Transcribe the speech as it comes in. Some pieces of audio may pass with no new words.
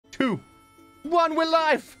2, 1, we're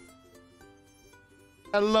live.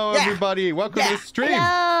 Hello, everybody. Welcome to the stream.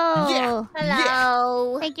 Hello.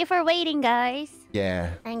 Hello. Thank you for waiting, guys.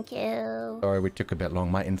 Yeah. Thank you. Sorry, we took a bit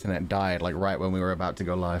long. My internet died like right when we were about to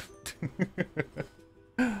go live.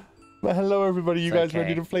 But hello, everybody. You guys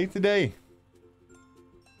ready to play today?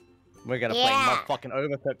 We're gonna play motherfucking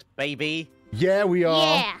Overcooked, baby. Yeah, we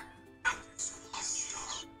are. Yeah.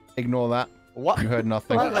 Ignore that. What? You heard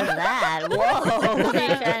nothing. What was that?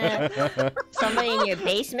 Whoa. Somebody in your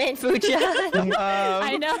basement, Fujan?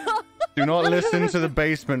 I know. Do not listen to the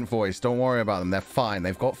basement voice. Don't worry about them. They're fine.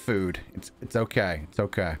 They've got food. It's okay. It's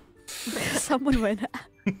okay. Someone went.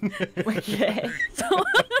 Okay.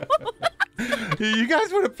 You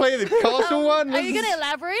guys want to play the castle one? Are you gonna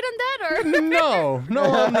elaborate on that, or? No,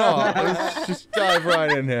 I'm not. Let's just dive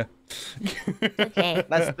right in here. Okay.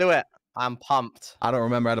 Let's do it. I'm pumped. I don't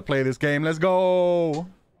remember how to play this game. Let's go.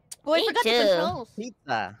 Oh, I Me forgot the too. controls.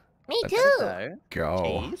 Pizza. Me too. So,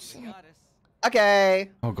 Go. cheese. Okay.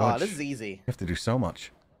 Oh god. Oh, this is easy. You have to do so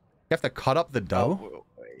much. You have to cut up the dough. Oh,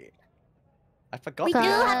 wait. I forgot. We do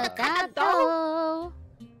have to Cut cut that up dough.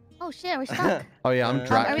 dough. Oh shit, we're stuck. Oh yeah, I'm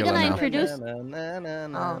Dracula Are we gonna now. introduce-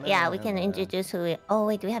 Oh, yeah, we can introduce who we... Oh,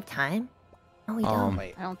 wait, do we have time? No, we don't.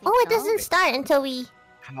 Wait. I don't think Oh, it so. doesn't start until we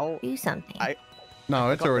How? do something.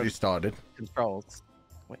 No, it's got already them. started. Controls.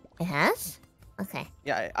 It has? Okay.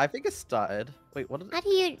 Yeah, I think it started. Wait, what is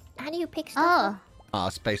it? How do you pick stuff Oh, up? Ah,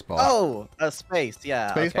 spacebar. Oh, a space.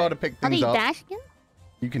 Yeah. Spacebar okay. to pick how do things you up. dash again?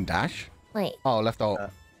 You can dash. Wait. Oh, left alt.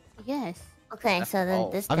 Yes. Okay, so then Oh.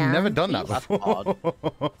 this I've down. never done that That's before.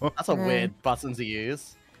 That's a weird button to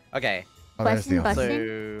use. Okay. Oh, there's the Button, alt.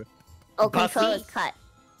 button. So. Oh, control Buttons. is cut.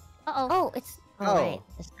 Uh-oh. Oh, it's... Oh. Oh, right.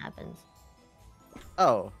 This happens.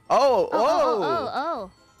 Oh. Oh.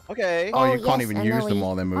 Oh. Okay. Oh, you Oh, can't yes, even and then use them we-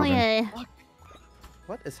 while they're Oh, moving. yeah.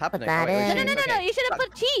 What is happening? that Wait, in. No, no, okay. you should have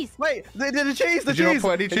put cheese. Wait, the cheese, the Did you not cheese.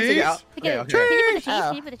 put any Can you take it cheese? out? Okay, Okay, Can okay. you put the cheese? Oh.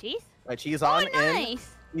 Can you put the cheese? Right, cheese Oh, on in. nice.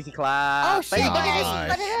 Easy clap. Oh, shit, look Nice. at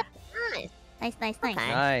this. Put it up. Nice. Nice. Okay.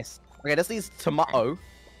 Nice. Okay, this needs tomato.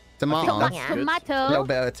 Tomato. That's Yeah. good. A little Tomato.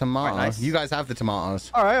 bit of tomato. Alright, nice. You guys have the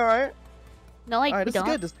tomatoes. All right. No, All like right, we this is don't.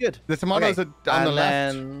 good. This is good. The tomatoes Okay, are on the and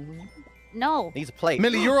left. then No. needs a plate.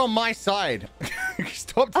 Millie, you're on my side.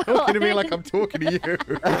 Stop Oh, talking to me like I'm talking to you.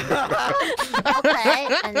 Okay,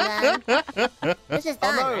 and then... This is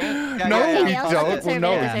done, no. right? Yeah, No, yeah, we yeah. I'll don't. serve Well, it,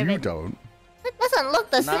 no, I'll serve you it. don't. It doesn't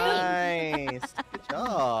look the same. Nice. Good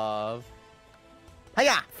job.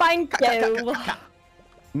 Hiya. Thank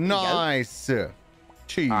Nice.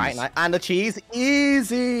 Cheese. All right, nice. And the cheese,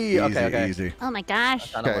 easy. Okay. Easy. Oh my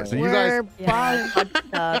gosh. Okay, so you We're guys,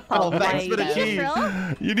 Oh, thanks for the Is it cheese. real?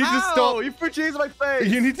 you need to Ow, stop. you threw cheese in my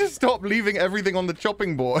face. You need to stop leaving everything on the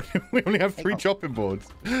chopping board. We only have 3 chopping boards.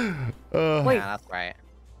 Yeah, that's right.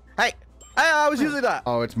 Hey, I was using that.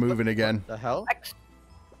 Oh, it's moving again. The hell?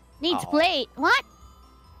 Needs Oh. plate. What?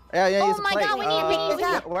 Yeah, Oh use a my plate. God, we need to pick this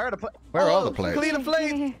up. Where are the plates? Where are the plates? Clean the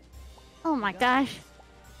plate. Oh my gosh.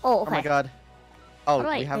 Oh, Oh okay. my god. Oh,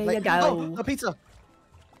 Alright, we have there you plate. go. Oh, a pizza.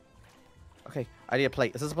 Okay, I need a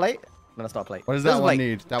plate. Is this a plate? No, that's not a plate. What does This that is a one plate.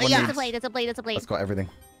 need? That one It's needs. a plate. It's a plate. It's a plate. That's got everything.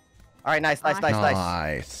 All right, nice. Nice. I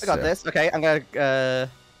got this. Okay, I'm gonna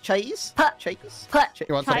cheese. Put- Cheese. Put,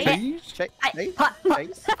 You want some Try it. cheese? Cheese. put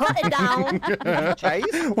it down.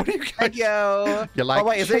 Cheese. What are you Thank guys? you. You like Oh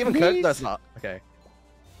wait, is it even cooked? cheese? No, it's not. Okay.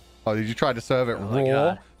 Oh, did you try to serve it Oh my raw?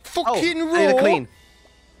 God. Fucking Oh, raw. I need to clean.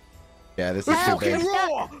 Yeah, this is too Okay. big.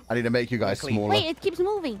 raw. I need to make you guys Clean. smaller. Wait, it keeps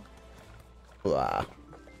moving. Ah.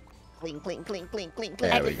 Clean.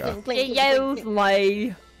 There we go.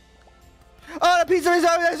 My... Oh, the pizza is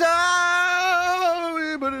over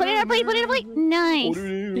there. Put it in a plate. Put it in a plate. Nice.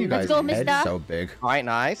 You guys' go, head's mister. so big. All right,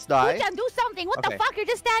 nice. You Nice. can do something. What Okay. the fuck? You're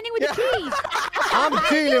just standing with the cheese. I'm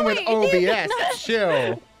dealing with doing? OBS.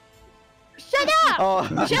 Chill. Shut up. Oh.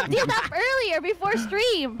 Jeff did that earlier before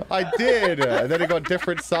stream. I did. Then it got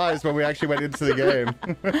different size when we actually went into the game.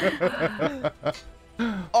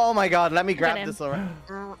 Oh my god, let me Look grab at him. this already.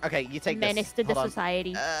 Okay, you take Menace this. to the Hold on.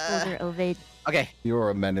 society. Fulgur Ovid. Okay. You're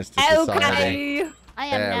a menace to society. I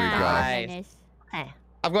am There we now go. a menace. Okay.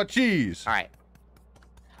 I've got cheese. All right.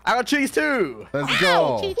 I got cheese too. Let's Ow!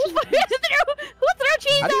 go. Who threw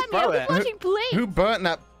cheese How do you at me? I throw was it? watching plate. Who burnt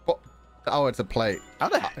that? Oh, it's a plate. How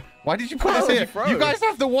the heck? Why did you put How this would here? you throw You it? guys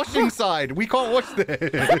have the washing side. We can't wash this.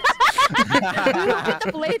 Put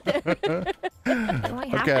the plate there. I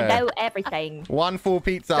have Okay. to know everything. One full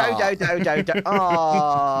pizza. Do.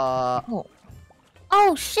 Oh.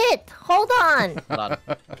 Oh, shit. Hold on. Hold on.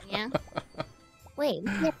 Yeah. Wait, what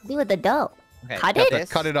do you have to do with the dough? Okay, Cut got it? this.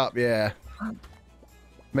 Cut it up, yeah.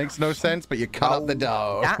 Makes no sense, but you cut up the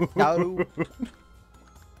dough. Yeah, dough.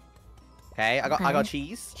 Okay, I got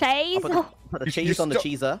cheese. Cheese. Put the cheese on the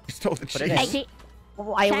cheeser. You stole the Put it in. cheese.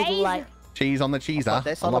 I would like. Cheese on the cheeser. Put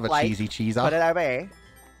this I on love the a plate. cheesy cheeser. Put it over here.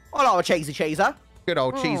 I like a cheesy cheeser. Good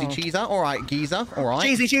old cheesy cheeser. All right, geezer. All right.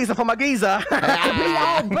 Cheesy cheeser for my geezer. We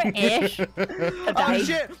are British. Oh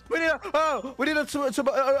shit! We need a wait,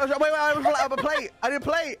 I have a plate. I need a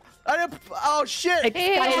plate. Oh shit!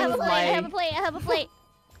 Here, I have a plate. I have a plate. I have a plate.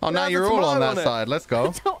 Oh, now There's you're a all on tomato that on it. side. Let's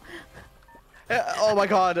go. Oh my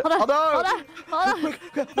god! Hold on. Oh no! Hold on.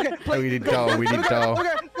 Okay, Oh, we need dough. We need dough.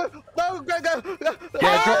 Okay, go.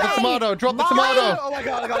 Yeah, drop the tomato. Drop the tomato. Oh my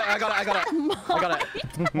god! I got it.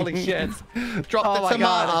 Holy shit! Drop Oh the my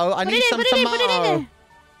God. tomato. I need some tomato. Put it in.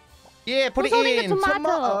 Yeah, put Who's it holding the in.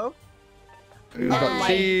 tomato? We've got Nice.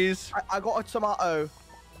 cheese. I got a tomato. I'm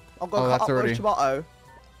Oh, gonna that's cut up already- a tomato.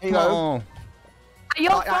 Here you go. Oh.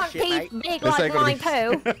 Your Like that front shit, teeth mate. big This like ain't gonna mine be-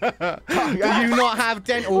 too. Do you not have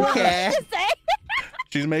dental care? Say.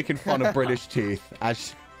 She's making fun of British teeth,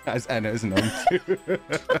 as Enna's known to.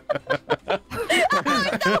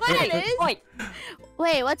 Wait,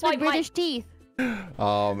 Wait, what's with Like, British teeth? It's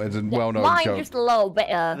a well-known mine joke. just a little bit.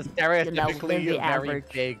 The stereotypically really very average.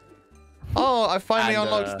 big. Oh, I finally And,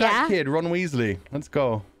 unlocked that Yeah? kid, Ron Weasley. Let's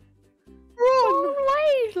go.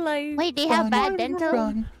 Wait, they have bad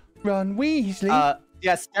dental? Ron Weasley.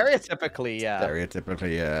 Yeah, stereotypically, yeah.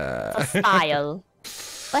 Stereotypically, yeah. Style.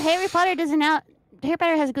 But Harry Potter doesn't have. Harry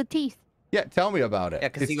Potter has good teeth. Yeah, tell me about it. Yeah,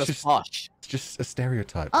 because he was just, posh. it's just a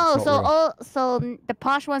stereotype. Oh, It's not real. so the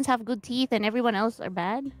posh ones have good teeth and everyone else are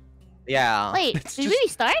bad? Yeah. Wait, It's did just- we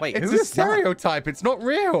start? Wait, It's who a is that? stereotype. It's not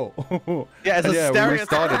real. Yeah, it's a yeah, when we stereotype.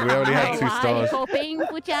 started, we only had Oh, 2 are you stars. coping,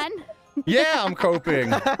 Puchan? Yeah, I'm coping.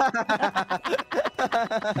 Not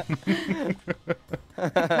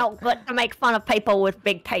good to make fun of people with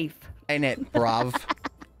big teeth. Ain't it, bruv?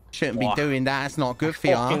 Shouldn't be What? doing that. It's not good for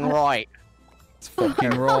you. Fucking right. It's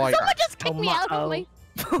fucking right. Someone just kicked me out of my.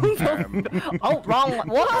 Oh, wrong one.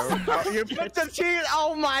 What? You put the cheese.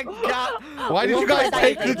 Oh my god. Why did you guys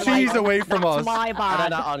take the cheese away from That's us? my Put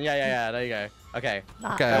bad. that on. Yeah. There you go. Okay.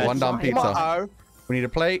 Okay, one done pizza. Tomato. We need a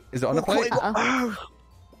plate. Is it on the plate? Uh-oh.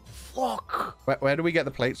 Fuck. Where do we get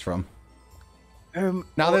the plates from? Now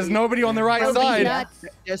oh, there's nobody on the right Oh, side. nuts.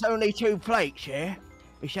 There's only 2 plates here.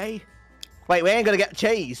 You see? Wait, we ain't gonna get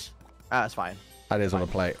cheese. Ah, that's fine. That is on the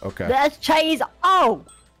plate. Okay. There's cheese. Oh.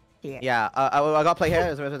 Yeah. I got a plate here.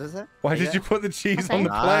 Is it? Why did Yeah. you put the cheese Okay. on the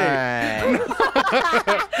plate?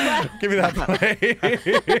 Give me that plate.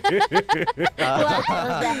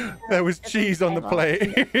 There was cheese on the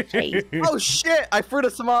plate. Cheese. Oh shit! I threw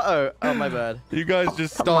the tomato. Oh my bad. You guys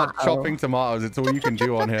just start Tomato. chopping tomatoes. It's all you can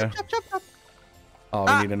do on here. Oh,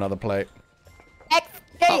 we need another plate. Hey,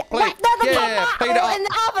 plate. there's a Yeah, tomato plate it up. in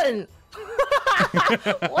the oven.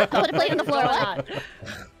 What? Put a plate on the floor, what?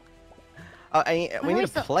 Oh, we need a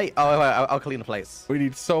plate. Oh, wait, I'll clean the plates. We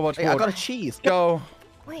need so much Wait, more. I got a cheese. Go.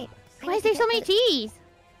 Wait. Why is there so many cheese?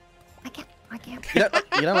 I can't. You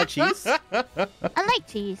don't like cheese? I like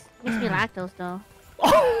cheese. Makes me lactose though.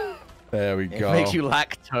 There we It go. makes you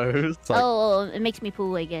lactose. It's like, Oh, it makes me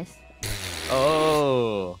poo, I guess.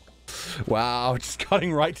 Oh. wow, just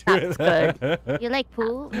cutting right to it. You like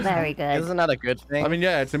poo? Very good. Isn't that a good thing? I mean,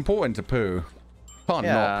 yeah, it's important to poo. Can't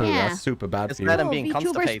Yeah. not poo. Yeah. That's super bad It's for you. better than being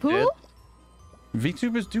VTubers constipated. poo?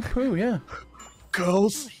 VTubers do poo, yeah.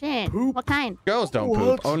 Girls. Shit. What kind? Girls don't What?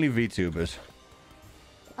 poop. Only VTubers.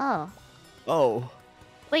 Oh. Oh.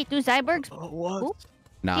 Wait, do cyborgs What? poop?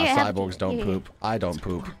 Nah, Here, have- cyborgs don't here. poop. I don't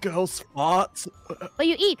poop. Girls fart. But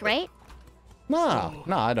you eat, right? Nah,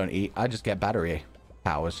 I don't eat. I just get battery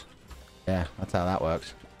powers. Yeah, that's how that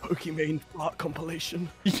works. Pokemon fart compilation.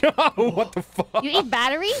 Yo, what the fuck? You eat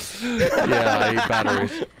batteries? Yeah, I eat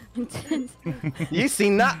batteries. You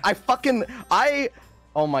seen that?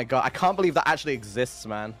 Oh my god, I can't believe that actually exists,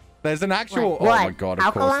 man. There's an actual. What? Oh my god,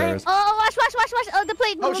 of course there is. Oh, watch. Oh, the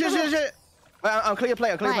plate. Oh shit. Wait, I'm clear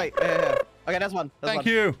plate. Right. Yeah. Okay, that's one. Thank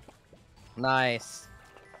you. Nice.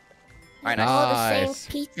 Alright, Nice. nice. All the Nice.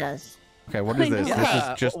 same pizzas. Okay, what is this? Yeah. This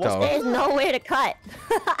is just What's dough. There's nowhere to cut.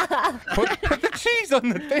 Put the cheese on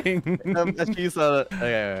the thing. Excuse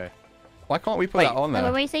okay. Why can't we put Wait. that on What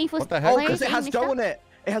there? were you saying? What the heck? Oh, Why are you because it saying has this dough stuff? in it.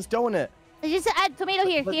 It has dough in it. Just add tomato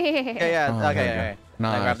here. Here. Yeah. Oh, Okay. there you go. Then I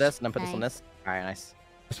grab Nice. this and then put this on Nice. this. Alright, nice.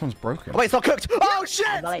 This one's broken. Oh, wait, it's not cooked. Oh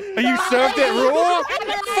shit! Like, Are you served it raw?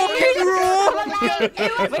 Fucking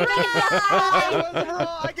raw!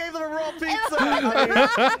 I gave them a raw pizza.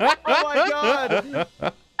 Oh my god.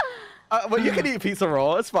 Well, you can eat pizza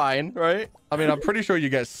raw. It's fine, right? I mean, I'm pretty sure you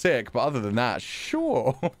get sick, but other than that,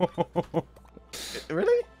 sure.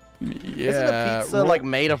 Really? Yeah. Isn't a pizza raw- like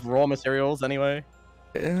made of raw materials anyway?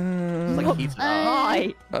 It's like pizza.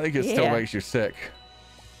 Hi. I think it still Yeah. makes you sick.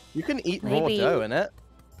 You can eat Maybe- raw dough in it.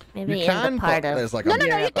 Maybe You in can, the but part of... there's like No, a no,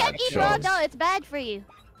 no, you bad can't eat raw chance. dough. It's bad for you.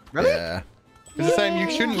 Really? Yeah. It's the same. You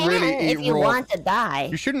You shouldn't can really eat if you raw. want to die.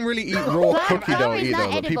 You shouldn't really eat raw Flour cookie dough is either,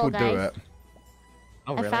 not but people edible, do guys. it.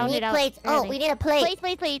 Oh, I really? found We it need out. plates. Oh, early. we need a plate.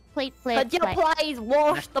 Plate. Could you please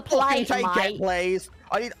wash the Fucking plate, take it, mate? please.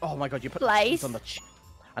 I need. Oh my god, you put Please. cheese on the.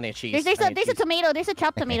 I need cheese. There's I need a cheese. tomato. There's a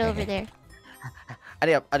chopped tomato over there. I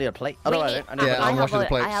need a plate. Oh, no, I need Yeah, a I'm plate. washing the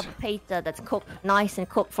plates. I have a pizza that's cooked, nice and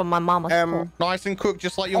cooked from my mama's cook. Nice and cooked,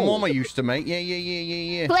 just like your Oh. mama used to make.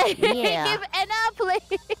 Yeah. Plate. Yeah. Give Anna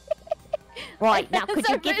plate. Right, now could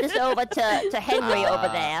you give this over to Henry over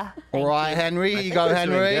there? All right, Henry. I You think go, we're doing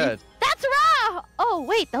Henry. good. That's raw. Oh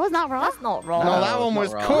wait, that was not raw. That's not wrong. No, No, that one it's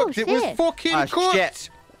was not raw. cooked. Oh, It was shit. fucking Ah, cooked. shit.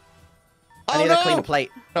 I Oh need no! to clean the plate.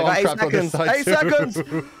 No, I got I'm 8 trapped on this seconds. side 8 too. seconds.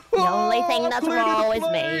 The only thing that's raw is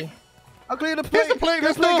me. I'll clean the Here's plate. the plate.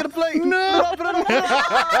 Get Let's go. the plate. No. Put it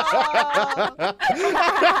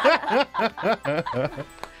on.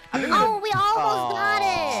 Oh, we almost got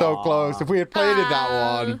it. So close. If we had plated that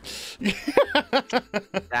one.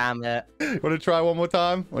 Damn it. Want to try one more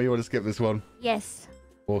time? Or you want to skip this one? Yes.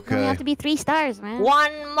 Okay. You have to be 3 stars, man.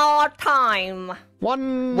 One more time.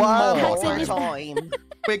 One One more more Accent. time.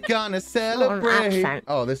 We're gonna celebrate. accent.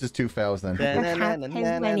 Oh, this is 2 fails then.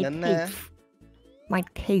 My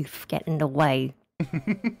teeth get in the way.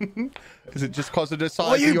 Is it just because of the Are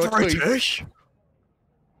size of you your teeth? British?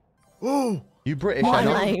 Oh. You British, My I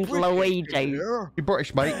know. name's Luigi. You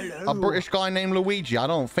British, mate. A British guy named Luigi? I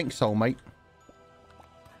don't think so, mate.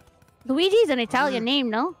 Luigi's an Italian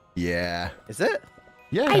name, no? Yeah. Is it?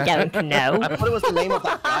 Yeah. I don't know. I thought it was the name of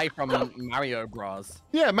that guy from Mario Bros.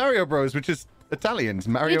 Yeah, Mario Bros, which is Italians.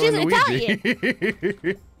 Mario Which is and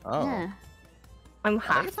Luigi. Oh. Yeah. I'm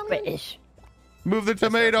half British. Move the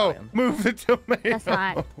tomato. Italian. Move the tomato. That's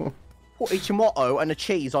not. Put a tomato and a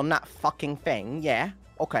cheese on that fucking thing, yeah?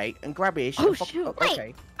 Okay, and grab it. Oh, and shoot.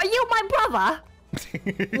 Okay. Are you my brother?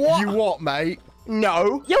 What? You what, mate?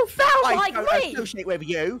 No. You sound I like don't me. associate with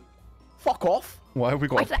you. Fuck off. Why have we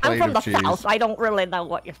got a I'm plate from the of cheese? south. I don't really know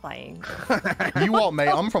what you're saying. You what, mate?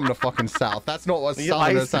 I'm from the fucking south. That's not what You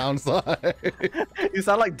Southerner lice. sounds like. You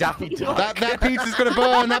sound like Daffy Duck. that pizza's gonna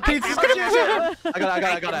burn. That pizza's gonna burn.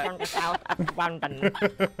 I got it. From the south of London.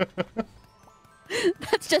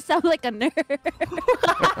 That just sounds like a nerd.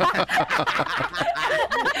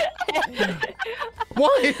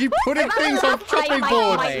 Why are you putting things on chopping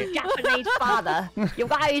boards? My Japanese father. You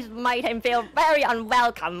guys made him feel very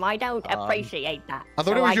unwelcome. I don't appreciate that. I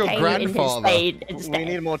thought it was your came in his grandfather. spade We instead.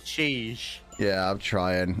 need more cheese. Yeah, I'm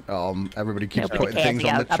trying. Everybody keeps Nobody putting cares things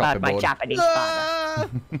on the about chopping my board. Japanese father.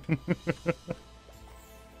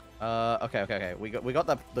 Okay. We got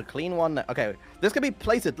the clean one. Okay, this can be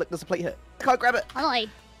plated. Look, there's a plate here. I can't grab it. How do I?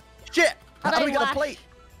 Shit! How How do do we I get a wash? plate?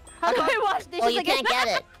 How do I wash dishes Well, you again? can't get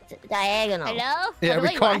it. It's diagonal. Hello? Yeah, How do we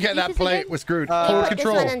I can't wash get that dishes plate. again? We're screwed. You Hold put this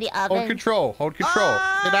control. one in the oven. Hold control. Hold control.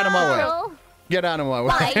 Get out of my way. Oh. Get out of my way.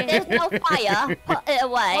 Fine, there's no fire. Put it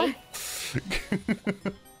away.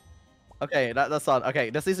 Okay, that's on. Okay,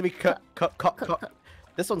 this needs to be cut.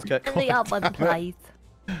 This one's cooked. In the oven, please.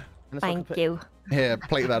 And this one Thank put- you. Here,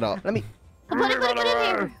 plate that up. Let me. Put it in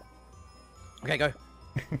here. Okay, go.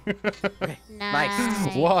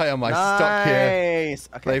 Nice. Why am I stuck here? Nice.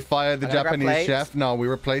 They Okay. fired the I'm gonna grab Japanese plates. chef. No, we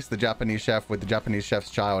replaced the Japanese chef with the Japanese chef's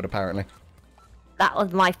child, apparently. That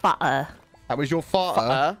was my father. That was your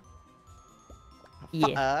father?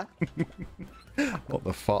 Yeah. What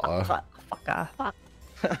the father? Fucker.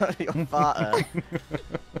 Your father.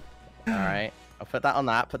 Alright. I'll put that on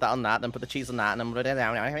that, then put the cheese on that, and then put it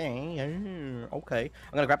down. Okay.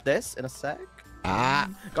 I'm gonna grab this in a sec. Ah,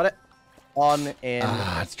 Got it. On in.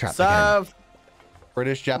 it's trapped again. Serve.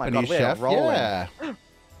 British Oh my God, Japanese we are chef. rolling. Yeah.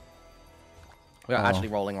 We're Oh, actually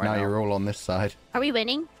rolling right now. now. You're all on this side. Are we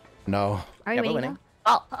winning? No. Are we Yeah, we're winning? winning. now?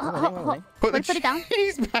 Oh, We're winning. Put Put it down.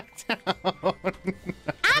 cheese back down.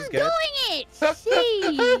 I'm good. doing it.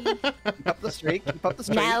 Jeez. Keep up the streak. Keep up the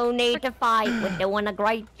streak. No need to fight. We're doing a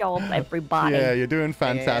great job, everybody. Yeah, you're doing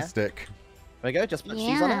fantastic. There we go. Just put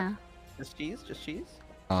cheese on Yeah. it. Just cheese. Just cheese.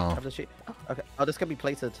 Oh. Have the cheese. Okay. Oh, this can be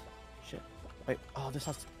plated. Shit. Wait. Oh, this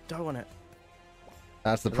has dough on it.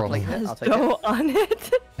 That's the There's a plate problem. here. I'll take it. Go on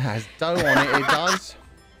it. It has dough on it, it does.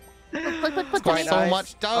 Put It's got Quite so nice.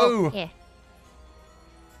 much dough. Here.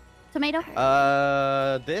 Tomato.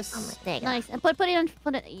 This. There you go. Nice. And put it on.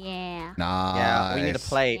 Put it. Yeah. Nice. Yeah, we need a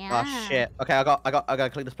plate. Yeah. Oh shit. Okay, I gotta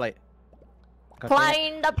clean this plate. Gotta clean it.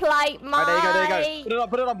 Clean the plate, mate. Alright, there you go.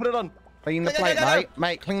 Put it on. Put it on. Clean the Go, go, plate, go, go. mate.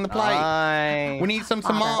 Mate, clean the plate. Nice. We need some Oh,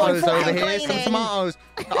 tomatoes that's- over I'm here. fucking Some cleaning. tomatoes.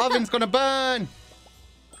 The oven's gonna burn.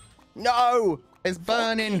 No. It's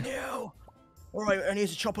burning. No. All right, and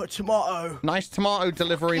here's a chopper tomato. Nice tomato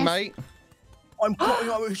delivery, mate. I'm cutting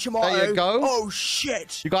up with tomato. There you go. Oh,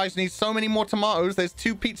 shit. You guys need so many more tomatoes. There's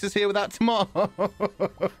 2 pizzas here without tomato.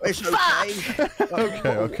 It's okay.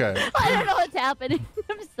 Okay. I don't know what's happening.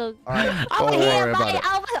 I'm so. All right. Don't worry about it.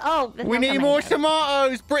 Oh, We need more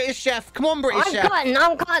tomatoes. British chef. Come on, British chef.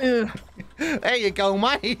 I'm cutting. There you go,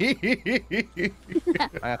 mate. I'm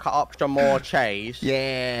gonna cut up some more cheese.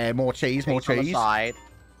 Yeah, more cheese, more On the cheese. side.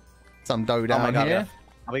 Some dough Oh down my God. here.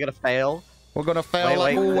 Are we gonna fail? We're gonna fail Wait,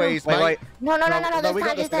 like always, mate. Wait. No, No, we this got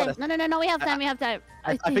this, time, we got this No, we have time. We have time.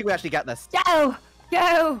 I think we actually get this. Go!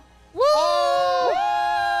 Go! Woo!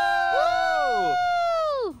 Oh!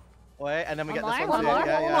 Woo! Wait, and then we get One this more, one one too.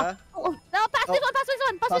 more. Yeah. Oh, no, pass this one. Pass this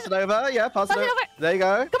one. Pass Pass it over. Yeah, pass it Pass it over. over. There you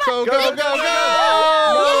go. Come on. Go, go, go, go!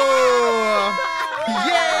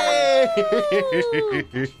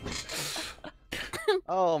 Yay!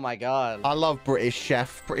 Oh my God. I love British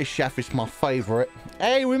Chef. British Chef is my favorite.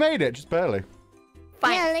 Hey, we made it, just barely.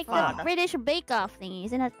 Yeah, like Fine. the British Bake Off thingy.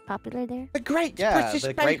 Isn't that popular there? The Great Yeah, British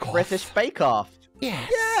the Bake Great Off. British Bake Off.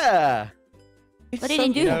 Yes. Yeah. It's What did he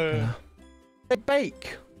do? popular. They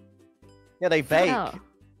bake. Yeah, they bake. Oh.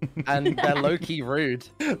 And they're low-key rude.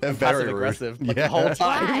 They're Passive very rude. aggressive like, Yeah. the whole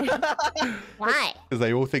time. Why? Because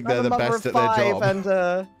they all think I'm they're a the mother best of at their 5 job.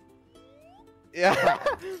 And, yeah.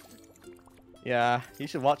 Yeah, you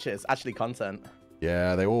should watch it. It's actually content.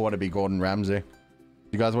 Yeah, they all want to be Gordon Ramsay.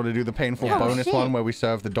 You guys want to do the painful Oh, bonus shit. one where we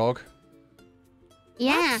serve the dog?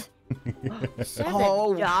 Yeah.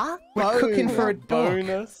 Oh, dog? We're cooking for a dog.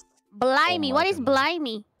 bonus. Blimey. Oh my what is goodness.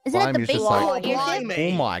 blimey? Isn't that the Blimey's big just like- cool Oh, ear shit?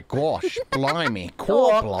 blimey. Oh my gosh, blimey.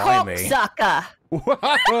 Core blimey. Cocksucker.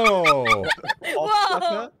 Whoa!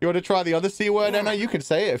 Whoa. You want to try the other C word, Anna? You can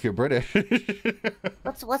say it if you're British.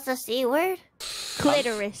 What's the C word?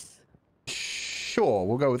 Clitoris. Sure,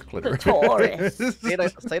 we'll go with clitoris. Clitoris.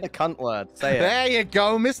 Say the cunt word. Say it. There you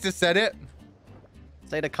go, Mister said it.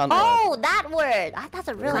 Say the cunt word. Oh, that word. That's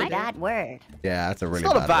a really Right. bad word. Yeah, that's a really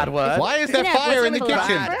It's not a bad word. Why is there Isn't it- fire in what's the in the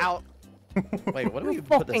kitchen? Bad out. Wait, what do we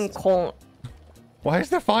put Fucking this? cunt. Why is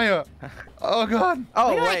there fire? Oh god. Oh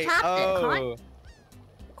Where do I wait. tap it? Oh.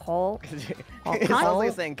 Cold. It sounds like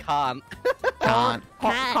you're saying can't. Can't.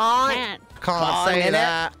 Can't. Can't say in it.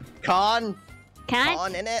 that. Can't. Can't.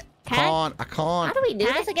 Can't in it. Can't. I How can't. do we do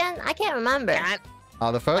this again? I can't remember.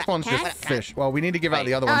 The first one's just Can't. fish. Well, we need to give out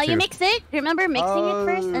the other Oh, one you too. mix it? Remember mixing it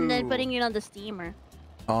first and then Oh. putting it on the steamer.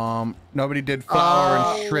 Nobody did flour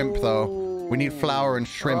and shrimp though. We need flour and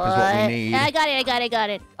shrimp is what we What? need. I got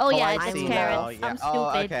it. Oh, yeah, I it's see carrots. now, yeah. I'm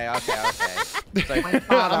Oh, stupid. okay. So, I'm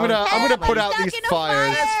gonna put out these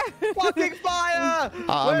fires. fucking fire!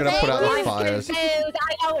 I'm gonna put out these fires. Dude,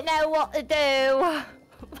 I don't know what to do.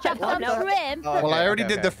 Chop some no. shrimp. Oh, Well, I okay, already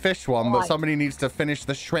okay, did the okay. fish one, but Right. somebody needs to finish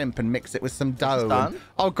the shrimp and mix it with some dough. done?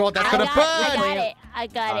 Oh god, that's I gonna got burn! I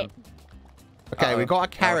got it. Okay, we got a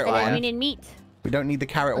carrot So then we one. need meat. We don't need the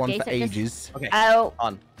carrot one Okay, for so just- ages. Okay. Oh,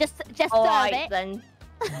 On. Just serve alright it. then.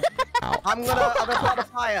 Ow. I'm gonna put the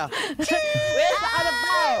fire. Where's the other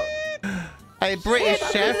boat? Hey, British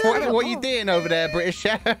chef, what you doing over there, British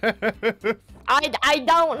chef? I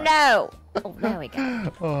don't know. Oh, there we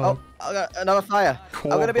go. Oh, I got another fire.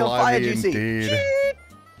 Core I'm gonna be on fire, blimey Juicy. indeed.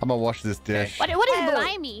 I'm gonna wash this dish. What is Oh.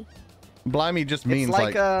 blimey? Blimey just It's means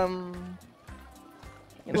like it's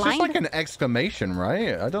just blind? like an exclamation,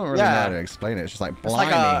 right? I don't really know Yeah. how to explain it. It's just like it's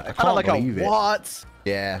blimey. like I a kind can't of like a believe it. what?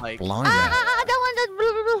 Yeah, like- blimey. That one.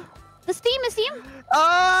 The steam.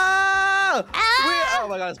 Ah! Ah! Oh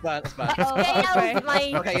my god, it's bad. It's bad. Stay out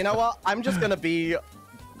my... Okay, you know what? I'm just gonna be There's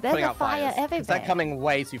putting a out fire fires. 'cause everywhere. They're coming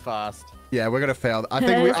way too fast. Yeah, we're gonna fail. I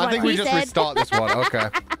think we He just said. restart this one. Okay,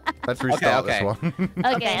 let's restart okay. this one.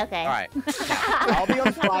 Okay. Okay. All right. I'll be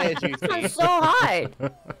on fire, Juicy. It's so hard.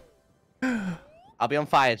 I'll be on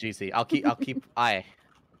fire, Juicy. I'll keep. Aye.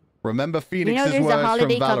 Remember You Phoenix's know there's words a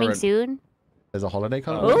holiday from coming Valorant. soon. There's a holiday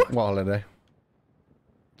coming. Oh. What holiday?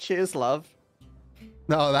 Cheers, love.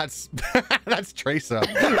 No, that's that's Tracer.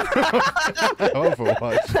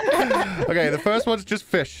 Overwatch. Okay, the first one's just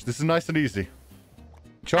fish. This is nice and easy.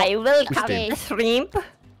 Chop. I will we cut steam. a shrimp.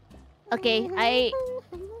 Okay, I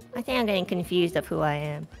think I'm getting confused of who I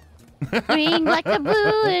am. green like the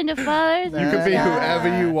blue in the flowers. You can be whoever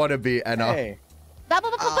you want to be, Anna. Hey. Put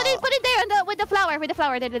it there with the flower.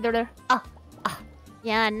 There.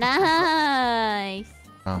 Yeah, nice.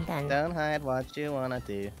 Then Don't hide what you wanna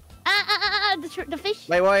do. The fish.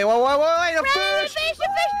 Wait, a Run, fish! the fish.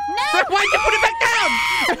 No! Why'd you put it back down?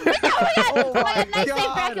 Oh my Nice save,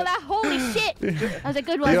 god! Dracula. Holy shit. That was a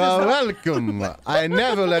good one. You are welcome. I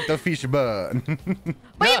never let the fish burn.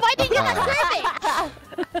 Why didn't you serve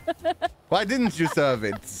it? Why didn't you serve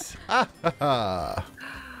it?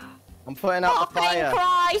 I'm putting out the fire.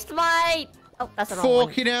 Christ, mate! Oh, that's the wrong one.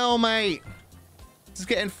 Fucking hell, mate. This is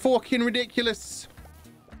getting fucking ridiculous.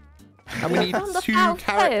 And we need From the 2 south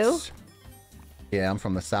carrots. too? Yeah, I'm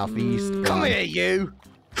from the southeast. Come here, you.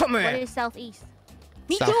 Come What here. is southeast?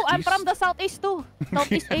 Me too. I'm Southeast. from the southeast too.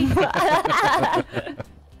 Southeast Asia.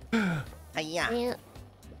 Yeah. Yeah.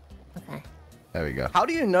 Okay. There we go. How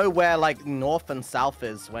do you know where like north and south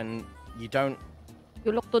is when you don't?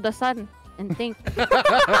 You look to the sun and think.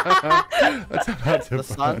 That's about to The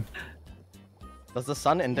sun? Does the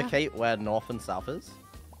sun indicate where north and south is?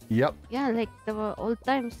 Yep. Yeah, like the old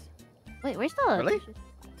times. Wait, where's the? Really?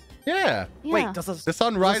 Yeah. Yeah. Wait, does The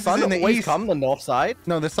sun rises sun in the always east. come the north side?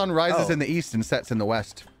 No, the sun rises Oh. in the east and sets in the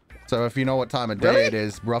west. So if you know what time of day Really? it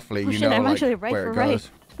is, roughly, Oh, you shit, know I'm like, actually right where for it right.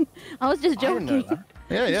 goes. I was just I didn't joking. know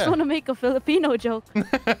Yeah, I just yeah. want to make a Filipino joke.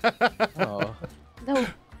 Oh. No.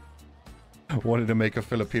 Wanted to make a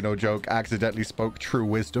Filipino joke, accidentally spoke true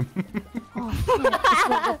wisdom. Oh,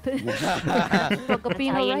 shit. That's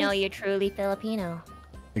Filipino how you know rice. you're truly Filipino.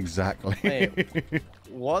 Exactly. Wait.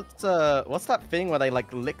 What's that thing where they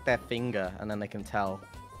like lick their finger and then they can tell?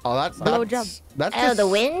 Oh, that's Blowjob. that's Oh, just, the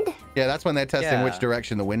wind? Yeah, that's when they're testing which Yeah.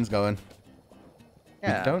 direction the wind's going.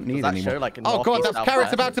 Yeah. You don't Does need that any show, more. like, Oh north, god, east, that's south, carrots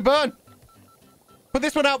west? about to burn. Put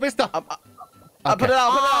this one out, mister. I Okay. put it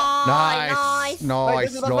out. Put it out. Nice, nice. Wait, nice,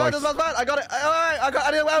 this is my phone, this is my phone. I got it. I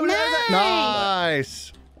got it.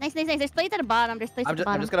 Nice. Nice, nice, nice. There's plates at the bottom. There's plates at the I'm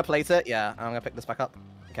bottom. just gonna place it. Yeah, I'm gonna pick this back up.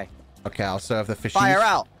 Okay. Okay, I'll serve the fishies. Fire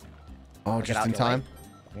out. Oh, Get just out in your way. time.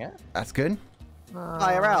 Yeah. That's good.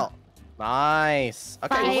 Fire out. Nice.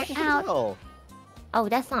 Okay. Fire we're working pretty out. well. Oh,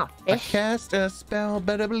 that's not I fish. cast a spell,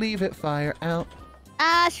 better believe it. Fire out.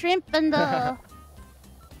 Ah, shrimp and the.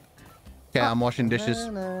 Okay, I'm washing dishes.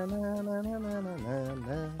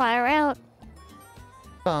 Fire out.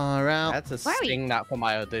 Fire I out. had to Where are we? sing that for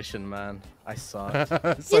my audition, man. I sucked.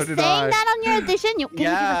 So You did sang I. that on your audition? Can you give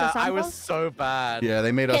us Yeah, a sample? I was so bad. Yeah,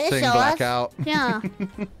 they made us Can you sing show us? Blackout. Yeah.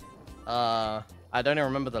 I don't even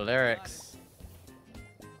remember the lyrics.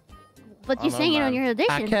 But I you don't sang know, it on man. your I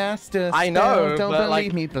audition. cast a spell, I know, don't but, believe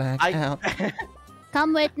like, me, Blackout.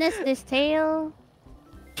 Come witness this tale.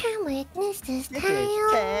 Can witness this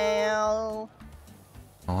tale. Tail.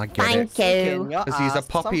 Oh, I get Thank it. you. Because he's a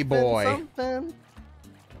puppy boy.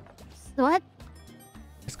 What?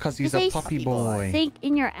 It's because You he's say a puppy boy. Sink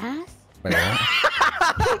in your ass? Wait,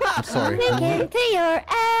 what? I'm sorry. Sink into your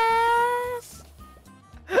ass.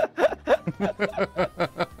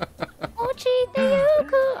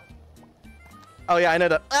 Ochiteyuku. Oh yeah, I know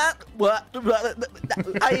that. What?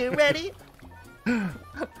 Are you ready? Oh,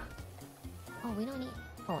 we don't need.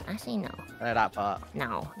 Oh, actually, no. I know that part.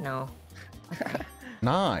 No, no.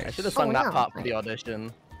 Nice. I should have sung that no. part for the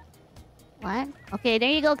audition. What? Okay, there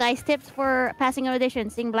you go, guys. Tips for passing an audition.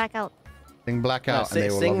 Sing Blackout. Sing No, Blackout, and they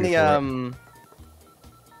will sing love the you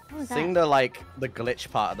for What was sing that? the like the glitch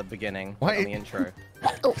part at the beginning What? on the intro.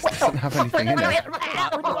 Oh, it. Doesn't have anything in it.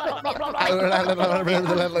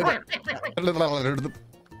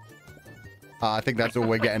 I think that's all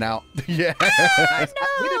we're getting out. Yeah. Nice.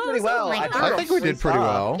 We did pretty well. Oh my think God. I got think we 3 did pretty stars.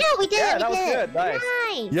 well. yeah, we did. Yeah, we that was did. good, nice.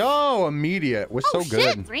 Nice. Yo, immediate. We're so Oh, good.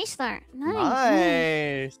 shit. 3-star. Nice.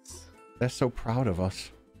 Nice. They're so proud of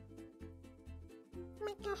us.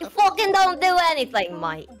 You fucking don't do anything,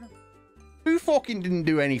 mate. Who fucking didn't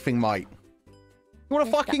do anything, mate? You want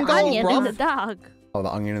a fucking goal, Onion and the bro? dog. Oh, the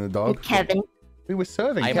onion and the dog. Kevin. We were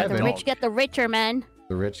serving I'm a The Kevin. dog. rich get the richer, man.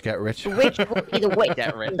 The rich get rich. The rich will be the rich.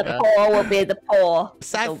 Get rid The of poor will be the poor.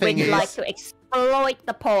 Sad The thing rich is- like to exploit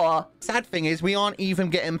the poor. Sad thing is, we aren't even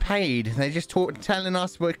getting paid. They're just telling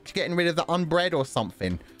us we're getting rid of the unbread or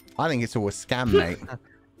something. I think it's all a scam, mate.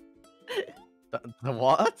 The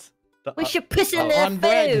what? We should piss in Oh, their on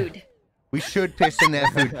bread. food. We should piss in their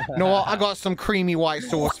food. You know what? I got some creamy white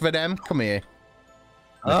sauce for them. Come here.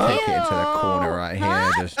 Let's take it into the corner right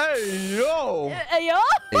here. Just Hey yo! Hey, yo.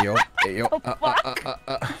 hey, yo, hey, yo.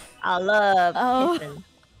 I love Oh. pissing.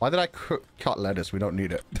 Why did I cut lettuce? We don't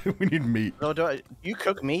need it. We need meat. No, you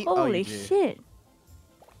cook meat? Oh, Holy you do. shit.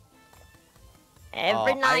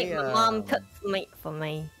 Every Oh, night my mom um, cooks meat for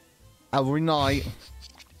me. Every night.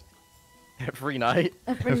 Every night.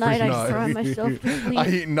 Every night I cry myself to sleep. I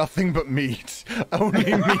eat nothing but meat.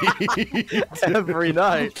 Only meat. Every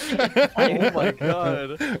night. Oh my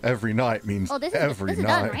god. Every night means Oh, this is- every this is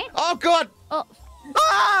done, night. right? Oh god! Oh,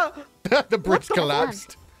 Ah! The bridge going on?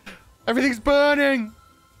 collapsed. Everything's burning.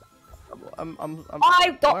 I'm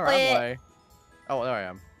I've got where am it. I? Oh, there I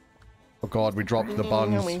am. Oh god, we dropped the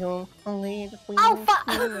buns. Oh fuck!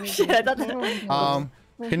 Oh, shit!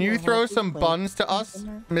 Can you throw some buns to us,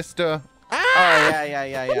 Mr. Oh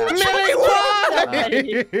yeah. Millie, why?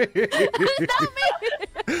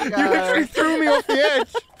 You literally threw me off the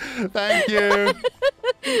edge. Thank you.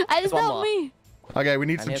 I just one helped more. me. Okay, we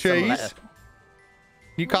need I some need some cheese. lettuce.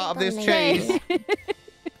 You cut up this Okay. cheese.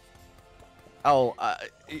 Oh,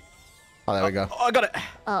 Oh, there we go. Oh, I got it.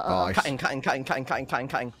 Uh-oh. Nice. Cutting.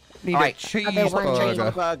 Need Alright, a cheese okay, one Cheese on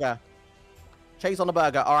the burger. burger. Cheese on the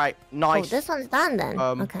burger. All right, Oh, nice. this one's done then. I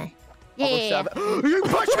Okay. will Yeah. serve it. You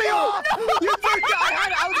pushed me off! You pushed me!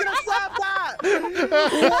 I was gonna serve that!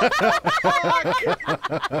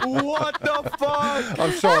 What the fuck?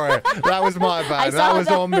 I'm sorry. That was my bad. That saw was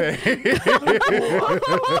that. on me. We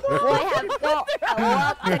have got to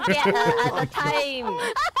work together as a team.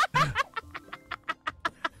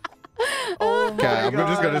 Oh Okay, I'm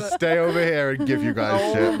just gonna stay over here and give you guys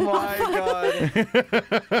Oh shit. my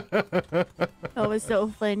god. That was so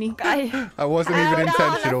funny. Guys, I wasn't even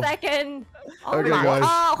hold intentional. on a second. Oh Okay, my- guys.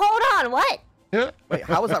 hold on. What? Wait,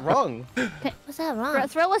 how was that wrong? What's that wrong?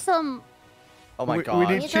 Throw us some. Oh my We god.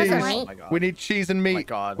 need You throw some cheese. meat? Oh my god. We need cheese and meat.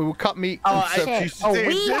 God. We will cut meat. Oh, and serve Shit. cheese. Oh, Dude,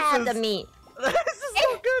 we this have is- the meat. This is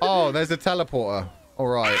so good. Oh, there's a teleporter. All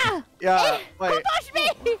right. Yeah, wait. Push me!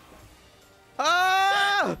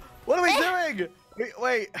 Ah! What are we doing?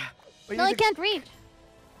 Wait. We No, I need to- can't reach.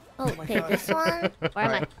 Oh, take this one. Where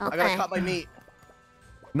am I? Alright, Oh. I gotta Okay. cut my meat.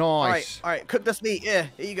 Nice. Alright, cook this meat. Yeah,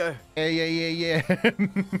 here you go. Yeah.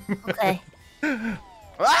 Okay.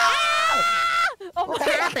 Ah! What's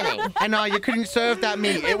happening? I know you couldn't serve that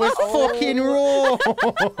meat. It was fucking raw.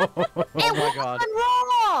 Oh my god.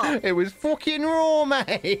 Wrong. It was fucking raw,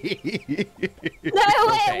 mate. No,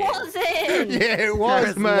 it wasn't. Yeah, it was,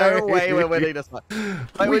 There's mate. no way we're winning this one.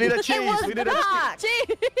 Wait, we need a It cheese. was We need a dark. cheese.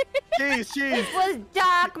 It was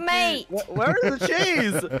dark meat. Where is the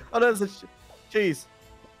cheese? Oh, there's the cheese.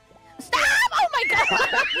 Stop! Oh my god!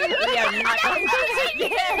 We are not going to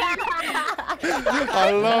again. I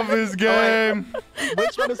love this game.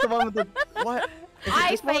 Which one is the one with the what? Is it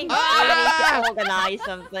I this one? think we need to organize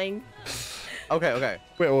something. Okay.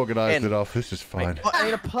 We organised In. it off. This is fine. Wait, I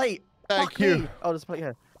need a plate. Thank Fuck you. me. Oh, there's a plate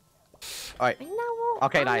here. All right. No,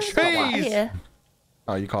 Okay, nice. Cheese. Here.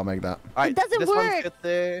 Oh, you can't make that. All right. It doesn't this work. One's good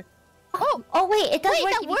there. Oh wait, it does Wait,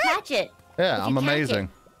 work that if works? you catch it. Yeah, If I'm you catch amazing.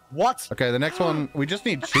 What? Okay, the next one, we just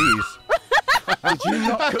need cheese. Did you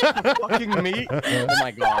not cook the fucking meat? Oh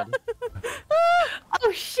my god.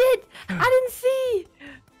 Oh shit! I didn't see.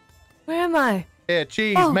 Where am I? Here,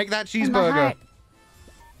 cheese. Oh, Make that in my cheeseburger.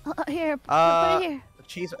 heart. Here, put it here.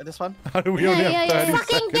 Cheese. This one. How do we Yeah, only yeah, have yeah. 30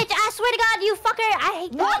 Fucking seconds? bitch! I swear to God, you fucker! I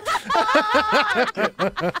hate.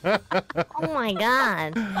 Oh my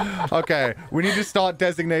god. Okay, we need to start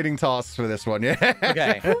designating tasks for this one, yeah?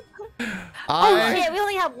 Okay. Oh shit! We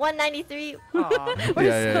only have 193. Aw.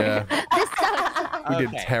 Yeah. This sucks. We did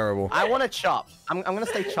Okay. terrible. I want to chop. I'm gonna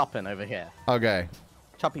stay chopping over here. Okay.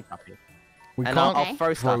 Choppy. We And can't I'll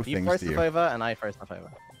throw stuff. You things throw to stuff you. over, and I throw stuff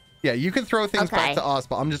over. Yeah, you can throw things back Okay. to us,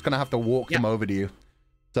 but I'm just going to have to walk them over to you.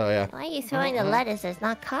 So, yeah. Why are you throwing the lettuce that's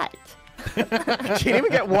not cut? She didn't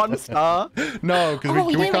even get 1 star. No, because Oh,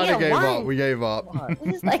 we you didn't kind of get gave up. one. We gave up.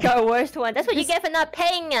 This is like our worst one. That's what you get for not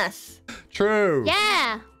paying us. True.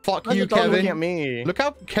 Yeah. Fuck Why's you, the dog looking at Kevin. me? Look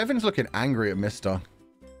how Kevin's looking angry at Mister.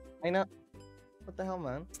 I know. What the hell,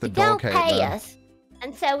 man? It's the You don't dog hate pay there. us,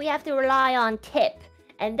 and so we have to rely on tip.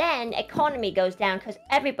 And then economy goes down because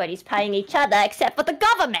everybody's paying each other except for the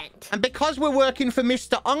government. And because we're working for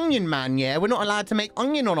Mr. Onion Man, yeah, we're not allowed to make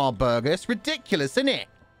onion on our burger. It's ridiculous, isn't it?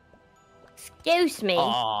 Excuse me.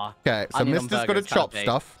 Aw. Okay, so Onion on Mister's got to burgers, can't chop be.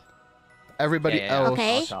 stuff. Everybody Yeah. else.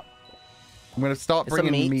 Okay. I'll chop. I'm going to start Get some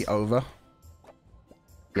bringing meat. meat over.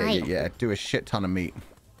 Yeah, Right. yeah. Do a shit ton of meat.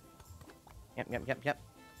 Yep.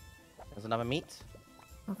 There's another meat.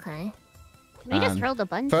 Okay. We just And rolled a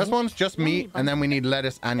bunch. First one's just Yeah, meat, you and then we need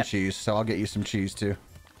lettuce and Yep. cheese, so I'll get you some cheese too.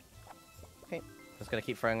 Okay. Just gonna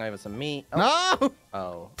keep throwing over some meat. Oh. No!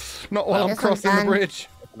 Oh. Not while I'm This one's crossing the done. bridge.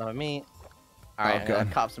 Another meat. Alright, I'm Okay.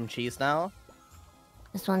 gonna cut up some cheese now.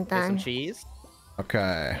 This one's Get some done. cheese.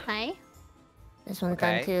 Okay. Okay. This one's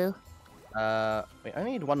Okay. done too. We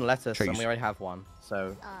only need 1 lettuce, and Cheese. we already have 1.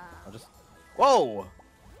 So, Uh, I'll just... Whoa!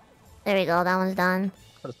 There we go. That one's done.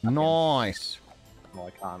 Put a stuff in. Nice. No,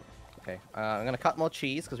 I can't. Okay, I'm gonna cut more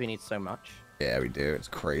cheese, because we need so much. Yeah, we do. It's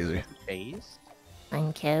crazy. Cheese.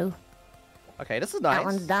 Thank you. Okay, this is nice. That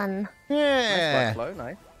one's done. Yeah. Nice workflow,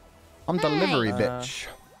 nice. I'm delivery, Nice. bitch.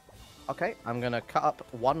 Okay, I'm gonna cut up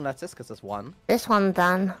 1 lettuce, because there's 1. This one's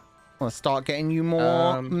done. I'll start getting you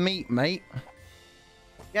more Um, meat, mate.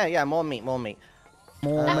 Yeah, more meat. More meat.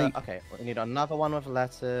 Okay, we need another one with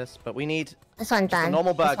lettuce, but we need This one's just a done.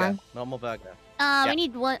 normal This burger. one. Normal burger. we Yeah.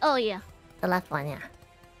 need one. Oh yeah. The left one, yeah.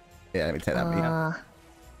 Yeah, let me take that meat.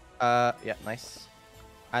 Yeah, nice.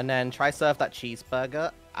 And then try serve that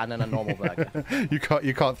cheeseburger and then a normal burger. You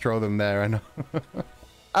can't throw them there. I know.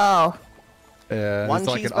 Oh. Yeah. One it's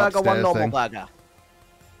like an cheeseburger, one upstairs normal thing. burger.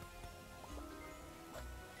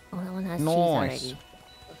 Oh, that one has cheese Nice. already.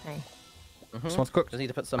 Okay. This one's cooked. Just need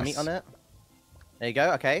to put some meat Nice. on it. There you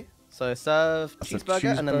go. Okay. So serve That's a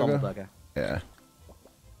cheeseburger and then normal cheeseburger. burger. Yeah.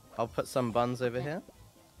 I'll put some buns over here.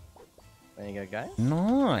 There you go, guys.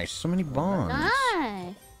 Nice. So many buns.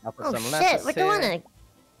 Nice. I'll put Oh some shit, lettuce we're here. doing it.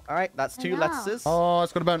 All right, that's I 2 know. lettuces. Oh,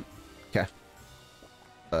 it's got a bun. Okay.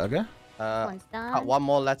 Burger. One's Cut done. 1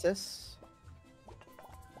 more lettuce.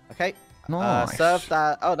 Okay. Nice. Serve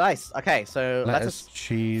that. Oh, nice. Okay, so Lettuce, lettuce.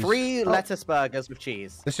 cheese. 3 lettuce burgers with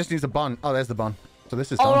cheese. This just needs a bun. Oh, there's the bun. So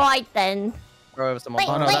this is done. Alright then. Throw over some more Wait,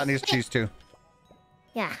 Oh no, buns. that needs cheese too.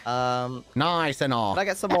 Yeah. Nice and all. Can I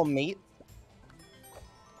get some more meat?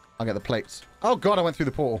 I'll get the plates. Oh god, I went through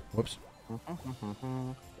the portal. Whoops.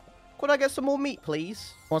 Could I get some more meat,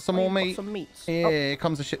 please? Want some Oh, more you've got meat? Some meat. Yeah, here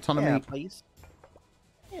comes a shit ton of yeah, meat. please.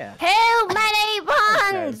 Yeah. Too many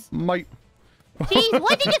buns! Mate. Cheese,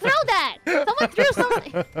 why did you throw that? Someone threw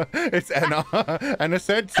something. It's Anna. Anna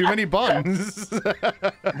said too many buns.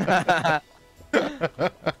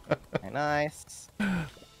 Okay, nice.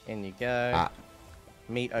 In you go. Ah.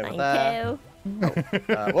 Meat over Thank there. you.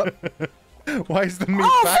 What? Why is the meat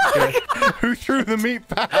Oh, back here? Who threw the meat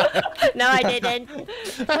back? No, I didn't.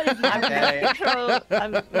 Okay.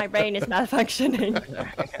 My brain is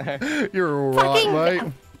malfunctioning. You're alright, Fucking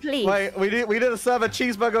mate. please. Wait, we didn't serve a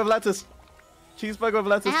cheeseburger with lettuce. Cheeseburger with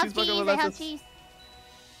lettuce. I have Cheeseburger cheese. with I have lettuce. cheese.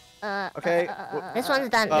 Okay. This one's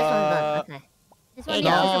done. This one's done. Okay. This There one you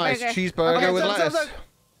go. Nice burger. cheeseburger Okay, with serve, serve, lettuce. serve.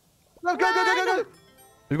 Go, go, go, go, go, go.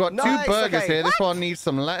 We've got Nice, 2 burgers okay. here. This one needs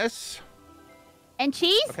some lettuce And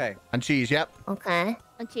cheese? Okay. and cheese. Yep. Okay.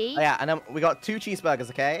 And cheese? Oh, yeah, and then we got 2 cheeseburgers,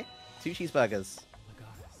 okay? 2 cheeseburgers.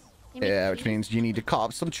 Give me Yeah, cheese. which means you need to cut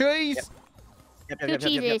up some cheese. Yep, Two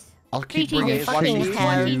cheeses. I'll 3 keep bringing cheeses. One cheese cheese. to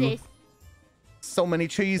One you. cheeses. So many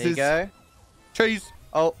There you cheeses. go. Cheese.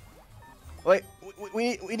 Oh. Wait,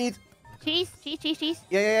 we need... Cheese, cheese, cheese, cheese.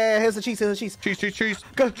 Yeah, here's the cheese, here's the cheese. Cheese, cheese, cheese.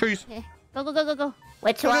 Go. Cheese. Okay. Go, go, go, go, go.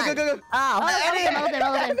 Which Go, one? go, go, go. Oh. All of them,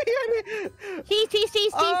 all of them. Cheese, cheese, cheese,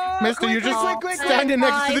 cheese. Oh, Mister, you're just quick, standing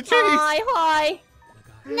next to the cheese. Hi.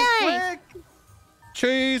 Nice. Quick.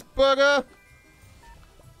 Cheeseburger.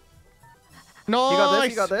 Nice. You got this,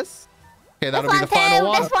 you got this. Okay, This that'll be one the final too.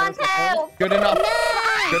 one. This one too. Good enough.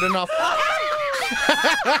 Nice. Good enough.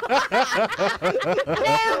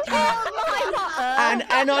 And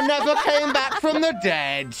Anna never came back from the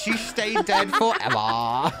dead. She stayed dead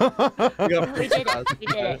forever. We did it. We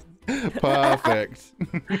did it. Perfect.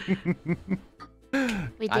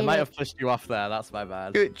 We did I might it. have pushed you off there, that's my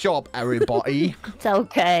bad. Good job, everybody. It's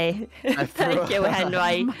okay. Thank you,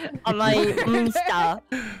 Henry. I'm a star.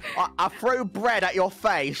 I threw bread at your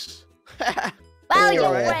face. Well, your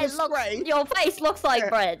Alright. bread It's looks. great. Your face looks like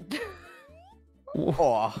bread.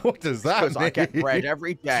 Oh, What does that because mean? I get bread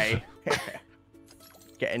every day.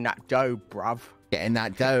 Getting that dough, bruv. Getting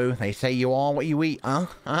that dough. They say you are what you eat, huh?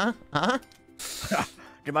 Huh? Huh?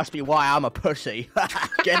 It must be why I'm a pussy.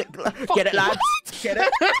 Get it, get it, lads. Get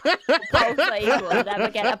it. Posey will never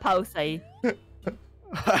get a posey.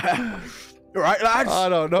 Right, lads. I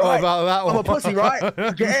don't know Right. about that one. I'm a pussy, right?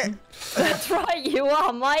 Get it. That's right, you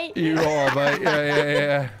are, mate. You are, mate.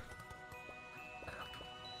 Yeah.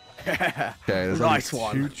 Okay, there's Nice only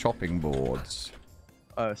one. 2 chopping boards.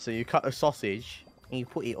 Oh, so you cut the sausage and you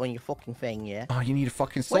put it on your fucking thing, yeah? Oh, you need a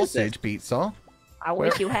fucking What is sausage pizza? I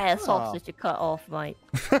wish you had a sausage to cut off, mate.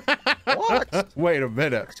 What? Wait a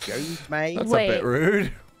minute. Excuse me. That's a Wait. bit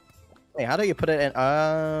rude. Hey, how do you put it in?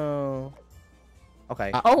 Oh.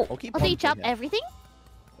 Okay. Oh, I'll keep Oh, so you on chop doing it. everything?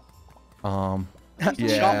 Yeah. Chop,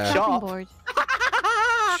 Chopping chop. board.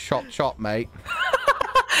 Chop, chop, mate.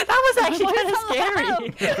 that was actually kind of scary.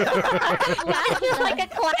 Laughing like a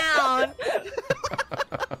clown.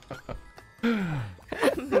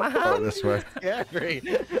 Oh, this way. Yeah, great.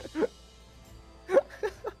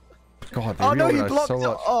 God, they Oh no, you reorganized blocked so it.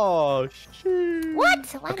 much. Oh, shoot. What?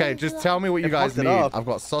 Why Okay, did you just do tell me what you It guys blocked need. it off. I've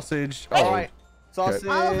got sausage. Wait. Oh, Alright. Sausage.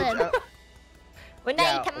 All of them. that? We need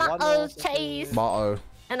Yeah, one more tomatoes, sausage. cheese, tomato.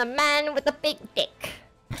 and a man with a big dick.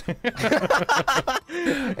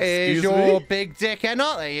 Is Excuse your me? big dick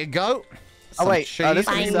Anna? There you go. Oh, wait. cheese This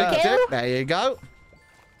on can the be big served. dick. There you go.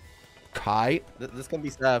 Okay. This can be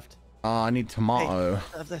served. I need tomato.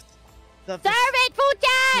 Serve this. Serve Serve it, Serve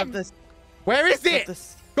Fuchan! this. Where is Serve it?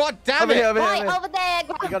 this. God damn Over it! here, over here, Right over here. over there. You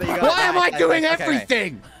got it, you got it. Why am I Okay, doing okay, okay.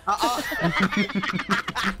 everything? I'm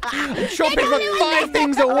shopping for 5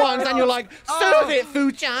 things at once, and you're like, serve it,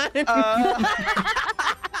 Fuchan.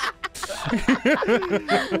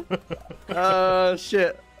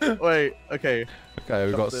 Shit. Wait, okay. Okay,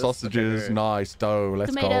 we've got this. sausages. Okay. Nice dough.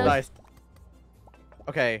 Let's Tomatoes. go. Nice.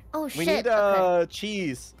 Okay. Oh, We shit, need okay.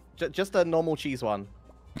 cheese. Just a normal cheese one.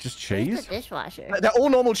 Just Where's cheese? the dishwasher? They're all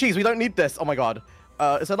normal cheese. We don't need this. Oh my god.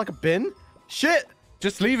 Is there like a bin? Shit.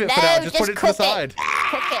 Just leave it No, for now. Just put it to the cook side.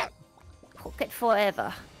 Cook it. Cook it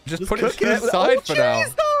forever. Just put it cook to the it. side Oh, for now.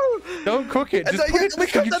 cheese, no! Don't cook it. And Just so put you- it. we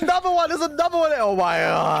cooked you just- another one. There's another one. Oh my If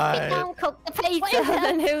you god. don't cook the pizza,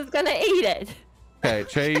 then who's gonna eat it? Okay,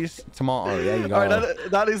 cheese, tomato. There you go. All right,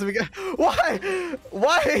 that needs to be good. Why?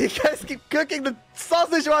 Why you guys keep cooking the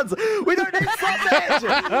sausage ones? We don't need sausage.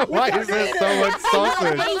 Why is there so much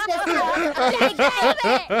sausage? Just serve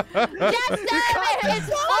it. It's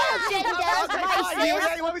bullshit. That's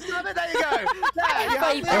racist. You want me to serve it? There you go.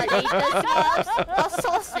 There you Everybody deserves a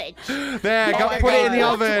sausage. There, go, my put it in the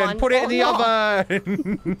God. oven. Put it in the Or not.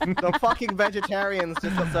 oven. The fucking vegetarians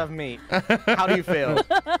just don't serve meat. How do you feel?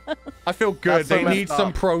 I feel good. That's so They need messed some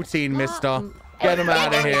up. protein, mister. Get them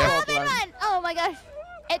out of here. Another one. Oh my gosh.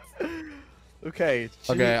 It's Okay.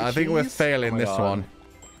 Okay, I think we're cheese? failing Oh my this God. one.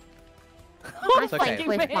 It's okay.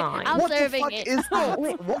 We're fine. I'm What the serving fuck it. is that?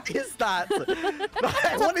 What is that?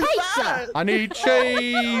 What is pizza. that? I need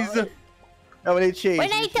cheese. Oh, we need cheese. We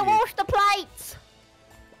need to wash the plates.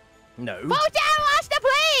 No. Go down, wash the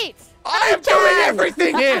plates. I am doing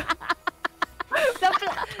everything here.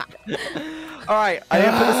 All right, I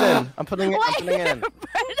didn't put this in. I'm putting it. I'm putting it in.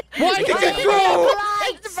 Why did you throw?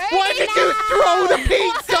 Why did you throw the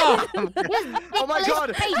pizza? Oh my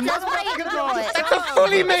God! Pizza's None of us are ready gonna to do go. this. That's a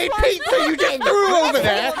fully made pizza you just threw over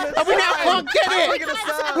there, and we now can't get How are we it. gonna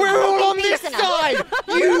serve? We're all on this Pizza. side.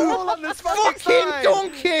 We're You all on this fucking side.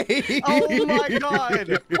 donkey. Oh my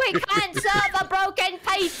God! We can't serve a broken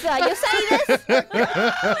pizza. You see this?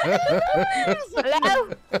 Hello?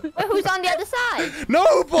 Well, who's on the other side?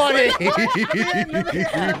 Nobody.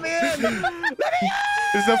 Let me in.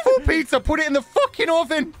 It's a full pizza. Put it in the fucking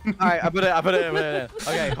oven. All right, I put it in.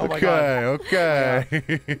 Okay. Oh my God.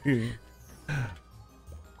 Okay.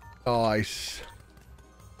 Nice.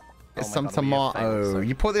 There's Oh my some God, we are tomato. famous, so-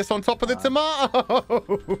 You put this on top of the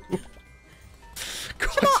tomato.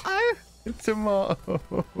 Tomato.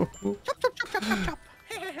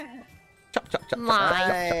 Chop, chop, chop.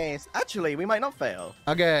 Nice. Actually, we might not fail.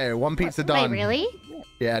 Okay, one pizza done. Wait, really?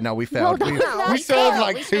 Yeah, no, we failed. Well, We, no, we we served failed.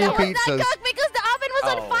 like We two failed. pizzas. Cooked because the oven was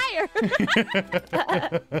on fire.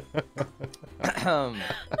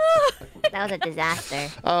 That was a disaster.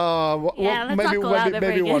 Yeah, let's maybe not go out ever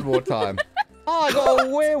maybe again. one more time. Oh, I got a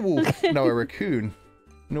werewolf. No, a raccoon.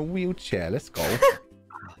 In a wheelchair. Let's go.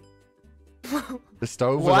 The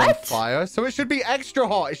stove was on What? fire, so it should be extra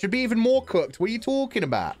hot. It should be even more cooked. What are you talking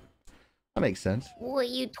about? That makes sense. What are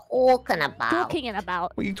you talking about? Talking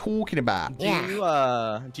about. What are you talking about?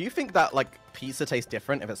 Yeah. Do you think that like pizza tastes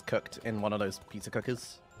different if it's cooked in one of those pizza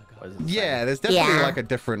cookers? Or is it the same? Yeah, there's definitely Yeah. like a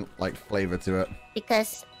different like flavor to it.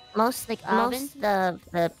 Because most ovens?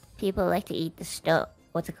 the people like to eat the stove.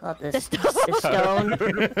 What's it called? The stove. The stone.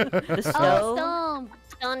 The stone. Oh, stone.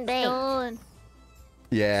 Stone baked. Stone.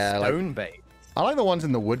 Yeah, like Stone baked. I like the ones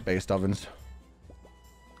in the wood-based ovens.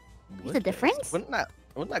 There's a difference? Wouldn't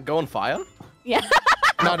that go on fire? Yeah.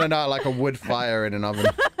 No, like a wood fire in an oven.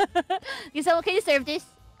 So can you serve this?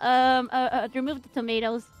 Remove the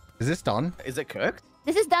tomatoes. Is this done? Is it cooked?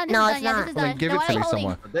 This is done. This No, is it's done. Yeah, not. this is Well, done. then give No, it to I'm me holding.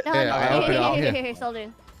 somewhere. No, Yeah, no, I open it up here. Here,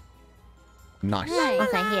 soldier. Nice.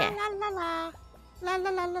 Okay, here. La la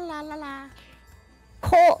la la la la la.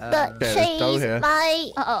 Caught the Okay, there's dough cheese, here.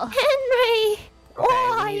 mate. Uh-oh. Henry!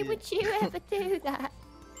 Why we- would you ever do that?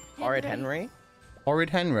 Horrid Henry. Horrid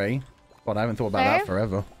Henry. God, I haven't thought about that Serve?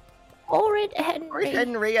 forever. Horrid Horrid Henry.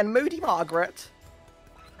 Henry and Moody Margaret.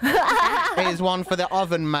 Here's one for the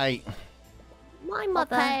oven, mate. My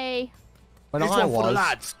mother. Okay. When This I one for the was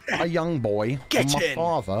lads. a young boy, Get and my in.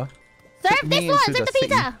 father. Serve me this one. into Serve the the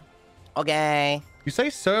pizza. Okay. You say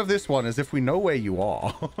serve this one as if we know where you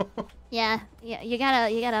are. Yeah. You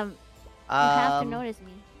gotta. You have to notice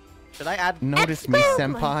me. Should I add? Notice me,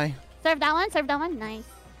 senpai. Serve that one. Serve that one. Nice.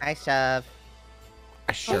 I shove.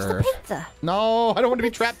 Where's the Sure. pizza? No, I don't want to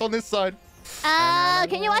be trapped on this side.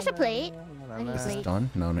 Can you wash a plate? I need a Is this plate. done?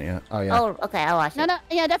 No, not yet. Oh, yeah. Oh, okay, I'll watch it. No.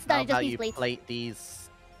 Yeah, that's done. How It just about needs you plates. plate these?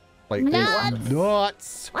 Like Nuts. these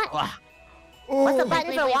nuts. What? Ah. What's the Wait, button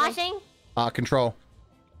wait, for wait, wait. washing? Control.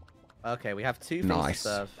 Okay, we have two things Nice. to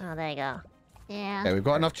serve. Oh, there you go. Yeah. Okay, we've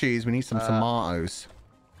got enough cheese. We need some tomatoes.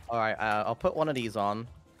 All right, I'll put one of these on.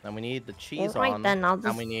 Then we need the cheese Alright, on, then I'll and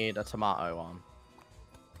just- we need a tomato on.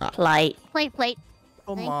 Plate. Plate.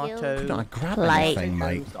 Tomato. Can I grab Like- anything,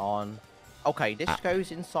 mate? goes on. Okay, this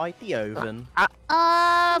goes inside the oven.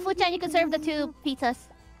 Fuchan, you can serve the two pizzas.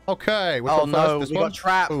 Okay. Which Oh one no, first? This we one? got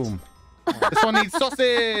trapped. Boom. This one needs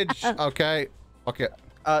sausage. Okay. Okay.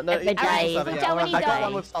 No, Every you can day. serve it, Which one I got die?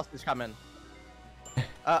 one with sausage coming.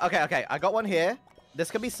 Okay. I got one here. This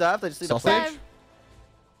can be served. I just need a Sausage? plate.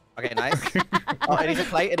 Okay, nice. Oh, it needs a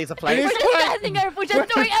plate. It needs a plate. It We're is just plate. standing there. We're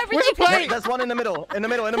just doing Where's everything. the plate? Wait, there's one in the middle.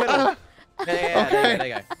 Yeah, Okay. there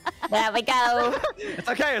you go. There we go. It's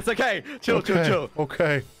okay. Chill.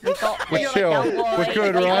 Okay. We got We're this. chill. Don't worry. We're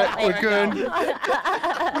good, We right? got We're this. good.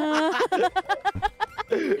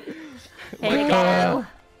 Here we go.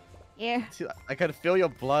 Here. I can feel your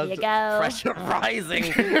blood Here you go. pressure rising.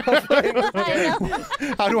 I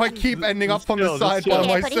know. How do I keep ending up on the chill, side just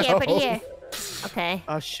by chill. Put it here. myself? Put it here. Okay.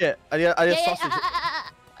 Oh shit! I need sausage.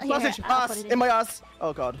 Here, Sausage I'll ass put it in my ass.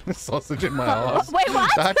 Oh god. Sausage in my ass. Wait, what?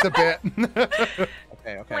 That's a bit.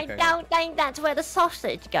 Okay. I don't think that's where the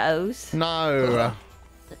sausage goes. No.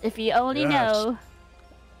 If you only Yes. know.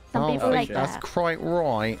 Some Oh, people like that's that. quite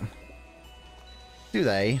right. Do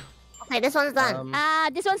they? Okay, this one's done.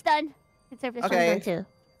 This one's done. Can serve this Okay. one. This one's done too.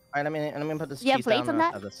 Alright, let me put this You have cheese plates down on and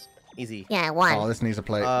that? have this. Easy. Yeah, one. Oh, this needs a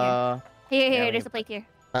plate. Here, Yeah, there's we- a plate here.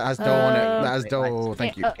 That has dough on it. That has Nice. dough.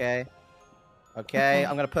 Thank you. Okay. Okay,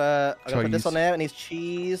 I'm gonna put this Cheese. on there. It needs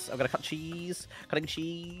cheese. I'm gonna cut cheese. Cutting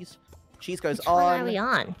cheese. Cheese goes Which one are on. we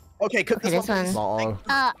on? Okay, cook Okay, this this one. one.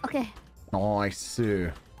 Oh, Okay. nice.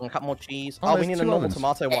 I'm gonna cut more cheese. Oh, Oh, we there's need a two normal ovens.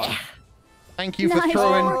 tomato one. Thank you for Nice.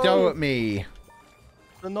 throwing Oh. dough at me.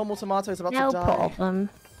 The normal tomato is about No to die. problem.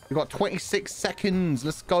 We got 26 seconds.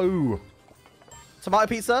 Let's go. Tomato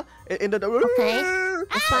pizza in the. Okay.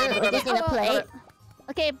 This one, we just need a plate.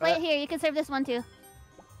 Okay, plate here. You can serve this one too.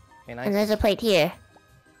 Okay, And nice. there's a plate here.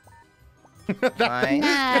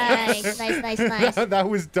 Nice. Nice. That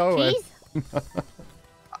was dough. Cheese?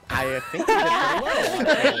 I think we did pretty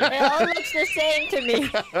well. It all looks the same to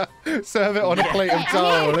me. Serve it on a plate of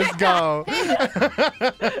dough. Let's go.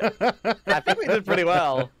 I think we did pretty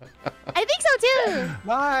well. I think so too.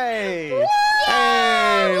 Nice.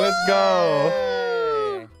 Hey, let's go.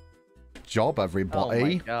 Hey. Job, Oh my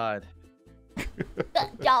everybody. god.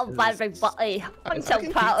 Good job, everybody. I'm so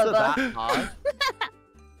Fucking proud pizza of us. that hard?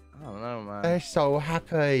 I don't know, man. They're so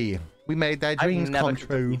happy. We made their I've dreams never come cooked a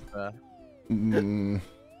true. pizza. Mm,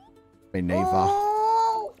 me neither.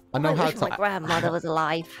 Oh, I know how wish my to. grandmother was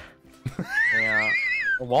alive. Yeah.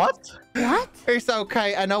 What? What? It's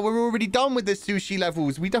okay. I know we're already done with the sushi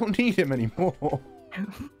levels. We don't need him anymore.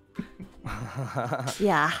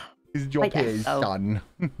 Yeah, His job guess here is so. done.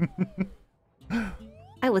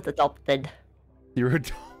 I was adopted. You're a.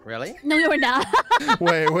 Really? No, we were not.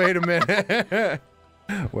 Wait a minute. Where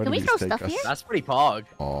Can did we these throw take stuff us? here? That's pretty pog.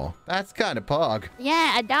 Oh, that's kind of pog.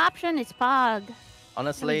 Yeah, adoption is pog.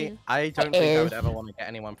 Honestly, do. I don't It think I would is. ever want to get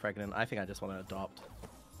anyone pregnant. I think I just want to adopt.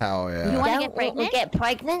 Hell You yeah. wanna Don't get pregnant? Get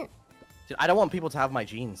pregnant? Dude, I don't want people to have my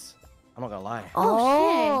genes. I'm not gonna lie.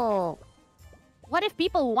 Oh, What if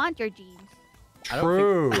people want your genes? I don't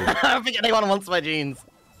True. I don't think anyone wants my genes.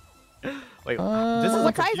 Wait, this is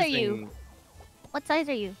What a size are you? confusing- What size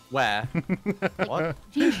are you? Where? What?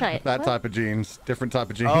 Gene shite. That What? type of jeans. Different type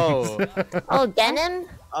of jeans. Oh. oh, denim?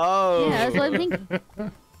 Oh. Yeah, that's what I'm thinking.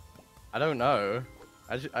 I don't know.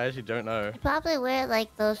 I actually don't know. You probably wear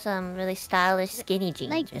like those really stylish skinny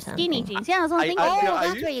jeans Like or something. skinny jeans. Yeah, that's what I'm thinking. Oh, I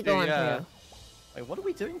that's used where you're to, going yeah. through. Wait, what are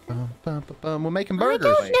we doing? We're making I burgers.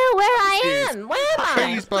 don't know where I am. Where am I?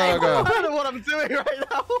 I Cheeseburger. don't know what I'm doing right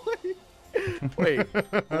now. Wait,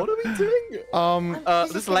 what are we doing?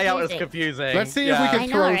 This This is layout is confusing. confusing. Let's see if we I can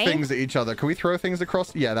know, throw right? things at each other. Can we throw things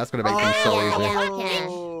across? Yeah, that's gonna make things so yeah.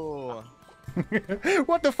 Oh. easy.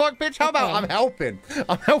 What the fuck, bitch? How about Okay. I'm helping?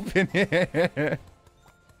 I'm helping here.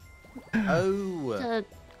 Oh. So,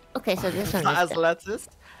 okay, so this one That is as done. lettuce?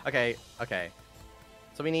 Okay, okay.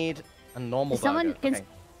 So we need a normal Someone burger. can- Okay.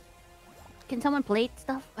 Can someone plate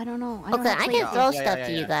stuff? I don't know. I don't Okay, have I plates. can throw Yeah, stuff yeah,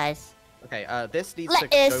 to yeah. you guys. Okay, this needs to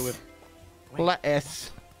Lettuce. go with...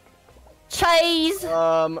 Lettuce. Cheese!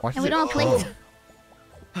 Watch And we don't have this.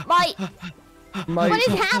 plates. Mike! Mate. What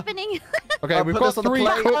is happening? Okay, I'll we've put got this on the 3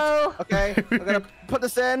 plate. cooked. Oh, Okay, I'm gonna put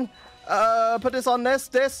this in. Put this on this,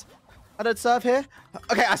 and then serve here.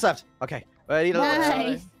 Okay, I served. Okay, we need a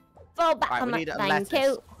Nice. throw back Right, on we my need a thank lettuce.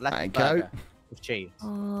 you. Lettuce Thank you. burger with cheese.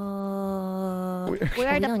 Oh, Where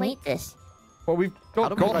are we the don't plates? need this. Well, we've How got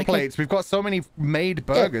do we gotten like it? plates. We've got so many made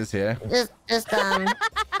burgers here. Just throw Oh my it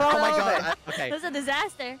god. over. Okay, This is a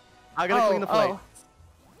disaster. I'm gonna clean the plate.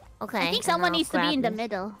 Okay. I think and someone I'll needs to be grab in the this.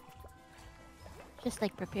 middle. Just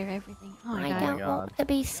like prepare everything. Oh my I god. don't God. want to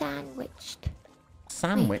be sandwiched.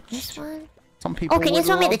 Sandwich. Wait, this one? Some people. Oh, can you would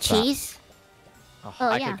throw me the love that. cheese? Oh, Oh,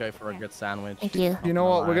 I yeah. could go for a Yeah. good sandwich. Thank you. You know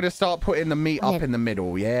what? We're gonna start putting the meat up Okay. in the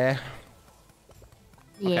middle. Yeah.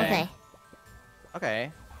 Yeah. Okay.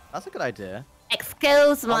 Okay, that's a good idea.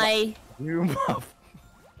 Excuse me. You muff.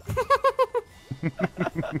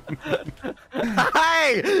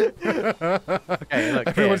 Hey! Okay, look.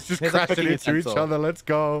 Everyone's just Here's a crashing cooking into each utensil. other. Let's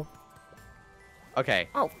go. Okay.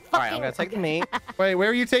 Oh, All right, I'm fucking- gonna take the meat. Wait, where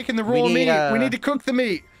are you taking the We raw need, meat? We need to cook the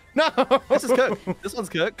meat. No. This is cooked. This one's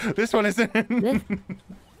cooked. This one isn't. This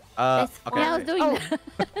Okay. Yeah, I was doing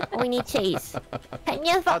that. we need cheese. Can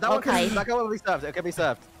you? That one Okay. can be served. It can be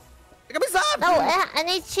served. It can be served. No, I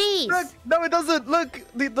need cheese. Look, no, it doesn't. Look,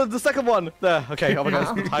 the second one. There. Okay. Oh my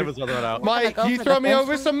god, No. time was running out. Mate, go you for throw the me first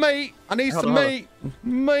over one? some meat. I need Hold some on, meat.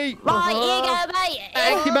 Meat. Right, here you go, mate.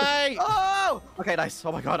 Thank you, mate. Oh. Okay, nice.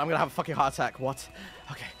 Oh my god, I'm gonna have a fucking heart attack. What?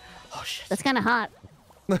 Okay. Oh shit. That's kind of hot.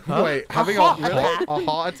 Wait, having heart attack. a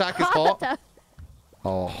heart attack is hot?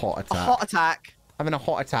 Oh, a heart A attack. heart attack. Having a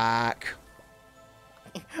heart attack.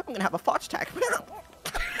 I'm gonna have a fart attack.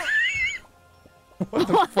 What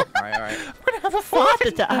the fuck? All right. I'm gonna have a fart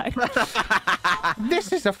attack.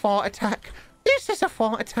 This is a fart attack. This is a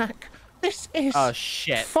fart attack. This is Oh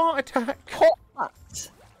shit. fart attack.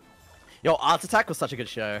 Yo, Art Attack was such a good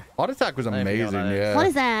show. Heart attack was I don't even know amazing. what that is. Yeah. What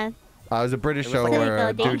is that? It was a British It was show like- where a Like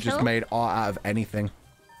a game dude just show? made art out of anything.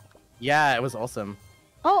 Yeah, it was awesome.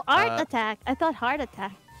 Oh, art Uh, attack. I thought heart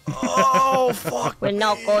attack. Oh fuck. We're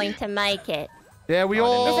not going to make it. Yeah, we Oh,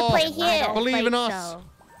 all There's a plate here. believe in Plate us. show.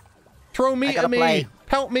 Throw meat gotta at me. play.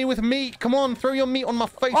 Pelt me with meat. Come on, throw your meat on my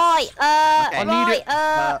face. Right, Okay. I need it.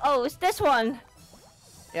 oh, it's this one.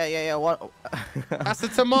 Yeah. What? That's a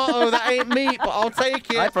tomato. That ain't meat, but I'll take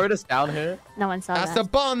Can I it. throw this down here? No one saw That's that. a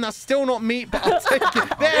bun. That's still not meat, but I'll take it.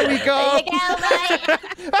 There we There go. you go, mate.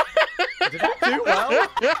 Did that do well?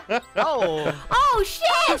 Oh. Oh,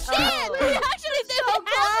 shit, shit. Oh. We actually did so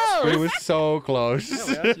close. We were so close. Yeah,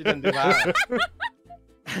 we actually didn't do that.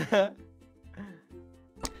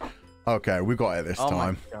 Okay, we got it this Oh my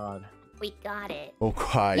time. god. We got it. Okay.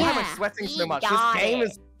 Why am I Yeah, sweating so we much? This got game it.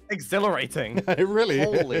 is exhilarating. It really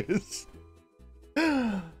Holy. is.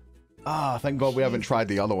 Ah, thank God we haven't tried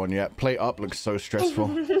the other one yet. Plate up looks so stressful.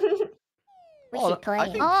 We Oh, should play I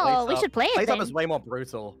it. think Oh, Plate we Up- should play it Plate Up then. is way more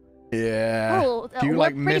brutal. Yeah. Oh, If you we're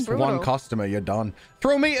like pretty miss one brutal. customer, you're done.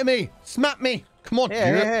 Throw meat at me. Smack me. Come on.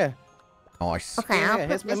 Yeah. Nice. Okay, Yeah, I'll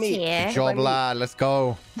here's put my this meat. here. Good job, lad. Let's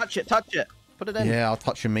go. Touch it. Touch it. Put it in. Yeah, I'll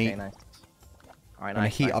touch your meat. Okay, nice. All right, I'm gonna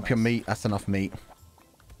nice. heat nice, up your nice. meat. That's enough meat.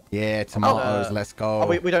 Yeah, tomatoes. Let's go. Oh,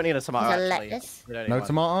 we don't need a tomato, There's a actually. lettuce. We don't need No one.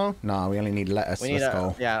 tomato? No, we only need lettuce. We need Let's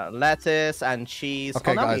go. yeah, lettuce and cheese.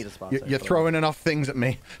 Okay, oh, now we need guys, a tomato, you're but- throwing enough things at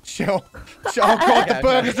me. Chill. Oh, God, the Okay,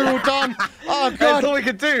 burgers are all done. Oh, That's God. all we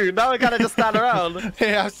can do. Now we gotta just stand around.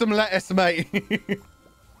 Here, have some lettuce, mate.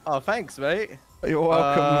 Oh, thanks, mate. You're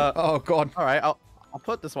welcome. Uh, Oh, God. All right, I'll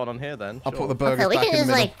put this one on here then. I'll sure. put the burgers Okay, we back can in the just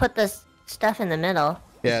middle. like put this stuff in the middle.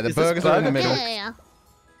 Yeah, the Is this burgers are in the burger? middle. Yeah.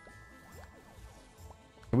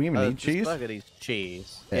 Do we even need This cheese? burger needs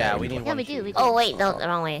cheese. Yeah, Yeah, we we do. need Yeah, one we do, cheese. we do. Oh wait, no, the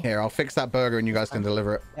wrong way. Here, I'll fix that burger and you guys can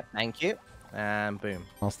deliver it. Yep, thank you. And boom.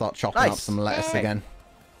 I'll start chopping up Nice. some lettuce Yay. again.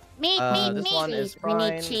 Meat, This meat, one meat. is We need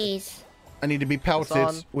fine. cheese. I need to be pelted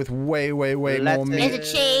on. with way more Lettuce. meat.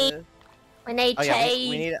 There's a cheese. We need Oh yeah, cheese.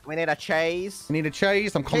 we need a cheese. I need a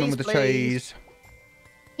cheese. I'm coming Cheese, with the please. cheese.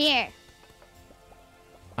 Here.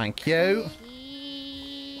 Thank you.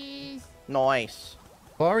 Cheese. Nice.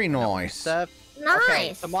 Very nice. Serve. Okay,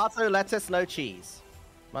 Nice. tomato, lettuce, no cheese.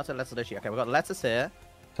 Tomato, lettuce, no cheese. Okay, we've got lettuce here.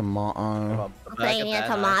 We've Tomato. got the Okay, burger you need a there,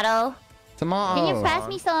 nice. tomato. Tomato. Can you pass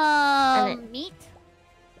me some meat?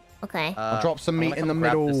 Okay. I'll drop some I'm meat gonna in the come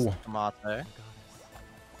grab this middle. Tomato.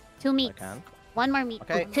 2 I meats. can. One more meat.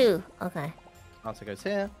 Okay. 2. Okay. Tomato goes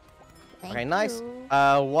here. Thank Okay, nice.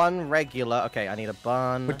 you. One regular. Okay, I need a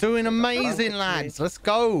bun. We're doing amazing, lads. Let's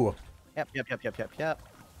go. Yep.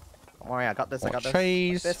 Don't worry, I got this. I What got this.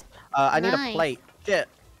 cheese? This. I need a Nice. plate. Shit.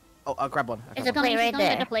 Oh, I'll grab one. There's a Come, plate you right come get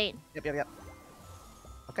there. the plate. Yep.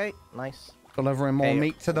 Okay, nice. Delivering more Okay.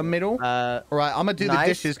 meat to the middle. All right, I'm gonna do the nice.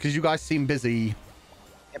 dishes because you guys seem busy.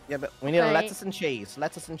 Yep. We need a Okay. lettuce and cheese.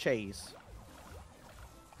 Lettuce and cheese.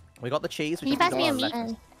 We got the cheese. Can you pass me a meat?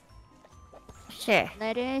 Sure.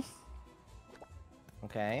 Lettuce.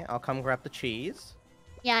 Okay, I'll come grab the cheese.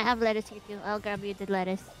 Yeah, I have lettuce here too. I'll grab you the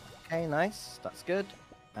lettuce. Okay, nice. That's good.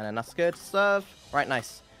 And then that's good. Serve. Right,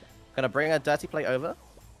 nice. Gonna bring a dirty plate over.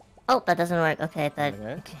 Oh, that doesn't work. Okay, There that. we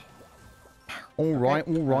go. Okay. All right.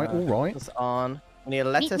 This on. We need a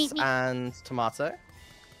lettuce meat. and tomato.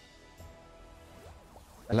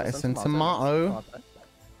 Lettuce and tomato.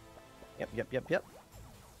 Yep.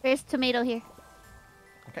 There's tomato here.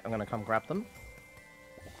 Okay, I'm gonna come grab them.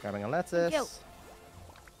 Grabbing a lettuce.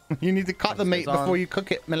 You need to cut the Lettuce meat goes on. before you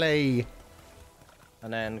cook it, Malay.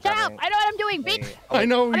 And then Shut up! grabbing I know what I'm doing, bitch! a- I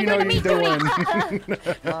know I'm you know doing what the you're meat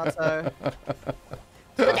doing. tomato.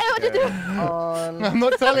 Look at what to do! I'm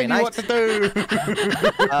not telling you what to do.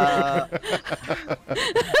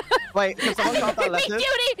 Wait, can someone cut that lettuce?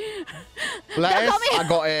 Lettuce? I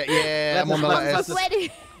got it. Yeah, I'm on the lettuce.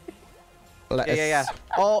 Lettuce. Yeah.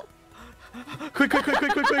 Oh. Quick. You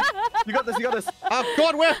got this. Oh,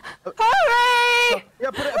 God, where? Hurry! Yeah,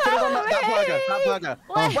 put it on that burger.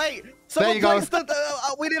 What? Wait, someone There you placed the,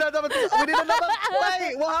 we need another.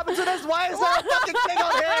 Wait, what happened to this? Why is there a fucking thing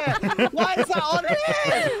on here? Why is that on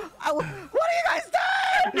here? What are you guys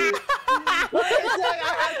doing? What are you doing? I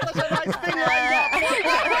had such a nice thing lined up.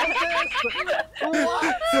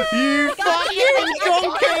 What? You fucking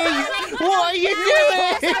donkeys! What are you doing?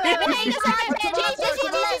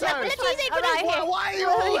 Why are you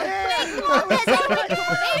all here?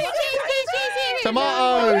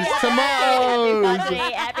 Tomatoes!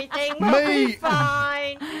 Everything Meat. will be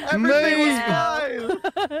fine. Everything was Meat. fine.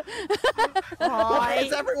 Why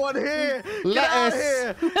is everyone here?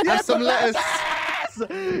 Lettuce! Have some lettuce!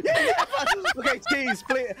 Okay, cheese,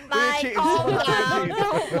 please. My Someone have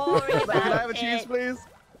don't worry cheese. about Can I have a cheese, it. please?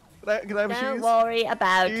 Can I have a cheese? Don't worry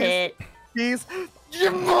about Cheese. it. Cheese. We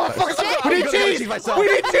need cheese! Myself. We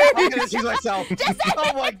need I'm cheese! gonna cheese myself.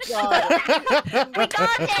 Oh my god. We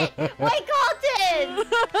got it! We got it!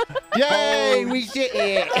 Yay! We did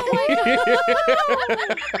it!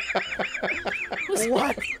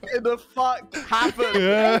 What in the fuck happened?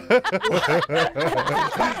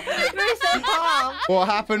 You're so calm. What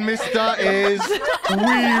happened, mister, is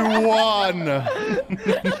we won!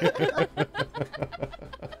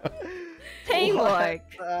 Teamwork.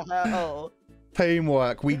 What the hell?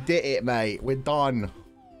 Teamwork. We did it, mate. We're done.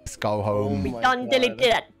 Let's go home. my Done God. dilly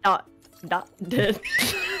did it. Did.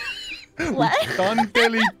 What? Done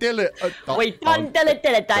dilly dilly. We done dilly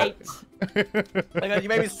date. My God, you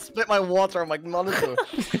made me split my water on my monitor.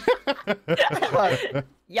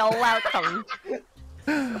 You're welcome.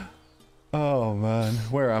 Oh man,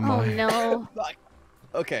 where am Oh I? no.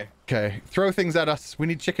 Okay. Okay, throw things at us. We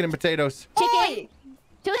need chicken and potatoes. Chicken.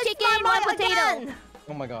 Two chicken, one potato.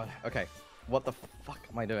 Oh my God. Okay. What the fuck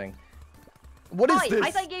am I doing? What is this?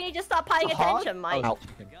 I think you need to stop paying Hard? attention, Mike. Ow.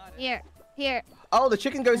 Here. Oh, the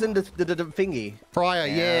chicken goes in the thingy. Fryer,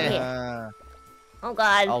 yeah. Oh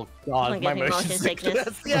god. Oh I'm God, my getting motion motion sickness.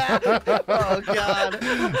 sickness. Yeah. Oh God.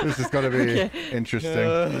 This is gonna be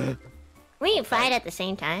interesting. We can fight at the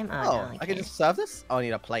same time. Oh, Oh, no, I can can't. just serve this? Oh, I need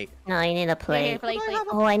a plate. No, you need a Here, plate. plate.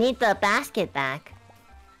 Oh, I need the basket back.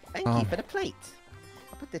 Thank you for the plate.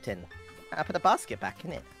 I'll put it in. I'll put the basket back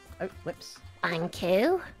in it. Oh, whoops. Thank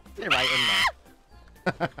you. Put it right in there.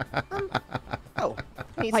 Oh.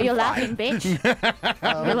 need Why are some you fries. laughing,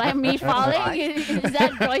 bitch? You like me falling? Is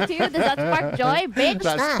that joy to you? Does that spark joy, bitch?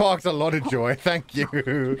 That sparks a lot of joy. Thank you.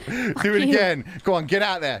 Do it again. Go on, get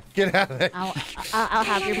out there. Get out there. I'll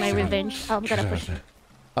have my revenge. Oh, I'm gonna push.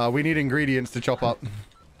 We need ingredients to chop up.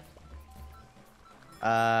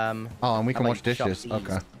 Oh, and we can how wash about you chop dishes. these?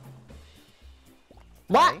 Okay.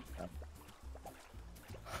 What?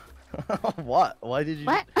 What? Why did you?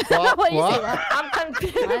 What? What? What do you say What? that? I'm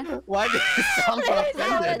confused. What? Why did you sound so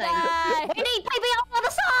offended? We need people on the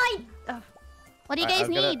side. What do you Alright, guys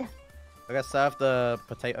I'm gonna- need? I gotta serve the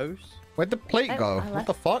potatoes. Where'd the plate Oh, go? I What left.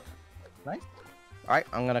 the fuck? Nice. All right,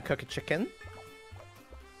 I'm gonna cook a chicken.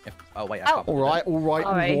 Oh wait, I Oh. can't. put All right, all right,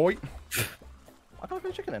 all Alright. right. I can't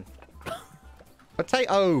put a chicken in.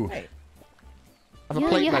 Potato. Hey. Have a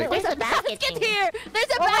plate, mate. There's a basket Basket here! There's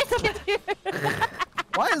a basket here!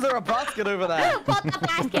 Why is there a basket over there? Put the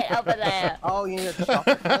basket over there. Oh, you need to chop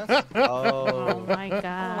it first. Oh Oh. my Oh,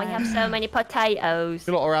 god. we have so many potatoes.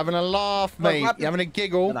 You lot are having a laugh, What mate. happened? You're having a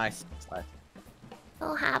giggle. Nice. Nice.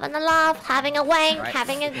 Oh, having a laugh, having a wank, Right.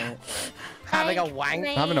 having a... Having a wank.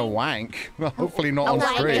 Having a wank. Well, hopefully not A on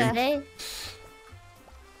wanker. screen.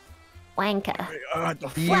 Wanker.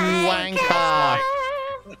 You wanker.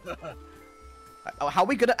 Oh, how are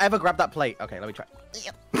we gonna ever grab that plate? Okay, let me try.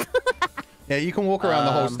 Yeah, you can walk around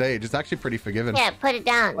the whole Um, stage. It's actually pretty forgiving. Yeah, put it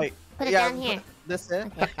down. Wait. Put it yeah, down here. put This here.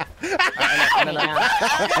 Okay. And then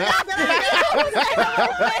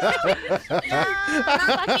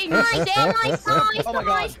Fucking Nice, nice, nice, Oh my God.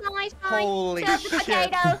 nice, nice, nice. Holy Serve the shit.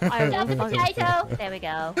 potato. Serve the potato. There we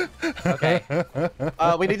go. Okay.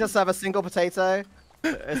 We need to serve a single potato.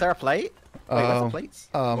 Is there a plate? Wait, where's the plates?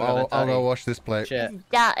 Oh, they're I'll go dirty. wash this plate. Shit.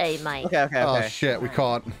 Dirty, mate. Okay, okay, Oh okay. shit, we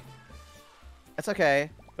can't. It's okay.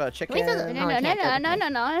 Got a chicken. We still- No, no, no, no, no, no,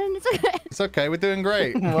 no. It's okay. It's okay, we're doing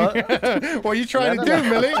great. What? What are you trying No, to no, do,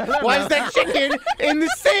 no. Millie? Why is there chicken in the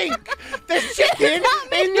sink? There's chicken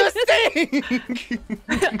in the sink!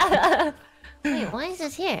 Wait, why is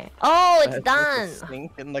this here? Oh, it's done.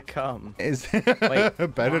 Sink in the cum. Is Wait,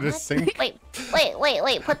 better to sink. Wait.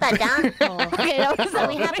 Put that down. Oh. Okay, that was So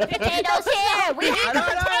we have potatoes here. We have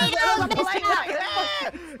potatoes.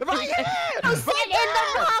 Right here! Sit in the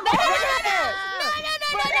wrong bed.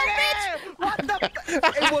 No, what the?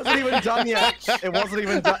 It wasn't even done yet. It wasn't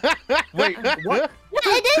even done. Wait, what? Yeah,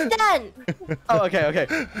 it is done. Oh, okay.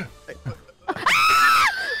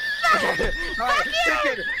 Alright,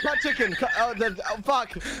 chicken! Cut chicken! Fuck!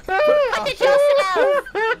 Put it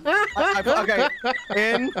yourself.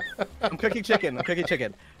 Okay, I'm cooking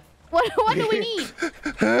chicken. What do we need?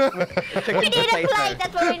 Chicken We need a potato. plate.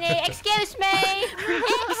 That's what we need. Excuse me.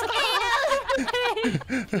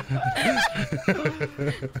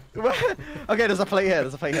 Okay, there's a plate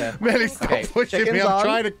here. Melly, stop Okay, pushing me. chicken's I'm on.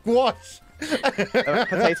 trying to wash.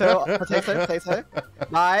 Potato.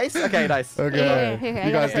 Nice. Okay, nice. Okay. Here, I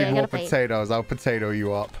You got a guys plate, need I more got a plate. potatoes. I'll potato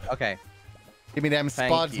you up. Okay. Give me them Thank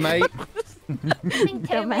spuds, you. mate.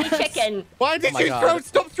 Too many chicken. Why did my you God.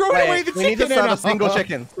 stop throwing away Wait, the we need to chicken? serve Emma? a single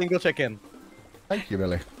chicken. Thank you,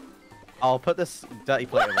 Billy. I'll put this dirty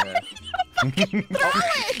plate over here.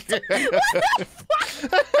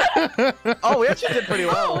 Oh, we actually did pretty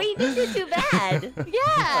well. Oh, we didn't do too bad.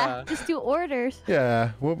 Yeah, just do orders.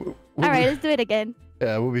 Yeah. All right, let's do it again.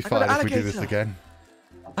 Yeah, we'll be got fine an if we do this alligator. again.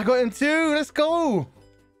 I got him too. Let's go.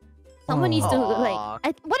 Someone needs to Aw.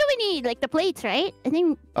 like. What do we need? Like the plates, right? I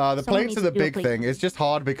think. The Someone plates needs are to the do a big plate. thing. It's just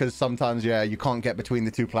hard because sometimes, yeah, you can't get between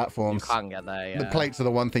the two You platforms. can't get there, yeah. The plates are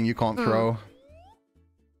the one thing you can't throw.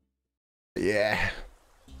 Yeah.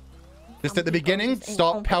 Just at the beginning,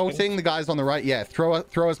 start pelting the guys on the right. Yeah, throw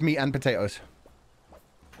us meat and potatoes.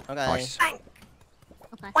 Okay. Nice.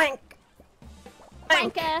 Wank.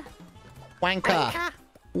 Wanker. Wanker.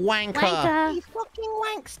 Wanker. Wanker. You fucking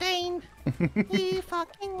wank stain. You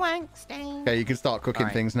fucking wank stain. Okay, you can start cooking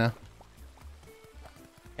Alright. things now.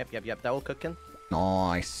 Yep. They're all cooking.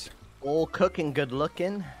 Nice. All cooking, good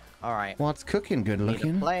looking. All right. What's cooking good Need a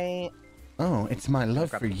looking? plate. Oh, it's my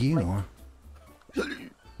love Grab for the you.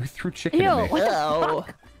 We threw chicken Ew. at me. What the Oh.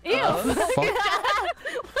 Ew. Fuck.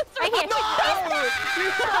 Right here.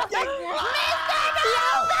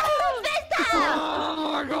 Oh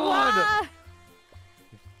my god!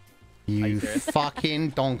 You you serious? fucking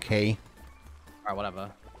donkey. Alright,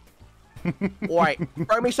 whatever. Alright,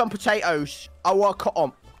 throw me some potatoes. I want to cut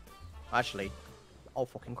them. Actually, I'll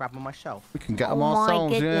fucking grab them myself. We can get them Oh my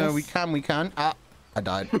ourselves. Yeah, goodness. we can. Ah, I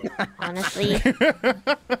died. Honestly,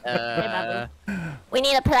 Uh, we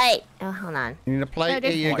need a plate. Oh, hold on. You need a plate?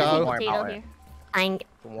 there's Here you one. go. Worry potato about it. here. I'm.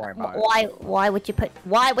 don't worry about it. Why would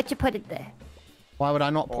you put it there? Why would I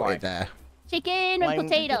not put Alright. it there? Chicken Mine- and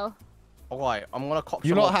potato. Alright, I'm gonna cook You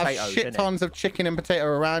some lot more have potatoes, shit innit? tons of chicken and potato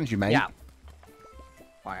around you, mate. Yeah.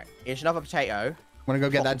 Alright, here's another potato. I'm gonna go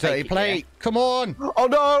get that Fucking dirty take it, plate. Come on. Oh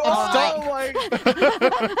no! I'm stuck.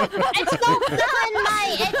 It's not fun,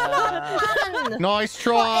 mate. It's not fun. Nice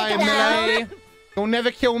try, Put it down. Millie. You'll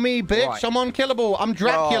never kill me, bitch. Right. I'm unkillable. I'm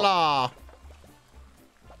Dracula.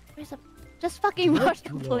 Just fucking wash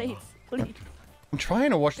the plates, please. I'm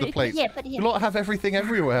trying to wash the plates. Here, put it You here. lot have everything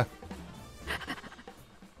everywhere.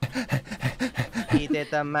 He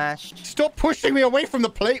did the mashed, Stop pushing me away from the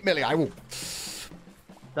plate, Millie. I will.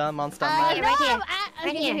 the monster Right mash. here.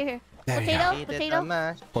 Right here. here. There you Potato, He did the potato.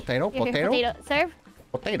 mashed. Potato, Here, here, potato, potato. Serve.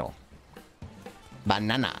 potato.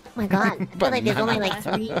 Banana. Oh my god. I feel like there's only like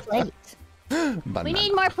 3 plates. Banana. We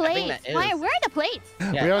need more plates. that is- Where are the plates?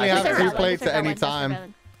 Yeah, We only I have think two that's- plates at any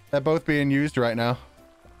time. They're both being used right now.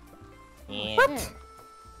 Yeah. What?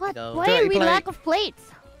 Go. Why Dirty are we plate. lack of plates?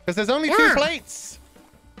 Because there's only 2 Yeah. plates.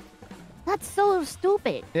 That's so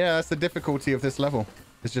stupid. Yeah, that's the difficulty of this level.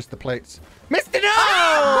 It's just the plates. Mr.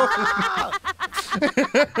 No!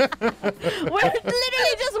 We're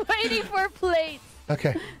literally just waiting for plates.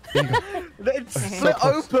 Okay. Here you go. It's split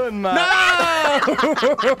open, man. No!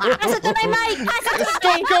 Pass it to me, mate. Pass it to me.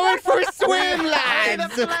 Stop going for a swim, Hey, the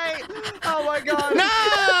lads! plate. Oh my god.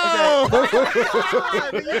 No!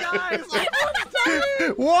 You guys,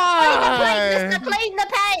 Why? The plate in the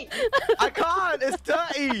plate. I can't. It's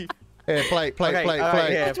dirty. Here, plate, plate, Okay, plate, alright, plate.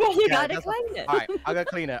 here. That's why you Yeah, gotta that's- clean it. Alright, I'm gonna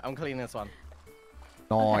clean it. I'm cleaning this one.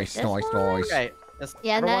 Nice, this nice, one. nice. Okay, just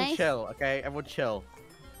Yeah, everyone nice. chill, okay? Everyone chill.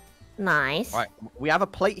 Nice. Alright, we have a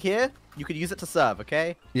plate here. You could use it to serve,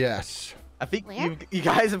 okay? Yes. I think Where? you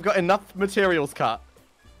guys have got enough materials cut.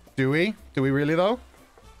 Do we? Do we really, though?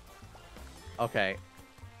 Okay.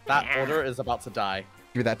 That order is about to die.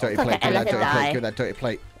 Give me that dirty It's like plate, give me an that dirty elephant plate, eye. give me that dirty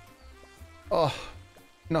plate. Oh.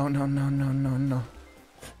 No, no, no, no, no, no.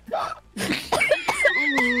 How the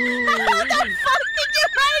fuck did you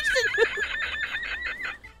manage to do?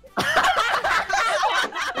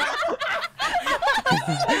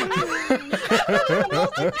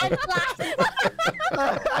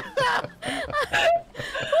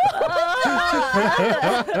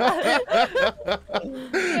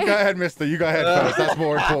 Go ahead, mister. You go ahead first. That's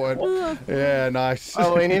more important. Yeah, nice.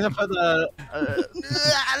 Oh, we need to put the...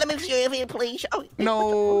 let me show you, please. Oh,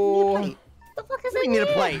 No. What the fuck is we it? need a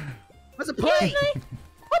plate. Where's a plate?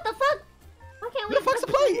 What the fuck? Why can't we? Where the fuck's the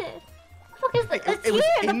plate? What the fuck is Like, it's it was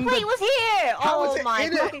here. in The the- plate was here. How was Oh it my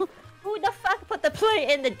in it? fucking... Who the fuck put the plate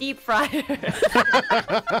in the deep fryer?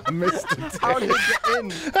 Mr. How did it get in?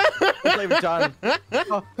 The plate was done.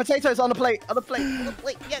 Oh, potatoes on the plate. On the plate. On the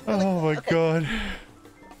plate. Yeah. Oh my god.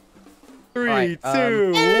 3, Right,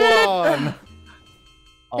 2, 1.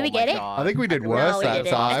 Did we get it? I think we did worse No, we that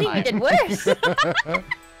didn't. I time. think we did worse.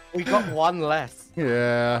 We got one less.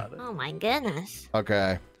 Yeah. Oh my goodness.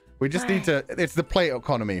 Okay. We just need to. It's the plate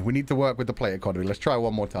economy. We need to work with the plate economy. Let's try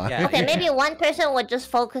one more time. Yeah. Okay, maybe one person would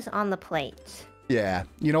just focus on the plates. Yeah.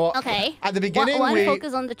 You know what? Okay. At the beginning, One we.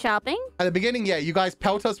 focus on the chopping. At the beginning, yeah. You guys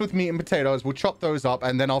pelt us with meat and potatoes. We'll chop those up,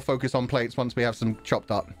 and then I'll focus on plates once we have some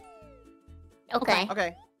chopped up. Okay.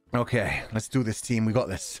 Okay. Okay. Let's do this, team. We got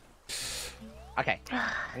this. Okay.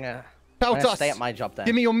 I'm gonna Pelt us. stay at my job then.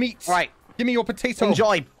 Give me your meats. Right. Give me your potato.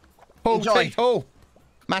 Enjoy. Enjoy. Potato.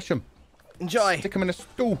 Mash them. Enjoy. Stick them in a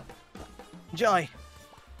stew. Enjoy.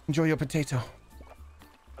 Enjoy your potato.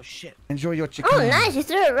 Oh shit. Enjoy your chicken. Oh, nice. You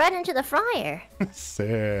threw it right into the fryer.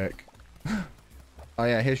 Sick. Oh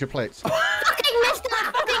yeah, here's your plates. Fucking missed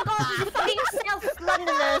that fucking goal. You fucking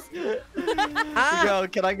self-Londoners. Yo,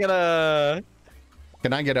 can I get a...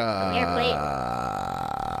 Can I get a? Your plate.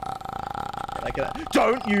 Can I get a...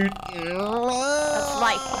 Don't you... That's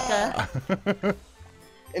right, fucker.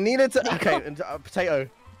 It needed to... Okay, potato.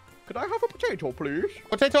 Could I have a potato, please?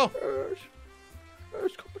 Potato. Yes.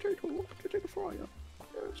 Yes, potato. Potato fryer.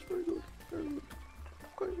 Yes, very good. Very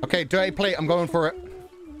good. Okay, dirty plate. I'm going for it.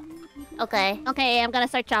 Okay. Okay, I'm gonna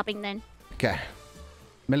start chopping then. Okay.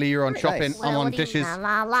 Millie, you're on Very chopping. nice. I'm on what do you- dishes.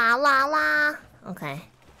 La la la la la. Okay.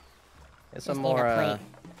 Get some Just need more... a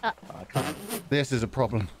plate. This is a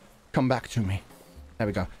problem. Come back to me. There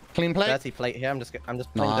we go. Clean plate. dirty plate here. I'm just putting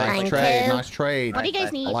Nice dirty Thank trade. you. Nice trade. What do you guys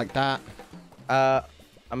Nice, need? I like that.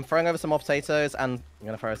 I'm throwing over some more potatoes and I'm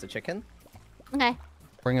gonna throw us a chicken. Okay.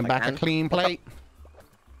 Bringing back a can. clean plate.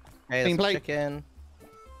 Okay, Clean there's plate. chicken.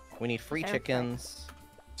 We need 3 Perfect. chickens.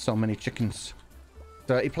 So many chickens.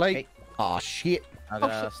 Dirty plate. Okay. Aw, shit. I'm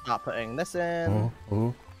gonna start putting this in. Oh,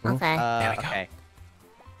 oh, oh. Okay. There we go. Okay.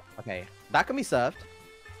 Okay, that can be served.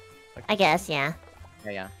 I guess, yeah.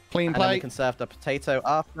 Yeah, yeah. Clean And then we plate. can serve the potato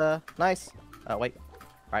after. Nice. Oh, wait.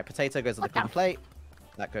 Alright, potato goes on the What the clean plate.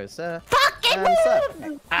 That goes there. Fucking And serve.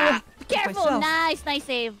 move! Ah! Careful. myself. Nice, nice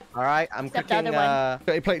save. Alright, I'm Except the cooking, other one.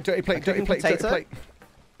 Dirty plate. Dirty plate. Dirty cooking plate. Dirty potato. plate.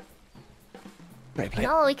 Dirty plate. You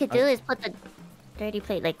know what we could do is put the dirty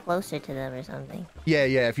plate like closer to them or something. Yeah,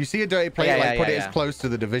 yeah. If you see a dirty plate, Yeah, like yeah, put yeah, it yeah. as close to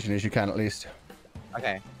the division as you can, at least.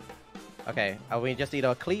 Okay. Okay, we just need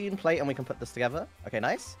a clean plate and we can put this together. Okay,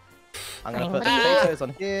 nice. I'm gonna put Thank you. potatoes on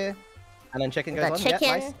here. And then chicken goes The on. Yeah, chicken.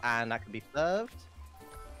 nice. And that can be served.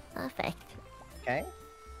 Perfect. Okay.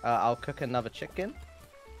 I'll cook another chicken.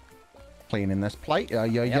 Cleaning this plate. Yeah,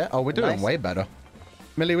 yeah, yeah. Yep, Oh, we're doing nice. way better.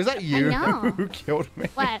 Millie, was that you know. who killed me?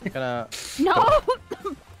 What? Gonna No.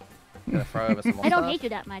 throw over some more I don't stuff. hate you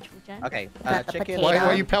that much, Fuchan. Okay, Got the chicken. potato. Why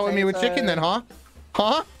are Yeah. you pelting me with chicken then, huh?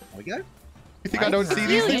 Huh? There we go. You think I don't see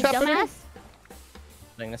these You things happening? dumbass.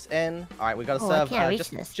 Putting this in. All right, we gotta Oh, I serve can't reach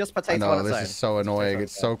this. just I potato know, on its this own. is so annoying. Potato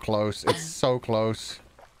It's so close. It's so close.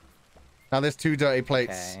 Now there's 2 dirty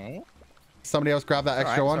plates. Okay. Somebody else grab that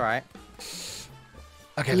extra one. All right.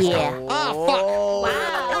 Okay, let's Yeah. go. Ah, fuck.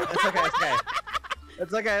 Wow. It's okay. It's okay.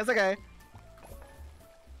 It's okay. It's okay.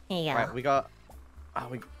 Here you All go. right, we got. Oh,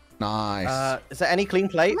 we. Nice. Is there any clean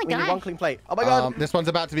plate? Oh my We need gosh. one clean plate. Oh my god. This one's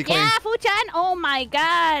about to be clean. Yeah, Fuchan. Oh my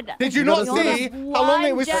god. Did you You not notice see this? how long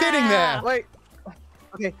it was One sitting there? job. Wait.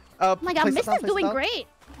 Okay. Oh my god, place it down, Mister's place it doing down. great.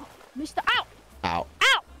 Mister, ow, Ow.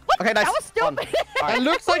 ow. What? Okay, nice. That was stupid. Done. It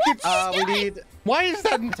looks like it's... We need. Why does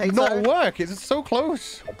that Potato. not work? It's so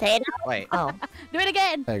close. Potato? Wait. Oh. Do it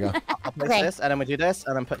again. There you go. I'll place Okay. this, and then we do this,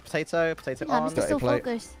 and then put potato Yeah, on. Mister's so plate.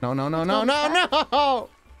 focused. No, no, no, no, no, no!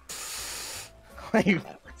 You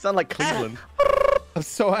sound like Cleveland. I'm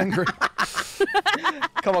so angry.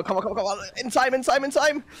 Come on, come on, come on, come on. In time, in time, in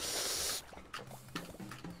time.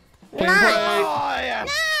 Clean Nice. plate. Oh, yeah.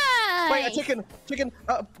 Nice. Wait, a chicken. Chicken.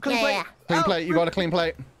 Clean Yeah, plate. yeah. Clean Oh, plate. You got a clean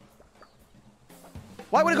plate.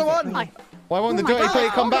 Why would it go on? Like, Why won't the oh my dirty God.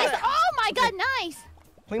 plate come Okay, back? Oh my god, nice.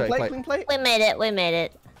 Clean Dirty plate, plate. clean plate. We made it. We made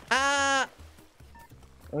it.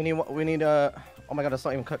 We need oh my god, it's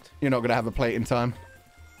not even cooked. You're not going to have a plate in time.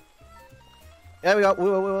 There we go. We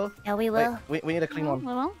will. Yeah, we Wait, will. we need a clean one.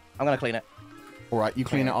 Well, I'm gonna clean it. All right, you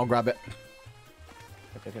clean it. I'll grab it.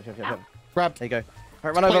 Yep. Grab. There you go. All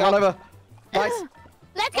right, run over, run over. Nice.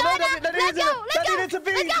 Let's go, Oh, no, Anna! that Let's go! that needed to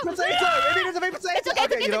be potato! It needed to be potato! It's okay,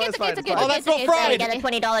 Okay, you know what, it's fine, it's fine. Oh, that's not I fried. got a $20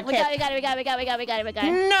 We tip. got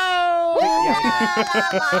it. No!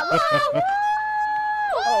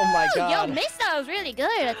 Oh my Yo, god. Mister was really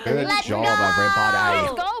good. Good Let's job, go. everybody.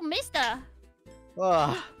 Let's go, Mister.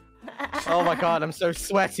 Oh. Oh my god, I'm so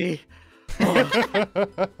sweaty. Mister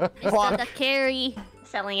the carry.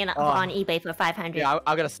 Selling it on eBay for 500. Yeah,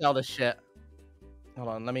 I'm gonna sell this shit. Hold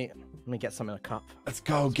on, let me get some in a cup. Let's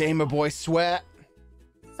go, Gamer Boy Sweat.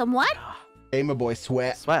 Some what? Gamer Boy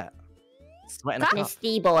Sweat. Sweat in a cup.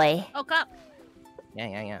 Misty boy. Oh, cup.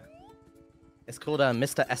 Yeah. It's called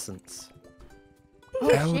Mr. Essence.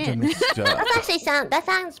 Oh, shit. Mister. That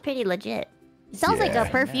sounds pretty legit. It sounds like Yeah. a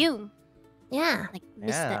perfume. Yeah. Like Yeah.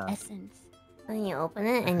 Mr. Essence. Then you open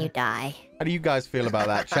it and you die. How do you guys feel about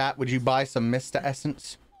that, chat? Would you buy some Mr.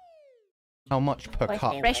 Essence? How much per course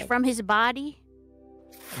cup? they Fresh from his body.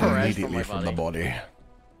 Immediately from the body.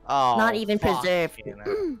 Oh, Not even preserved.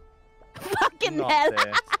 Fucking Not hell.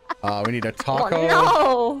 this. We need a Oh, taco.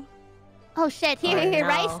 no! Oh shit. Here, Oh, here, no.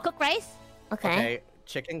 rice. Cook rice. Okay. Okay,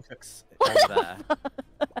 chicken cooks over there.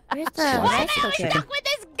 Where's the Why Why rice am I cooker? stuck with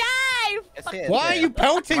this guy? It's here, Why are it's you here.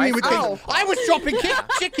 pelting me with Oh. things? I was chopping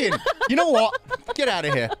chicken. You know what? Get out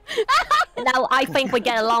of here. Now I think we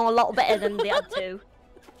get along a lot better than the other two.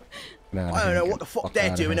 No, I don't know what the fuck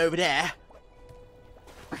they're doing over there.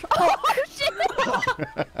 Oh shit.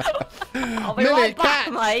 I'll be Millie, right back,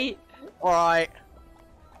 cat. mate. Alright.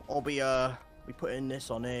 I'll be putting this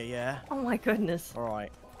on here, yeah? Oh my goodness.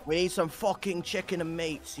 Alright. We need some fucking chicken and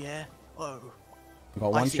meats, yeah? Whoa. We've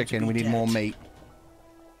got one seem to chicken. be We need dead. more meat.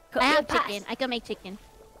 I have chicken. I can make chicken.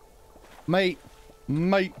 Meat.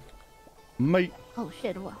 Oh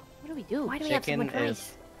shit. What do we do? Why do we have so much Chicken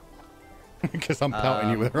rice? Because I'm pelting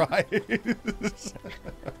you with rice.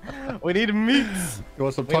 We need meats. You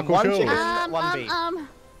want some We have taco one shells? chicken. One beef.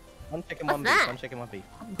 One chicken, one beef. that? One chicken, one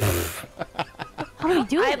beef. How do we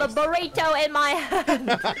do I have a this? burrito in my hand.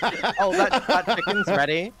 Oh, that chicken's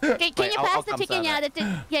ready. Okay, can Wait, you I'll pass the come chicken? serve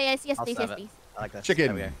Yeah, it. yes, I'll please, serve yes, it. please. I like this.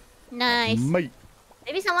 Chicken. There we go. Nice. Meat.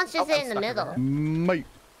 Maybe someone's just Oh, in the I'm middle. stuck Meat.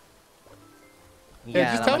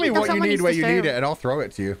 Yeah, just that tell might me be what you someone need needs where to you need serve. it, and I'll throw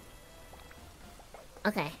it to you.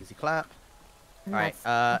 Okay. Easy clap. And Alright,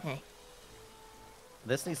 that's- okay.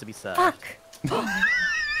 This needs to be served. Fuck.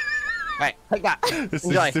 Right, take that. This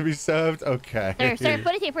Enjoy. is to be served. Okay. Sir,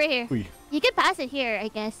 put it here, Ui. You can pass it here, I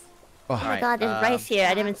guess. Oh my Alright, god, there's rice here. I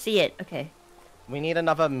didn't even see it. Okay. We need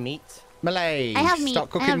another meat. Malay. I have meat. Stop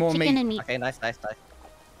I cooking have more chicken meat. and meat. Okay, nice.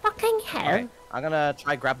 Fucking hell. Alright, I'm gonna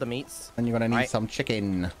try grab the meats. And you're gonna need Right. some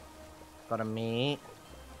chicken. Got a meat.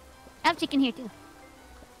 I have chicken here too.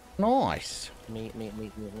 Nice. Meat.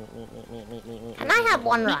 Can I have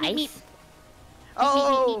one Meat, rice? meat, meat.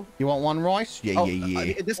 Oh! You want one rice? Yeah, Oh,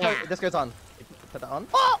 yeah. This goes on. Put that on.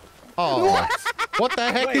 Oh, what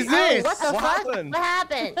the heck Wait, is oh, this? What the What fuck? happened? What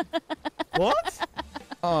happened? What?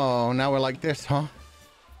 Oh, now we're like this, huh?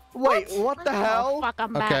 Wait, what the Oh, hell? fuck,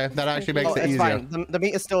 I'm back. Okay, that actually makes Oh, it it's easier. fine. The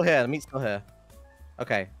meat is still here. The meat's still here.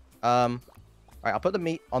 Okay. Alright, I'll put the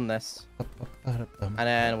meat on this. And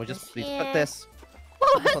then we'll just put Yeah. this.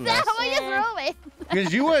 What was on that? this. Why you throw it?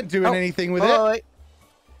 Because you weren't doing Oh, anything with oh, it.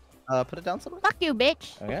 wait. Put it down somewhere. Fuck you,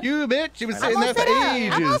 bitch. Okay. You bitch, it was I'm sitting all there for set up.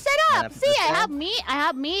 I'm all ages. set And I up. put See, this I on.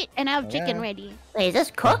 have meat, and I have chicken Yeah. ready. Wait, is this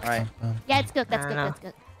cooked? Alright. Yeah, it's cooked. That's I good. don't That's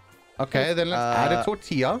good. Okay, then let's add a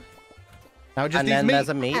tortilla. Now just And these then meat. there's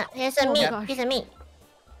a meat. Here's some Oh, meat. gosh. Here's some meat.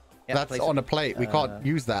 Yeah, That's place on it. a plate. We can't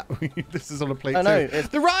use that. This is on a plate Oh, too. no, it's-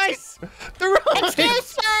 The rice! The rice!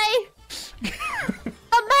 Excuse me!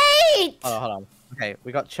 The meat! Oh, hold on. Okay,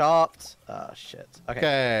 we got chopped. Oh, shit. Okay.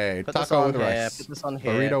 Okay, Put this taco on with here, rice. put this on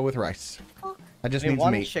here. Burrito with rice. I just We need need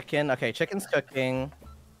one meat. chicken. Okay, chicken's cooking.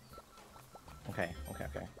 Okay.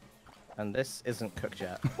 And this isn't cooked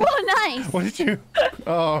yet. Oh, nice. What did you?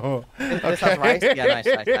 Oh, This has rice? Yeah, nice.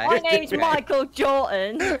 My name's Michael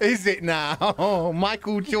Jordan Is it now?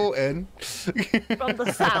 Michael Jordan. from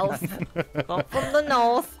the south. Not from the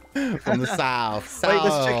north. From the south. Wait,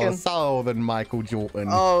 this chicken. Southern Michael Jordan.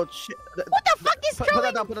 Oh, shit. What the fuck is Put that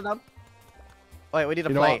going? down, put it down. Wait, we need a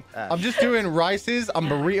You know what? plate. I'm just doing rices. I'm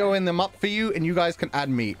burritoing them up for you, and you guys can add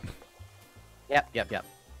meat. Yep.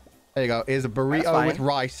 There you go. Here's a That's burrito fine. with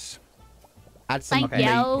rice. Add some Thank meat.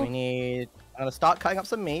 you. We need... I'm gonna start cutting up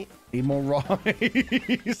some meat. Need more rice. We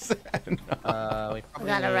We probably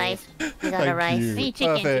got a need- rice. We got a Thank rice. you. We need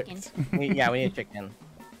chicken, Perfect. Yeah, we need chicken.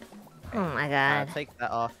 Oh my god. Take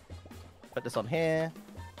that off. Put this on here.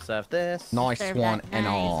 Serve this. Nice Serve one that and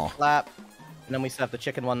nice. all. Clap. And then we serve the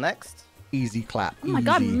chicken one next. Easy clap. Oh my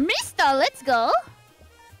god, Mister, let's go.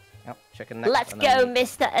 Yep, chicken next. Let's go,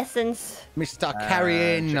 Mr. Essence. Mr.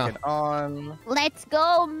 Carrying. Chicken on. Let's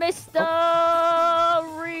go, Mr.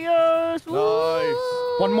 Rios.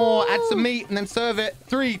 Nice. One more, add some meat, and then serve it.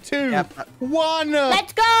 3, 2, 1.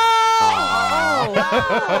 Let's go! Oh,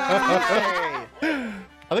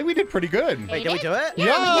 I think we did pretty good. Wait, did we do it?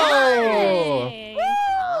 Yo! Yay.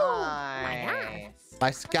 Nice.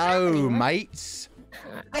 Let's go, mates.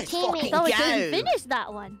 Teammate. So we couldn't finish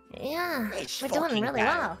that one. Yeah, Let's we're doing fucking really go.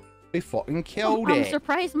 well. We fucking killed I'm it.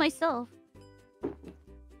 surprised myself.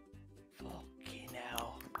 Fucking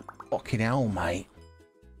hell. Fucking hell, mate.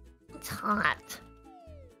 It's hot.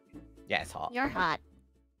 Yeah, it's hot. You're hot.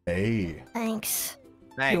 Hey. Thanks.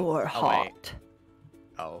 Thanks. You're Oh, wait. hot.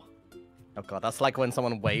 Oh. Oh god, that's like when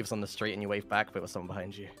someone waves on the street and you wave back, but with someone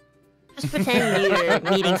behind you. Just pretend you're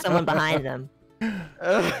meeting someone behind them.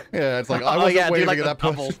 Yeah, it's like, I wasn't waving at that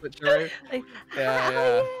person.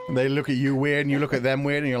 Yeah. They look at you weird and you look at them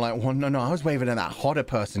weird and you're like, well, no, I was waving at that hotter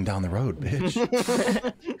person down the road,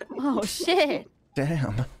 bitch. Oh shit.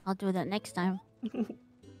 Damn. I'll do that next time.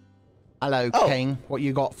 Hello, King. What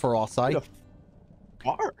you got for us, eh?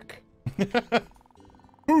 Bark.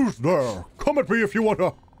 Who's there? Come at me if you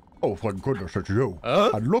wanna. Oh, thank goodness it's you.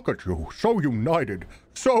 And look at you, so united,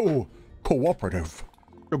 so cooperative.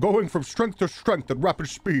 You're going from strength to strength at rapid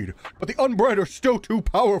speed, but the unbred are still too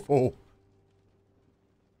powerful.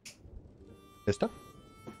 Sister?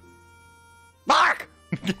 Bark!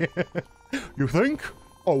 You think?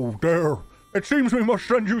 Oh, dare. It seems we must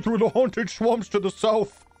send you through the haunted swamps to the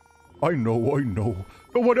south. I know.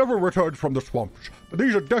 But whatever returns from the swamps, but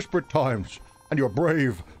these are desperate times. And you're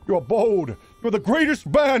brave, you're bold, you're the greatest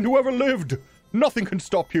band who ever lived. Nothing can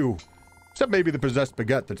stop you. Except maybe the possessed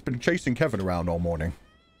baguette that's been chasing Kevin around all morning.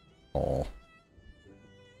 Oh.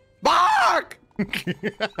 Bark!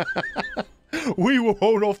 We will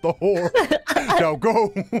hold off the whore. Now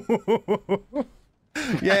go.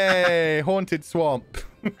 Yay, haunted swamp.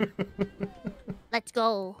 Let's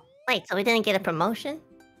go. Wait, so we didn't get a promotion?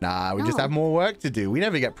 Nah, we just No. have more work to do. We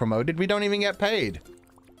never get promoted. We don't even get paid.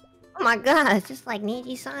 Oh my god, it's just like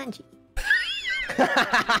Nijisanji.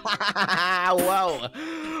 Whoa.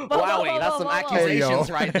 Wowie, that's some accusations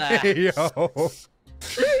right there. Hey, yo.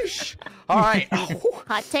 Alright.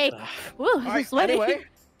 Hot take. Woo, Alright, sweaty. anyway.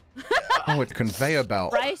 Oh, it's a conveyor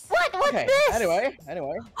belt. Rice. What's Okay, this?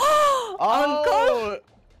 anyway. Uncle?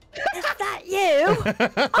 Is that you?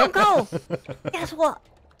 Uncle! Guess what?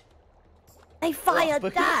 They fired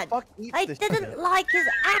But who the Dad. fuck eats I this didn't shit? like his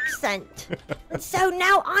accent. And so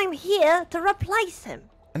now I'm here to replace him.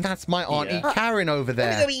 And that's my Auntie Yeah. Karen over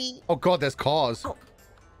there. Oh, God, there's cars. Oh. Alright,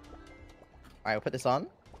 we'll put this on.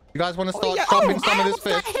 You guys want to start yeah. chopping some of this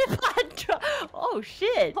fish? Oh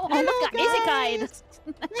shit. Oh, look, Isekai.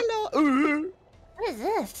 Hello. What is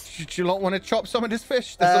this? Do you lot want to chop some of this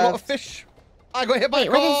fish? There's a lot of fish. I got hit by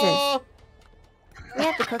a Wait, what is car. We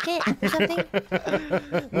have to cook it or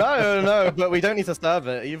something? No, but we don't need to serve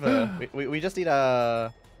it either. we just need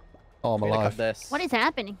a. Oh, I'm We need to cut alive. this. What is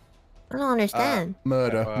happening? I don't understand.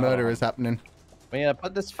 Murder. Well. Murder is happening. We need to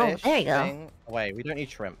put this Oh, fish. there you go. thing away. We don't need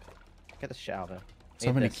shrimp. Get the shit out of it. So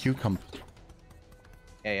Need many this. cucumbers.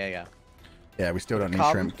 Yeah. Yeah, we still don't need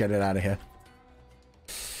Come. shrimp. Get it out of here.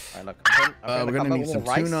 Alright, look. We're going to need some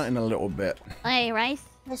tuna in a little bit. Hey, Rice.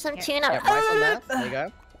 There's some tuna. Yeah, rice on there. There you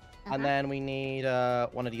go. And then we need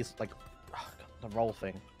one of these, like, the roll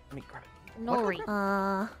thing. Let me grab it. Nori.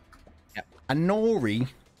 A nori.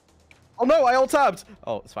 Oh no, I alt-tabbed!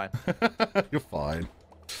 Oh, it's fine. You're fine.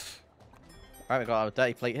 Alright, we got a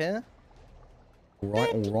dirty plate here. All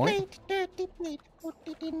right.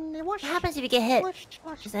 What happens if you get hit?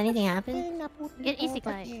 Does anything happen? Get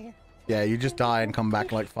Isekai. Yeah, you just die and come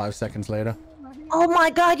back like 5 seconds later. Oh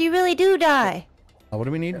my god, you really do die. What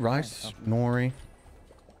do we need? Rice, nori.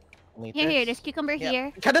 Need Here, this. there's cucumber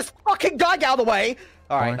here. Can this fucking guy get out of the way?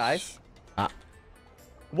 Alright, Rice. nice.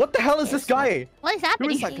 What the hell is this guy? What is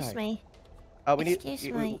happening? that Excuse guy? me. Oh, we need. Excuse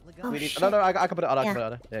we me. Oh, need. shit. No, I can put it on. I Yeah. can put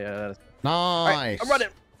it on. Yeah. Nice. Alright, I'm running.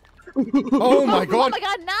 Oh my Oh god. my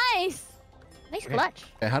god, nice! Nice clutch.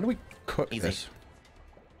 Okay, how do we cook Easy. this?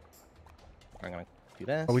 I'm gonna do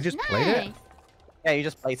this. Oh, we just played it? Nice. Yeah, you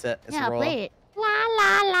just place it. It's Yeah, raw. play it. La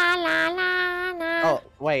la la la la la. Oh,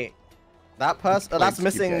 wait. That person. That's Plates keep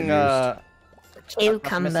missing. getting That's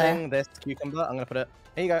Cucumber. missing this cucumber. I'm gonna put it.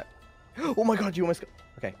 Here you go. Oh my god, you almost.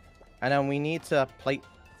 Okay. And then we need to plate.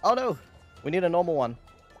 Oh no, we need a normal one.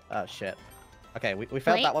 Oh shit. Okay, we failed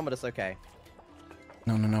Plate? that one, but it's okay.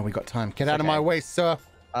 No, we got time. Get out of okay. my way, sir.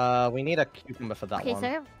 We need a cucumber for that Okay, one.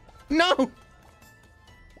 sir. No.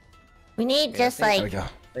 We need just there There we like, go.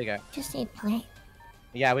 There you go. just need plate.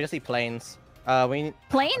 Yeah, we just need planes. We need...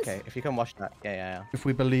 Planes? Okay, if you can watch that. Yeah. If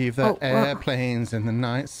we believe that airplanes in the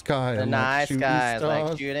night sky The are night like shooting sky is stars,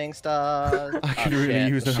 like shooting stars. I could Oh, really shit.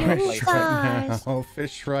 use a Shooting fish right stars. now.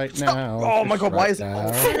 Fish right now. Oh my fish God, why right is it-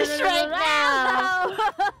 now. Fish right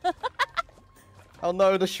now. Oh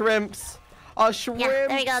no, the shrimps. Oh, shrimps. Yeah,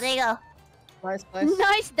 there you go, there you go. Nice, nice.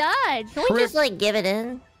 Nice dodge. Can we just like give it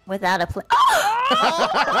in without a play?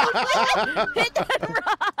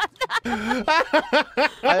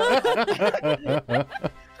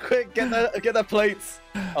 Quick, get the plates.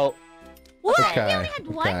 Oh, What? Okay, We only had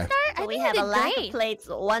one okay. star? I So we think have we a did lack great. of plates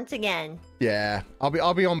once again. Yeah, I'll be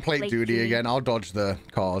on plate Plate duty duty. again. I'll dodge the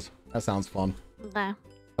cars. That sounds fun. Okay.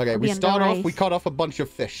 Okay, I'll we be on the start off. rice. We cut off a bunch of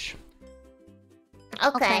fish.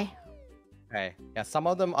 Okay. okay. Yeah, some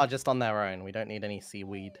of them are just on their own. We don't need any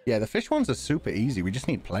seaweed. Yeah, the fish ones are super easy. We just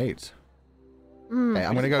need plates. Mm. Okay,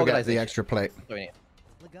 I'm gonna just go get the organization. extra plate. So we need.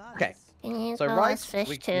 Okay, Can you so throw rice. us fish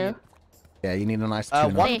we too? need Yeah, you need a nice tuna.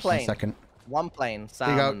 one Fish. plane. Second. One plane. There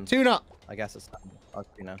you go. Salmon. Tuna. I guess it's salmon. Oh,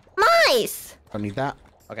 tuna. Nice. Don't need that.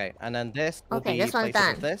 Okay, and then this will Okay, be this one's plated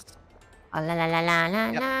done. with this. Oh, la la la la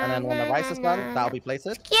la Yep. la. And then when the rice is done, la, that'll la. be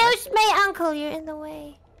plated. Excuse me, Uncle, you're in the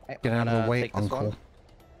way. Okay, Get out I'm of gonna the way, take this Uncle. one.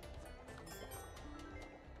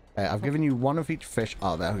 Okay, I've given you one of each fish.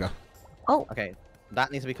 Oh, there we go. Oh, Okay,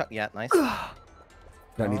 that needs to be cut. Yeah, nice.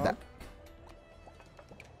 Don't need that.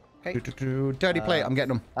 Okay, Dirty plate. I'm getting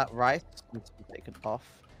them. that rice needs to be taken off.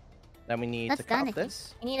 Then we need That's to cut done, up I think.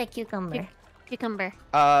 this. I need a cucumber. Cucumber.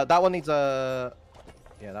 That one needs a.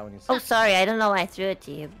 Yeah, that one needs. Oh, sorry, I don't know why I threw it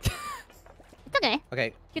to you. It's okay.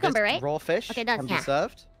 Okay. Cucumber, this right? Raw fish Okay, done. can be Yeah.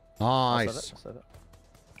 served. I'll serve Nice. it, I'll serve it.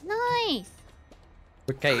 Nice.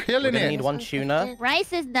 We're Okay, we're killing gonna it. need one tuna.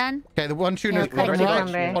 Rice is done. Okay, the one tuna Yeah, is cut bottom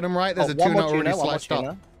cucumber. right. Bottom right. There's Oh, a one tuna more already tuna, one more sliced up.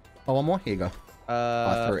 tuna. Oh, one more. Here you go.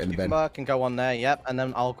 threw it in the bin. Cucumber can go on there. Yep, and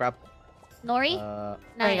then I'll grab. Nori?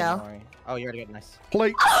 There you go. Sorry. Oh, you already got nice.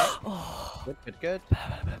 Plate. Good.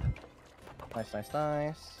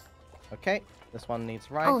 Nice. Okay, this one needs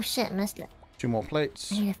rice. Oh shit, missed it. 2 more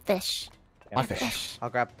plates. I need a fish. Yeah. My fish. I'll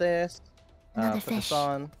grab this. Another Put this fish.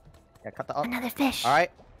 on. Yeah, cut that up. Another fish. All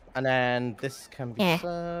right, and then this can be Yeah.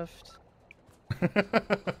 served.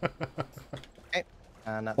 Okay,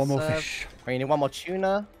 and that's One more served. fish. We need one more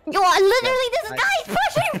tuna. Yo, literally, this Nice. guy's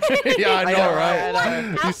pushing me. Yeah, I I know, know, right? I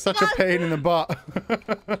know. He's such a pain in the butt.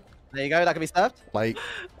 There you go. That can be served. Plate.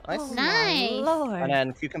 Nice. Oh, Nice. my Lord. And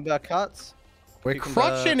then cucumber cuts. We're Cucumber-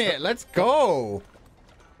 crushing it. Let's go. All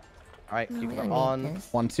right, No, we cucumber don't need on. this.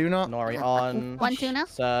 1 tuna. Nori Yeah, on. One tuna?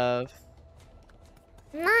 Serve.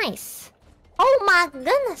 Nice. Oh my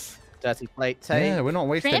goodness. Dirty plate take. Yeah, we're not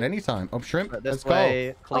wasting Shrimp? any time. Oh, shrimp. Put Let's this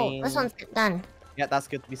way. Oh, Clean. this one's done. Yeah, that's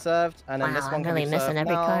good to be served. And then Wow, this one I'm can really be missing served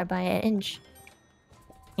every now. car by an inch.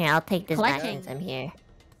 Yeah, I'll take this back Collecting. since I'm here.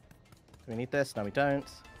 We need this. No, we don't.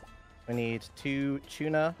 We need 2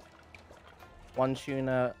 tuna. 1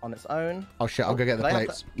 tuna on its own. Oh shit! I'll go get the Did I have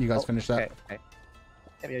plates. You guys Oh, finish that.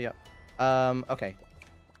 Okay. Yep. Okay.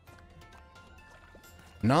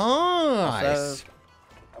 Nice.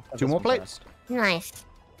 I'll put 2 this more one plates. Nice.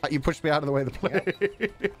 You pushed me out of the way of the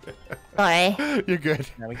plate. Sorry. You're good.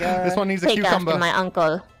 There we go. This one needs a Take after cucumber. my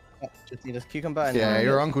uncle. Just need a cucumber. And Yeah, then-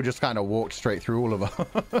 your uncle just kind of walked straight through all of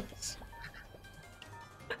us.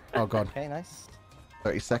 Oh god. Okay, nice.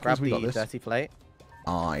 30 Grab seconds. We the got this. dirty plate.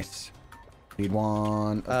 Nice. Need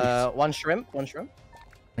one. of 1 shrimp. 1 shrimp.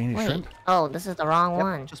 these. We need Wait. shrimp. Oh, this is the wrong Yep,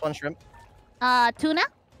 one. Just 1 shrimp. Tuna? Here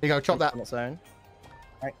you go. Chop that. On its own.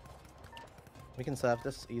 Right. We can serve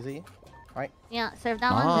this easy. Yeah, serve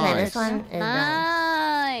that Nice. one. And then this one is done.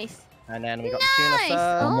 Nice. And then we got the tuna Nice.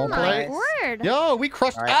 served. Oh more my plate. word. Yo, we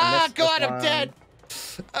crushed. Alright, and Ah, this god, I'm one. dead.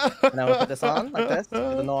 And then we'll put this on like this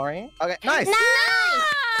with the nori. Okay, nice.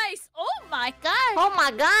 Nice. Oh my god. Oh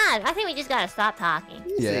my god. I think we just gotta stop talking.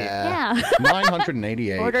 Yeah. Yeah.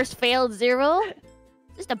 988. Orders failed 0. Is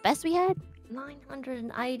this the best we had?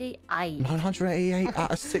 988. 988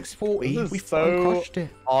 out of 640. This is We so- fucking crushed it.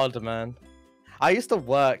 Odd, man. I used to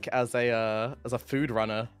work as a food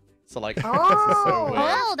runner, so like this is so Oh, weird.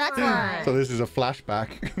 Oh, that's why. So this is a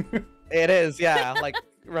flashback. It is, yeah. Like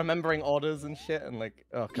remembering orders and shit, and like,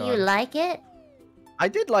 oh Do you god. like it? I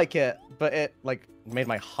did like it, but it like made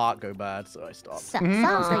my heart go bad, so I stopped.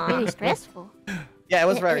 Sounds like really stressful. Yeah, it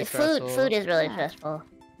was Yeah, very yeah, stressful. Food is really Yeah. stressful.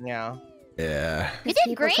 Yeah. Yeah. You Because did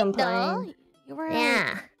people great though. complain. You were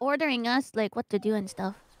Yeah. ordering us like what to do and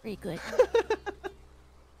stuff. It's pretty good.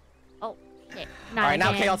 Oh, shit. All right,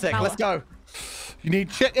 now chaotic. Let's go. You need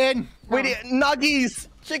chicken. We need nuggies.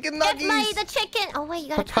 Chicken Get nuggies. my the chicken. Oh wait, you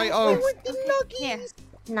gotta Potato. toast it. Here.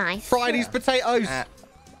 Nice. Fry these potatoes.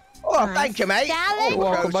 Oh, thank you, mate. Salad? You're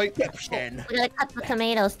welcome, mate. We gotta cut the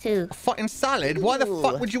tomatoes too. A fucking salad? Why the Ooh.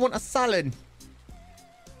 fuck would you want a salad?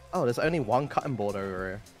 Oh, there's only one cutting board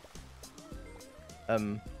over here.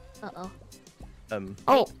 Uh-oh.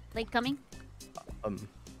 Oh, Plate coming?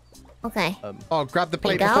 okay. Oh, grab the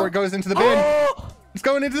plate There you before go. it goes into the bin. It's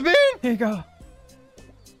going into the bin. Here you go.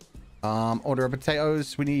 Order of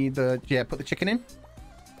potatoes. We need the put the chicken in.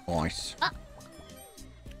 Nice.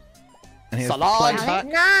 And here's the Salad. plate Salad.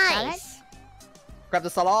 back. Nice. Grab the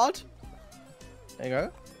salad. There you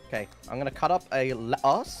go. Okay, I'm gonna cut up a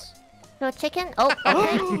lettuce. So chicken? Oh,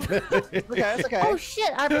 okay. Okay, it's okay. Oh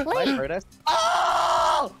shit, our Nice, plate. Brutus.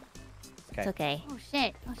 Oh! It's Okay, okay. Oh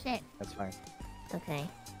shit. Oh shit. that's fine. Okay.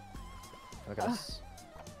 Look at this.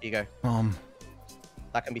 Here you go.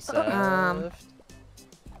 That can be served.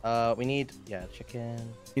 We need,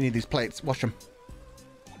 chicken. You need these plates. Wash them.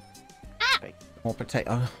 Okay. More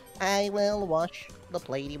potato. I will wash the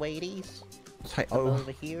platey weighties. Potato.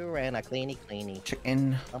 Over here and a cleany.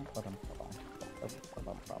 Chicken.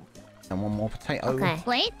 And one more potato. Okay.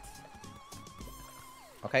 Plate?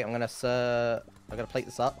 Okay, I'm gonna plate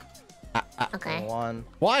this up. Okay. One.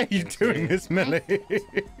 Why are you doing this, Millie?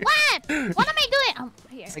 What? What am I doing? Oh,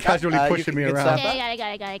 here. Casually you pushing me can around. serve Okay,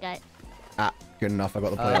 got it. Good enough. I got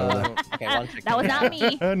the plate over Okay, one chicken. That was not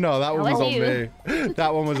me. there. No, that one That was was on you. me.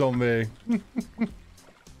 That one was on me.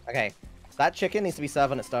 Okay, that chicken needs to be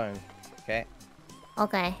served on its own. Okay.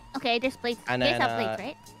 Okay. Okay, there's plates. And There's then, have plates,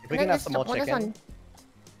 right? If we can have some more What is chicken.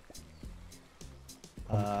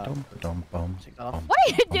 Take that off. What are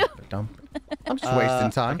you doing? I'm just wasting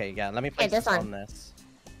time. Okay, yeah, let me place this this one. on this.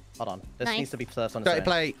 Hold on. This Nice. needs to be served on its Dirty own.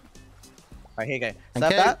 plate. Right, here you go. Thank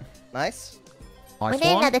Serve you. that. Nice. We Nice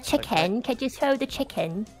need one. another chicken. Could you throw the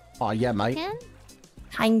chicken? Oh, yeah, mate. Chicken?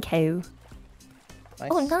 Thank you. Nice.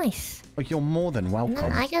 Oh, nice. Oh, you're more than And welcome.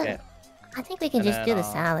 then Yeah. I think we can And just then, do the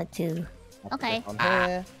salad too. I'll put Okay. this on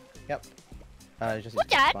here. Yep. Just Good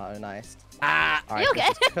use job. tomato. Nice. You Alright, okay?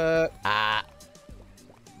 this is cooked.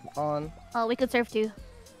 On. Oh, we could serve too.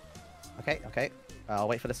 Okay. I'll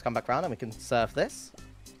wait for this to come back around and we can serve this.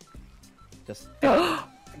 Just. How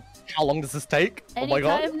long does this take? Oh my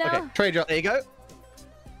god. Anytime now. Okay. Trade you. There you go.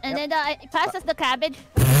 And then pass us the cabbage.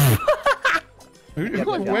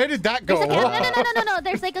 Where did that go? There's a no.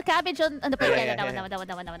 There's like a cabbage on the plate. Yeah,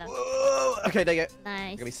 That one. Whoa. Okay, there you go.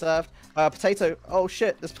 Nice. Gonna be served. Potato. Oh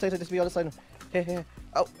shit, this potato needs to be on its own. Here.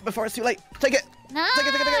 Oh, before it's too late. Take it.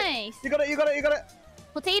 Nice. You got it.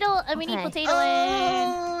 Potato. We need Okay. potato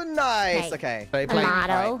and Oh, nice. Okay. Dirty plate.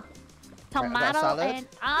 Tomato. tomato salad. and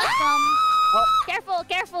awesome. Oh. Careful.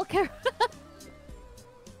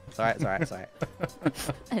 It's alright.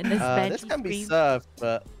 And this This can be served,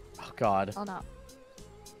 but oh god. Hold up.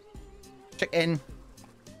 Chicken.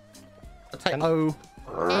 Potato.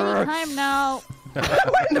 Anytime now.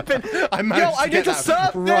 Right in the bin. I managed I to get need to that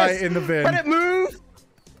serve right this. in the bin. Let it move. Me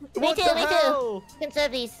What too, the me too. hell? You can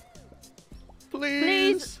serve these.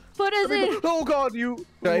 Please. Put us in. Oh god, you.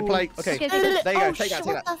 Dirty Ooh. plates. Okay. Okay. There you go. Oh, Take shit, that.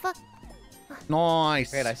 what the fuck?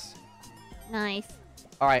 Nice. Okay, nice. Nice.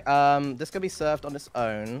 All right. This can be served on its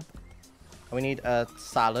own. We need a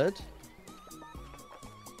salad.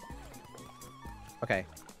 Okay.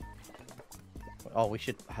 Oh, we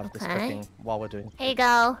should have this Okay. cooking while we're doing. Here you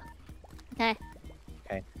go. Okay.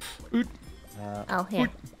 Oh, here.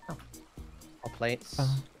 Our plates.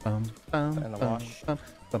 And the wash.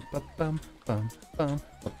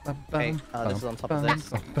 Okay. This is on top of this.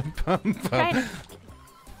 Trying to,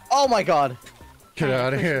 Oh my god. Get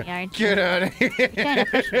out of push here. me, aren't you? Get out of here. trying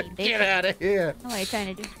to push me, bitch. Get out of here. What are you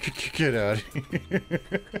trying to do? Get out of here.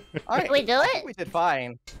 All right. Did we do I it? think we did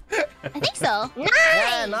fine. I think so.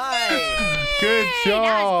 Yeah, nice. Good Hey,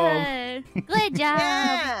 job. that was good. Good job.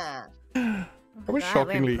 Yeah. That was God, we're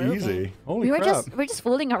shockingly improving. easy. Holy We're crap. just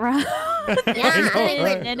fooling around. Yeah, I think we're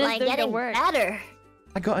And it's like doing the getting work. better.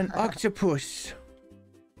 I got an octopus.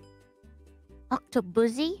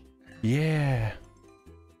 Octobussy? Yeah.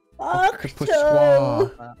 Octo. Octopus.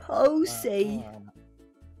 Posey.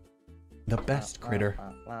 The best critter.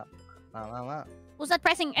 Who's not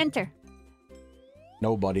pressing enter?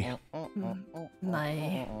 Nobody.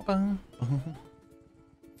 My.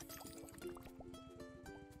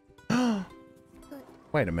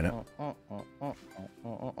 Wait a minute.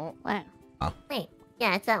 What? Wait.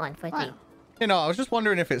 Yeah, it's that one for What? three. You know, I was just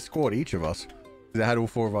wondering if it scored each of us. Because it had all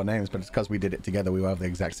four of our names, but it's because we did it together, we will have the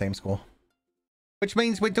exact same score. Which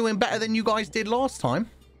means we're doing better than you guys did last time.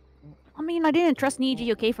 I mean, I didn't trust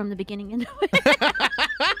Niji, okay, from the beginning anyway.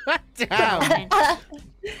 Damn.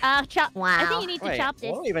 Chop. Wow. I think you need to chop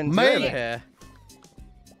this. What do I even do Mate. over here?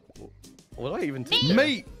 What do I even do?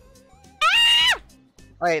 Meat.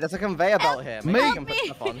 Wait, there's a conveyor belt here. Maybe you can put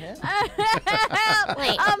stuff on here.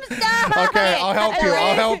 Wait. I'm stuck. Okay, I'll help you.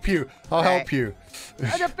 I'll help you. I'll help you.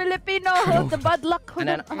 The Filipino, the bad luck. And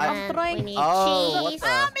then I'm We trying. need Oh, what cheese.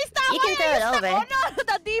 the? Mister, You can throw it over. Oh no,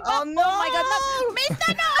 the diva. Oh, no. Oh my God, no.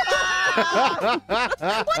 Mister, no.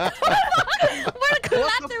 We're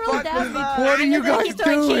collateral fuck was damage. that? What are you Look, guys he's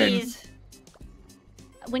throwing doing? cheese.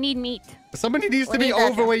 We need meat. Somebody needs to We be need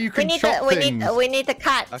over the- where you can we need chop the, things. we need the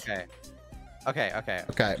cut. Okay. Okay,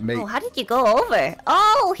 mate. Oh, how did you go over?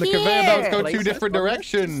 Oh, The here. conveyor belts go two Places, different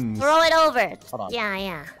places. directions. Throw it over. Hold on.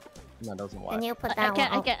 Yeah. That doesn't Then work. you put I that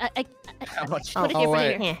can't. one. How much? Oh, Put it here, oh, put it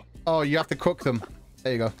wait. here. Here. Oh, you have to cook them.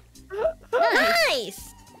 There you go.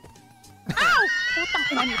 Nice. Ow!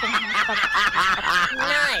 Putang ina nito.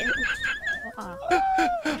 Nice.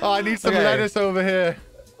 Oh, I need some Okay. lettuce over here.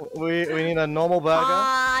 We need a normal burger.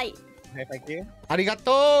 Hi. Okay, thank you. Arigato.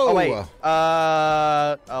 Oh wait.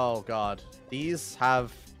 Oh god. These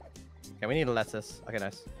have. Okay, we need a lettuce. Okay,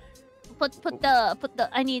 nice. Put the.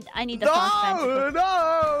 I need the saucepan.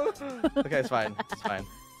 No. Okay, it's fine. It's fine.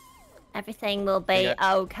 Everything will be Okay.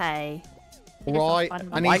 okay. Right, fun.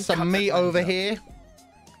 I Why need some cut meat it over up? here.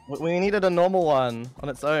 We needed a normal one on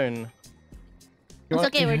its own. You It's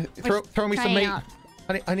okay, we're throw me some trying meat. out.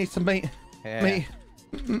 I need some meat. Yeah. Meat.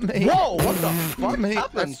 Meat. Whoa! What the fuck Meat.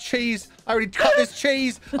 happened? That's cheese. I already cut this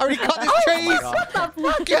cheese. I already cut this Oh my cheese. God.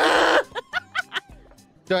 Yeah.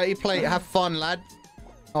 Dirty plate. Have fun, lad.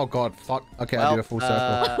 Oh god, fuck. Okay, I'll do a full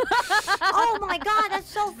circle. Oh my god, that's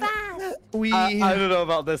so fast. We. I don't know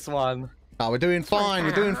about this one. Oh, we're doing fine.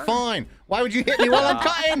 We're doing fine. Why would you hit me while I'm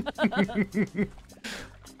cutting?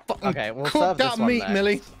 Fucking Okay, we'll cook serve that this one meat, next.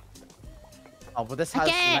 Millie. Oh, but this has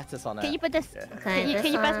Okay. lettuce on it. Can you put this? Yeah. Okay,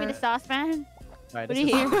 Can you pass me the saucepan? Right, Put this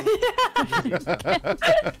it is- here.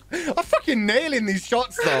 I'm fucking nailing these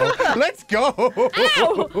shots though. Let's go. Ow!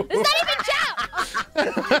 It's not even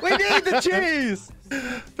chopped. We need the cheese.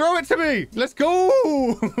 Throw it to me. Let's go.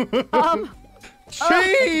 Cheese.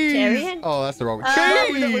 Vegetarian? Oh, that's the wrong. We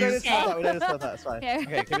don't need to Cheese. serve that. We don't need to serve that. It's fine. Here.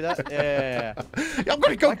 Okay, give me that. Yeah. I'm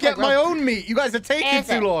gonna go Why get can't my grab- own meat. You guys are taking There's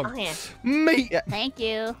too it. long. Oh, yeah. Meat. Yeah. Thank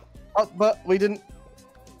you. Oh, but we didn't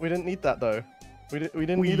need that though. We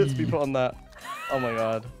didn't need it to be put on that. Oh my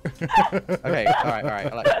god. Okay, all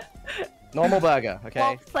right. I like it. Normal burger. Okay,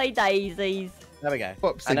 Whoopsie daisies. there we go.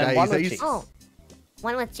 Whoopsie And then one with daisies. cheese. Oh.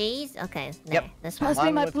 One with cheese? Okay. no, Yep. This one. Pass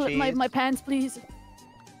me One with cheese. my pants, please.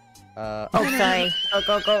 Oh, sorry.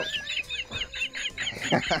 Go.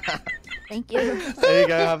 Thank you. There you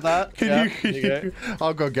go. Have that. Can Yeah, you? there you go.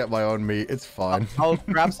 I'll go get my own meat. It's fine. I'll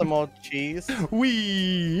grab some more cheese.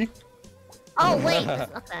 Wee. Oh, wait.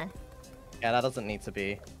 Okay. Yeah, that doesn't need to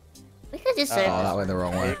be. We could just Oh, serve that went the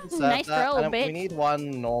wrong way. You can serve Nice that, throw, and then bitch. We need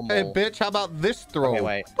one normal. Hey, bitch, how about this throw? Okay,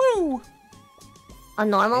 wait. Woo. a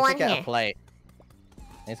normal I need one to get here. a plate. I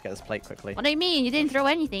need to get this plate quickly. What do you mean? You didn't throw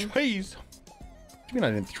anything? Please. What do you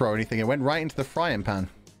mean I didn't throw anything? It went right into the frying pan.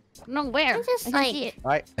 No, where? I'm just I like- can't see it.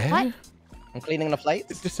 Right, Eh? What? I'm cleaning the It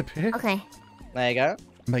plates. disappeared. Okay. There you go.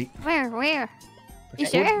 Mate. Where? You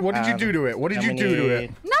Okay. sure? What did you do to it? What did you Then do we to it?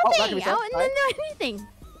 need- Nothing. Oh, that can be I served, didn't right? do anything.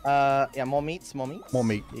 Yeah, more meats. More meat.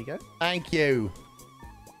 There you go. Thank you.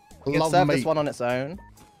 You can Love serve meat. this one on its own.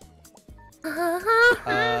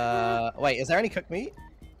 Wait, is there any cooked meat?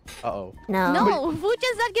 Uh-oh. No. No, food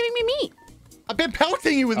just not giving me meat. I've been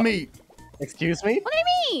pelting you with meat. Excuse me? What do you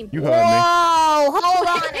mean? You heard me. Whoa! Hold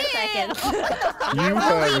on a second. You Only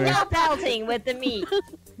heard me. no pelting with the meat.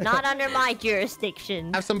 Not under my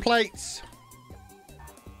jurisdiction. Have some plates.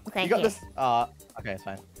 Okay, You got here. this? Okay, it's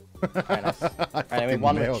fine. Alright, nice. I Alright, we fucking have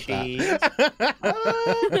one with nailed that. cheese.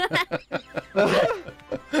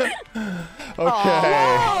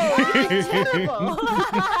 Okay.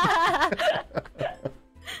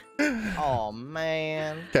 Oh,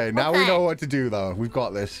 man. Okay, now we Okay. know what to do though. We've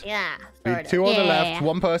got this. Yeah. We Sort need two on the left, Yeah.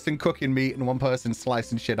 one person cooking meat, and one person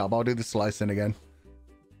slicing shit up. I'll do the slicing again.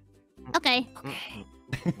 Okay.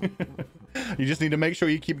 You just need to make sure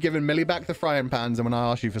you keep giving Millie back the frying pans, and when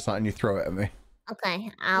I ask you for something, you throw it at me.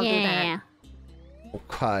 Okay, I'll do Yeah. that.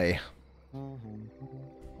 Okay.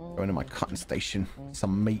 Going to my cutting station.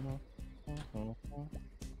 Some meat.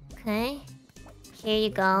 Okay. Here you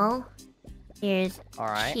go. Here's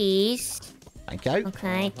Alright. cheese. Thank you.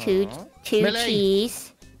 Okay, two Millie.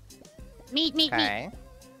 cheese. Meat. Okay.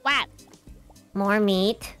 What? More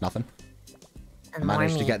meat. Nothing. I And more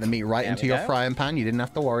managed meat. to get the meat right There into we your go. frying pan. You didn't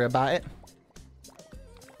have to worry about it.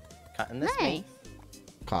 Cutting this Nice. meat.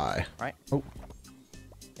 Okay. Right. Oh.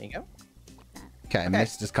 There you go. Okay,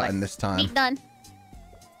 Mist is cutting nice. this time. Meat done.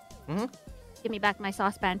 Mhm. Give me back my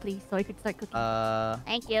saucepan, please, so I could start cooking.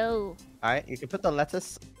 Thank you. Alright, you can put the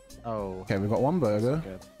lettuce. Oh. Okay, we've got one burger.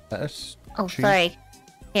 Good. Lettuce. Oh, cheese. sorry.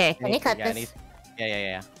 Here, can you cut Yeah, this?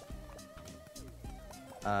 yeah.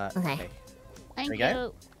 Okay. Thank we you.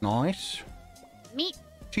 go. Nice. Meat.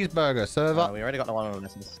 Cheeseburger, serve up. We already got the one on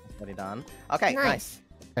this. It's already done. Okay, nice.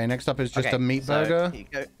 Okay, next up is just Okay, a meat so burger. Here you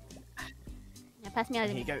go. Yeah, pass me out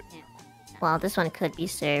the Here you meat. go. Yeah. Well, this one could be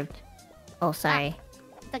served. Oh, sorry.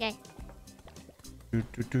 It's okay. This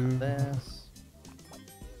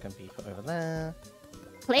can be put over there.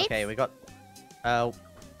 Plates? Okay, we got.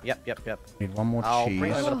 Yep. Need one more I'll cheese.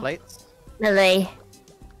 bring over the plates. Malay.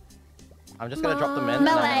 I'm just gonna drop them in. and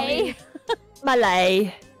then I'm gonna Malay. leave.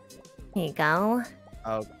 Malay. Here you go.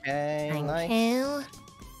 Okay, Thank nice. you.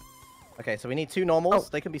 Okay, so we need 2 normals.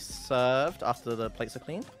 They can be served after the plates are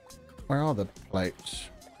cleaned. Where are the plates?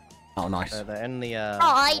 Oh, nice. They're in the.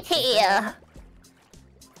 Right here.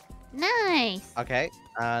 Nice. Okay,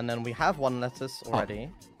 and then we have 1 lettuce already.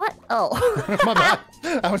 What? Oh. My bad.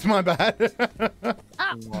 That was my bad.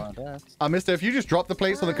 Lettuce. Mister, if you just drop the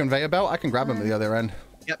plates on the conveyor belt, I can grab them at the other end.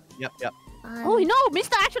 Yep. Oh no,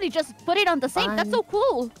 Mister actually just put it on the sink. That's so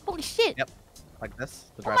cool. Holy shit. Yep. Like this.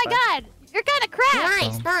 The Oh dry my fry. god, you're kind of crap.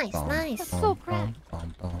 Nice. That's so crap.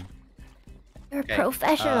 You're Okay, a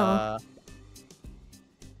professional.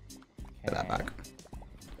 Put that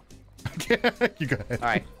okay. back. You go ahead.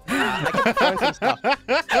 Alright. I can throw in some stuff.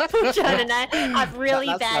 John and I have really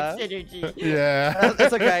That's bad fair. synergy. Yeah.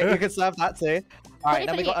 It's okay. You can serve that too. Alright, it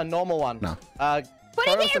then we here. got a normal one. No. Put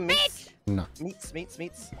throw it in here, some bitch. No. Meats.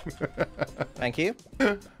 Thank you.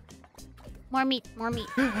 More meat.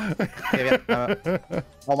 Yeah.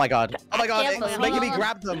 Oh my god. It's making me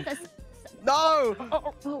grab them. No!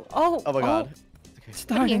 Oh Oh my god.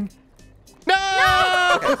 Starting.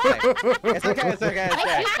 No! It's okay.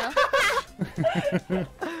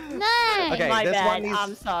 Nice. Okay, My this bad. one needs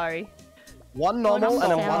I'm sorry. 1 normal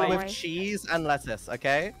and then sorry. 1 with cheese and lettuce,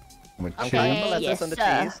 okay? With I'm cheese. cutting the lettuce Yes, and the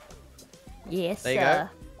sir. cheese. Yes, There you sir.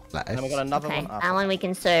 And then we got another Okay, one that after. one we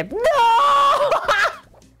can serve. No!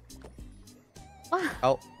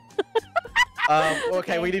 Oh.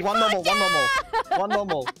 Okay, we need 1 normal.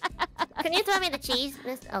 Can you throw me the cheese?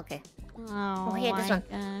 Okay. Oh, here, this one.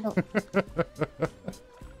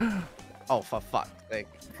 Oh, for fuck's sake.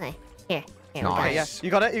 Okay. Here. Nice. Okay, yeah.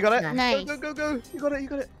 You got it? Yeah. Nice. Go. You got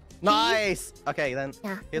it. Nice. Okay, then.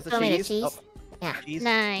 Yeah. Here's the throw me the cheese. cheese. Oh, Yeah. cheese.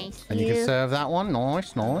 Nice. And you can serve that one.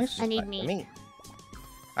 Nice. I need Meat. meat.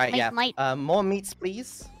 Alright, yeah. Might. More meats,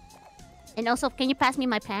 please. And also, can you pass me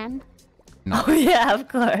my pan? No. Oh yeah, of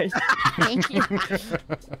course. Thank you.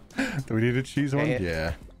 Do we need a cheese one? Okay.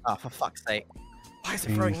 Yeah. Oh, for fuck's sake. Why is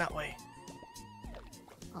it throwing that way?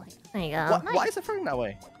 There you go. What? Why is it throwing that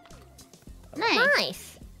way?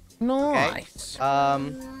 Nice. Nice. Nice.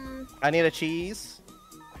 I need a cheese.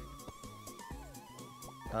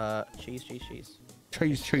 Cheese. Cheese.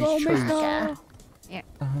 Yeah.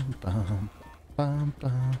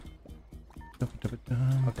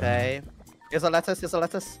 Okay. Here's a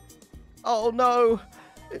lettuce. Oh no!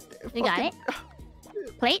 You got it?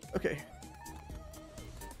 Plate? Okay.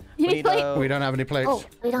 You need plate? We don't have any plates. Oh,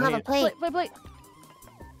 we don't have a plate. Wait.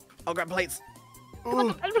 I'll grab plates.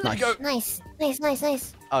 Nice.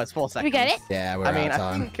 Nice. Oh, it's 4 seconds. We got it? Yeah, we're I mean, out of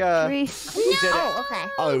I time. think Three. we did it. Oh, okay.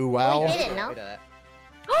 Oh, well. We did it, no? We did it.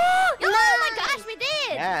 Oh my gosh, we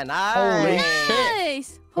did! Yeah, nice. Holy shit.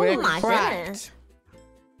 Nice! We're Oh my cracked. goodness.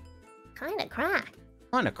 Kinda cracked.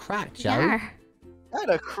 Kind of cracked, Joe. Yeah.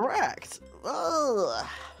 Kinda cracked. Ugh.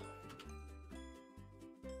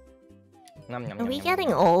 Are we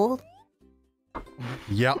getting old?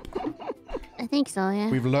 Yep. I think so, yeah.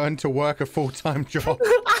 We've learned to work a full-time job.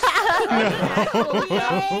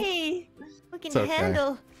 Yay! We can It's okay.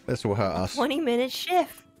 handle This will hurt a us. 20-minute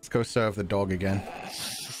shift. Let's go serve the dog again.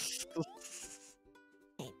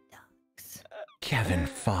 Hey, dogs. Kevin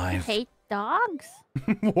 5. Hate dogs?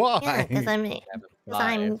 Why? Yeah, because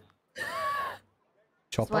I'm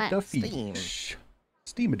Chop up the Steam. fish.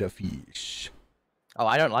 Steam the fish. Oh,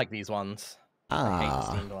 I don't like these ones. I hate the Ah.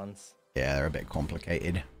 steamed ones. Yeah, they're a bit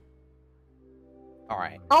complicated.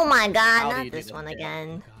 Alright. Oh my god, How do not you do this that? one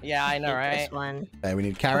again. Yeah, I know, Hate right? This one. There, we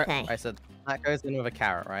need carrot. Okay. Alright, so that goes in with a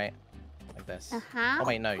carrot, right? Like this. Uh-huh. Oh,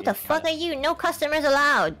 wait, no. What the fuck are you? No customers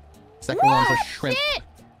allowed. Second one's a shrimp. Shit!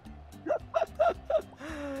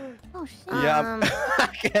 Oh shit. Yeah.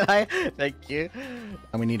 Can I? Thank you.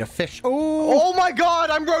 And we need a fish. Oh! Oh my god,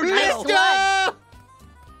 I'm roasting! Nice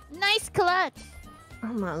Nice clutch! Oh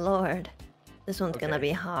my lord. This one's gonna Okay.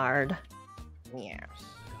 be hard. Yes.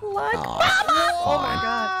 What? Oh my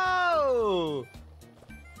god.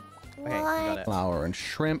 Okay, What? got it. Flour and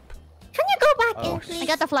shrimp. Can you go back Oh, in, please? I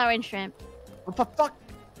got the flour and shrimp. What the fuck?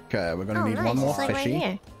 Okay, we're gonna Oh, need nice. one more It's like right fishy.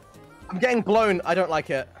 here. I'm getting blown. I don't like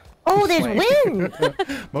it. Oh, there's wind.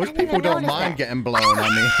 Most people don't noticed mind that. getting blown. I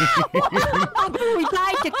mean. We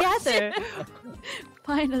died together.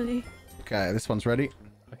 Finally. Okay, this one's ready.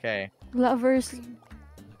 Okay. Lovers.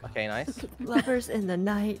 Okay, nice. Lovers in the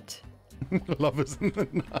night, Lovers in the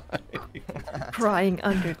night. crying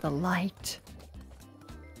under the light.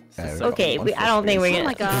 Okay, we've got Okay, one I don't think for we're free. Oh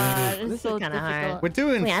my gonna. god, This it's so is kinda hard. difficult. We're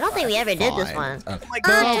doing. Wait, I don't think we ever did this fine. one. Oh my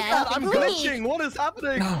Yeah, god, I'm please. glitching. What is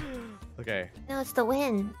happening? No. Okay. No, it's the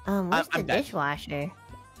wind. Where's I'm the dead. dishwasher?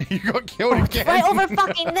 You got killed again. Right over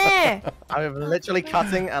fucking there. I'm literally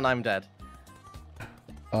cutting and I'm dead.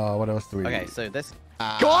 What else do we Okay, need? so this.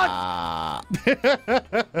 God!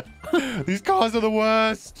 These cars are the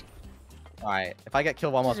worst. Alright, if I get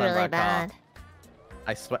killed one more This is time really by a car, bad.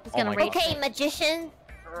 I swear. It's Oh gonna my break. god. Okay, magician.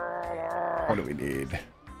 What do we need?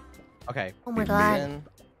 Okay. Oh my god, Then-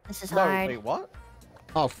 this is No, hard. wait, what?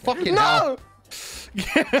 Oh, fucking hell. No!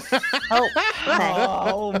 Oh, okay.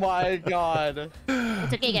 Oh my god.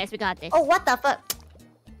 It's okay, guys. We got this. Oh, what the fuck?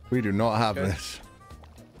 We do not have Good. this.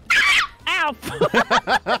 Ow!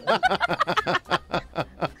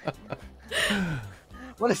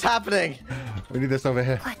 What is happening? We need this over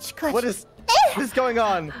here. Clutch, clutch. What is going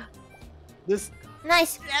on? This.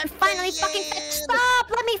 Nice. You finally fucking stop.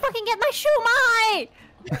 Let me fucking get my shumai.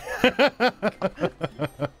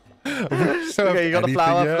 Okay, you got a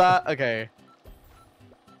flower for that? Okay.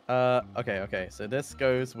 Okay. So this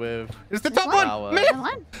goes with. It's the top Flower. one! Me! That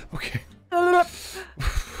one? Okay.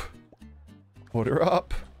 Order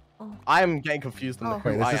up. I am getting confused on Oh. who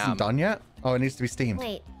Wait, this I isn't am. done yet? Oh, it needs to be steamed.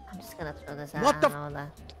 Wait, I'm just gonna throw this out. What I the don't know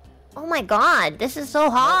that. Oh my god, this is so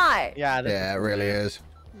hard. Yeah. This Yeah, it really is.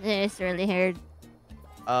 It's really hard.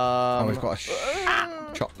 Oh, we've got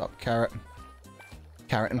a chopped up carrot.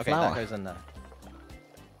 Carrot and Okay, flour. that goes in there.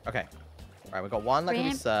 Okay. Alright, we've got one that can be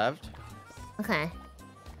Shrimp. served. Okay,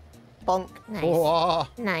 Bonk. nice. Oh,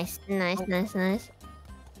 Nice. I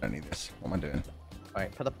don't need this. What am I doing?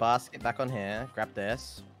 Alright, put the basket back on here. Grab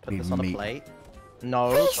this. Put Need this on the meat. plate.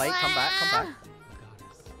 No, plate, come back, come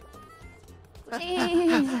back.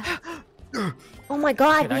 Jeez. Oh my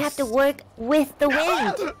god, Okay, we nice. have to work with the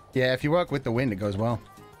wind. Yeah, if you work with the wind, it goes well.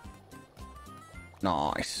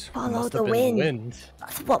 Nice. Follow Must the have been wind.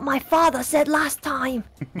 That's what my father said last time,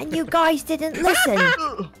 and you guys didn't listen.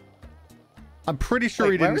 I'm pretty sure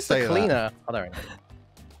Wait, he where didn't is the say cleaner? Oh, there it is.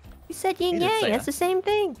 You said yin He did yang. say That's that. the same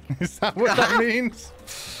thing. that. Is that what that means?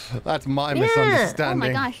 That's my Yeah.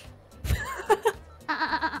 misunderstanding. Oh my gosh.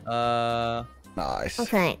 Nice.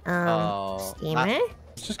 Okay. Oh. Steamer.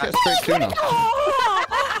 Let's just get straight tuna.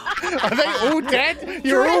 Are they all dead?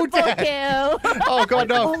 You're all Triple dead. kill. Oh god,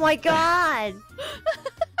 no. Oh my god.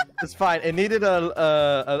 It's fine. It needed a.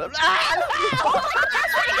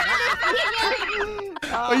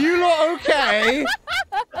 Are you lot okay?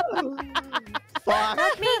 Fuck.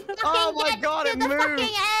 Let me fucking Oh my get god, to it the moved.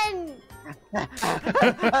 fucking end.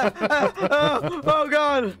 Oh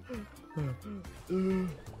god.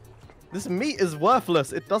 This meat is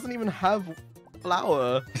worthless. It doesn't even have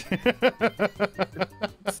flour.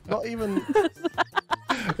 It's not even.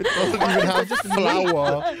 It doesn't even have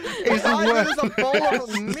flour. It's Why worth is this a bowl of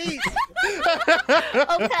meat?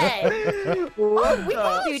 Okay. Oh, we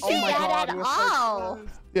didn't do Oh my bad God, at we're so all.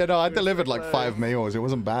 Yeah, no, I delivered like 5 meals. It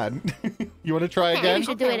wasn't bad. You want to try Yeah, again? we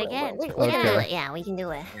should do it again. We can Okay. do it. Yeah, we can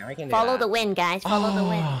do it. Yeah, we can do Follow that. the wind, guys. Follow the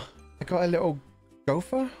wind. Oh, I got a little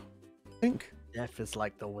gopher, I think. Death is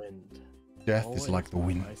like the wind. Death is like the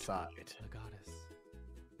wind. My side.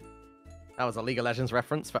 That was a League of Legends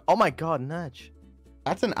reference for. Oh my god, Nudge.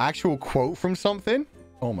 That's an actual quote from something?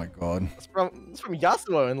 Oh my god. It's from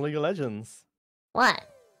Yasuo in League of Legends. What?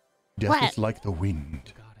 Death What? is like the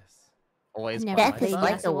wind, Always. Never by Death my is played side.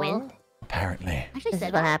 like the Yasuo. wind. apparently. Actually This is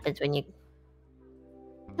said what that. happens when you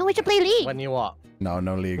No, we should play League. When you what? No,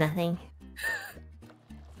 no league. nothing.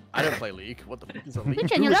 I don't play League. What the fuck is a League?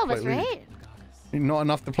 Christian, you Who is love us, play League? right? Not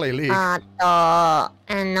enough to play league.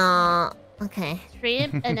 Okay.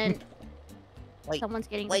 Shrimp, and then Wait, someone's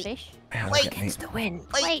getting wait. the fish. Hell, wait, look at me. It's the wind.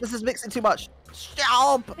 Wait, this is mixing too much.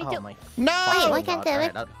 Stop! Wait, Oh do- my. No! Wait, why God, can't they-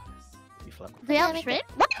 alright, you flip. Do we have Damn it. shrimp?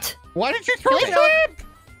 What? Why did you throw Can we shrimp?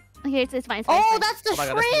 Okay, it's fine. It's fine, Oh, it's that's the Oh my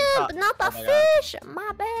God, that's the shrimp, cut. not the Oh my God. fish.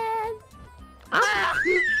 My bad.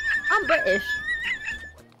 I'm British.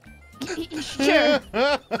 fine. Sure.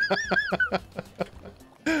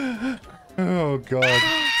 Oh god.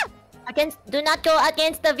 Do not go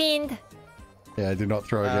against the wind. Yeah, do not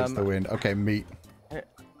throw against the wind. Okay, meat. You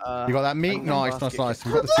got that meat? I'm Nice, gonna nice, basket. nice.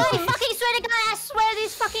 You got the Oh, super. fucking swear to God, I swear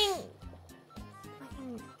these fucking...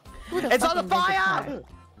 Who the It's on the fucking did this fire! part?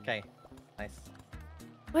 Okay, nice.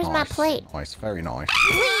 Where's my Nice, plate? Nice, very nice.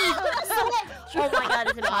 Please, Oh my god,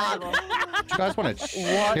 it's impossible. You guys want to chill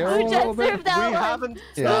What? a We little just bit? served that We one. haven't.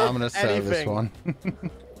 Yeah, I'm gonna serve this anything. one.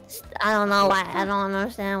 I don't know why. I don't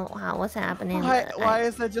understand what's happening. Why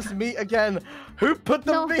is there just meat again? Who put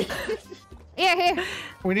the No. meat? Here.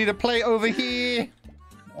 We need a plate over here.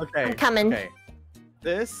 Okay. I'm coming. Okay.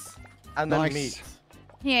 This and then Nice. meat.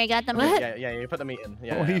 Here, I got the What? meat. Yeah, you put the meat in.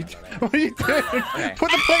 Yeah. What are yeah, you, no, no, no. what are you doing? Okay.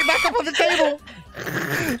 Put the plate back up on the table.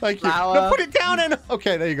 Thank you. No, Flour. put it down and.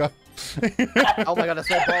 Okay, there you go. Oh my god, that's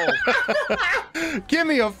my bowl. Give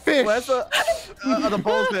me a fish. Where's the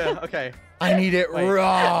bowl's there? Okay. I need it Wait.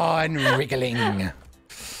 raw and wriggling.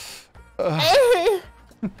 Oh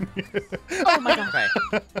my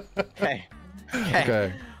god. Okay.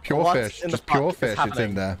 Okay, pure What's fish. in the Just pure pot is fish. It's in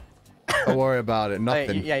happening? there. Don't worry about it. Wait,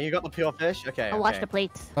 Nothing. yeah, you got the pure fish? Okay. I'll wash okay. the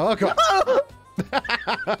plates. Oh god.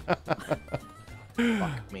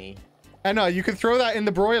 Fuck me. Anna, you can throw that in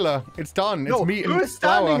the broiler. It's done. It's No, meat who and is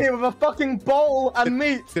standing flour. here with a fucking bowl and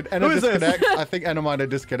meat? Did Anna Who is this? disconnect? I think Anna might have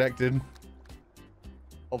disconnected.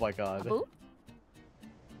 Oh my god. Who?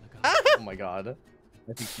 Oh my god.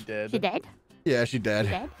 I think she did. She dead? Yeah, she She did.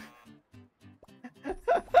 dead?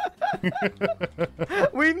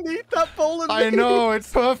 We need that bowl and I meat. know.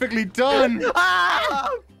 It's perfectly done. Ah!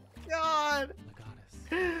 God.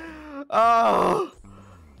 Oh.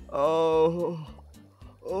 Oh.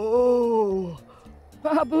 Oh.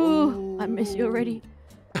 Babu, I miss you already.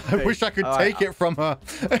 I wish I could Alright. take it from her.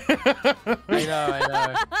 I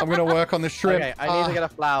know. I'm gonna work on the shrimp. Okay, I need to get a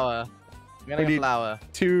flour. I'm gonna We get need flour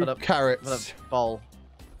 2 for the- for carrots. the bowl.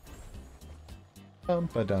 Ba-dum.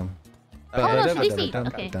 Oh, no, she Ba-da-da-da-da-dum, DC'd.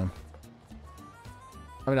 Okay. ba-dum.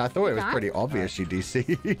 I mean, I thought it was Done? pretty obvious she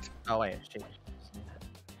DC'd. Oh wait, she.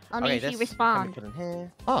 I mean, she respond. Can we put in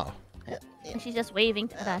here? Oh. And she's just waving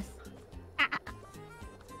at us.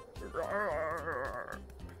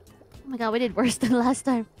 Oh my god, we did worse than last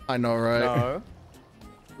time. I know, right? No.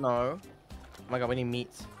 No. Oh my god, we need meat.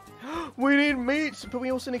 We need meat, but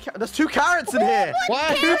we also need There's 2 carrots in here.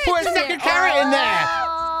 Why? Who put a second carrot in there?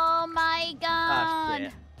 Oh my Ah, god.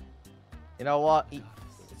 shit. You know what?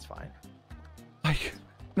 It's fine.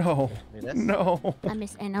 No. Do this. No. I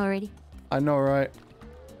miss Anna already. I know, right?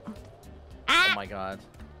 Oh my god.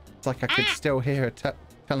 It's like I could still hear her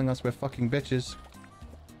telling us we're fucking bitches.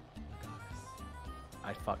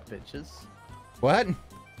 I fuck bitches. Is What?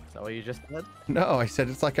 that what you just said? No, I said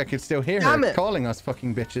it's like I could still hear Damn her it. calling us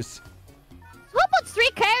fucking bitches. Who puts 3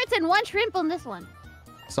 carrots and 1 shrimp on this one?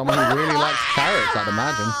 Someone who really likes carrots, I'd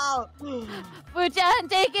imagine. Fujan,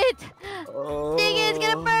 take it! Oh. Take it, it's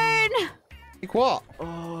gonna burn! Like what?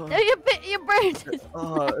 Oh, No, you burned!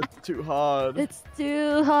 oh, it's too hard. It's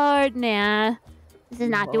too hard, nah. This is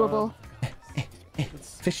not doable.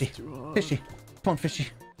 Fishy. Too hard. Fishy. Come on, fishy.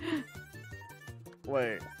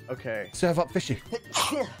 Wait, okay. Serve up fishy.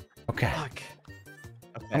 Okay. Fuck.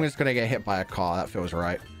 Okay. I'm just gonna get hit by a car. That feels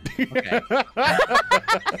right. Okay.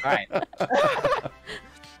 Alright.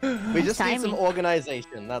 We just need some Timing.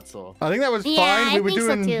 organization, that's all. I think that was Yeah, fine. I think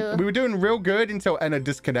so too. We were doing real good until Anna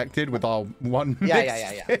disconnected with our one.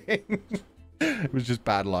 Yeah. thing. It was just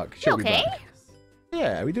bad luck. She'll be okay? back.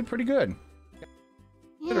 Yeah, we did pretty good.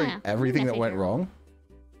 Considering Yeah. everything that went wrong.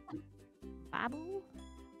 Babu?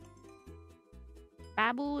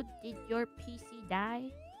 Babu, did your PC die?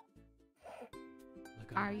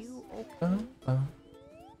 Are you okay? Dun, dun.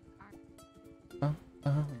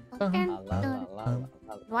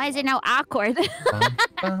 Why is it now awkward?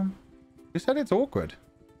 You said it's awkward.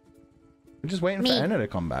 We're just waiting Me. for Anna to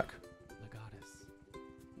come back.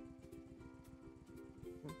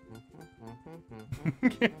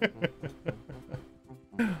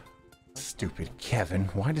 Stupid Kevin.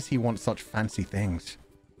 Why does he want such fancy things?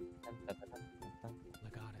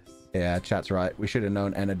 Yeah, chat's right. We should have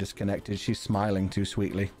known Anna disconnected. She's smiling too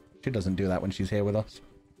sweetly. She doesn't do that when she's here with us.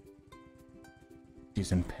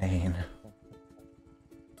 She's in pain.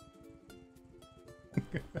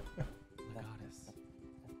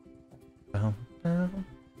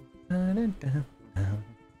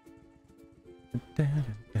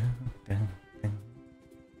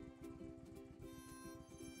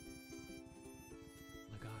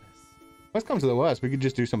 Worst comes to the worst, we could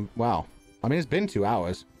just do some... Wow. I mean, it's been 2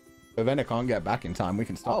 hours. If Anna can't get back in time, we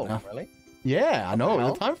can stop Oh, now. really? Yeah, I know.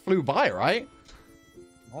 hell? The time flew by, right?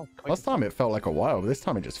 Oh, quick. Last time it felt like a while, but this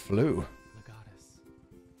time it just flew.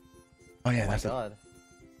 Oh yeah, Oh my that's a god.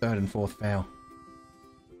 3rd and 4th fail.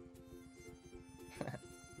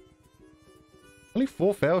 Only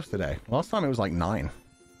 4 fails today. Last time it was like 9.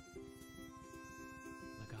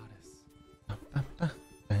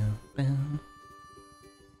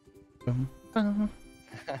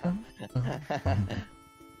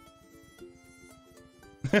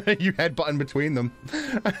 You headbutt in between them.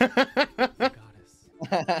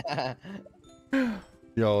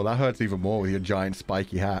 Yo, that hurts even more with your giant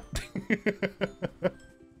spiky hat.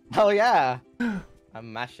 Oh yeah.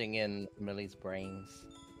 I'm mashing in Millie's brains.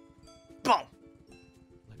 Boom.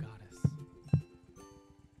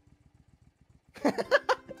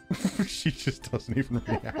 She just doesn't even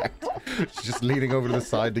react. She's just leaning over to the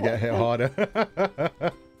side to get hit harder.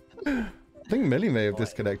 I think Millie may have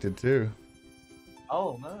disconnected too.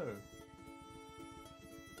 Oh no.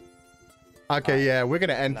 Okay, yeah, we're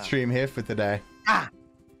gonna end stream here for today.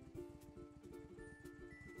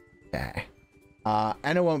 Yeah.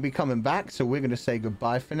 Anna won't be coming back, so we're gonna say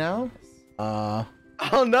goodbye for now. Oh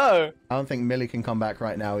no. I don't think Millie can come back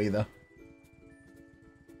right now either.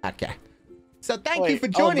 Okay. So thank you for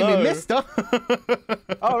joining me, mister.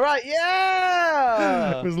 All right,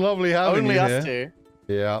 yeah. It was lovely having you here. Only us two.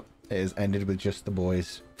 Yeah, it has ended with just the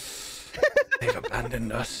boys. They've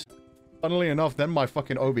abandoned us. Funnily enough, then my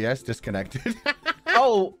fucking OBS disconnected.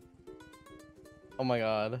 Oh. Oh my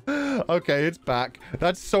god. Okay, it's back.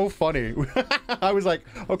 That's so funny. I was like,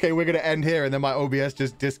 okay, we're gonna end here, and then my OBS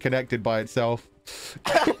just disconnected by itself.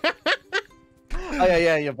 Oh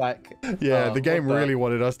yeah, you're back. Yeah, the game really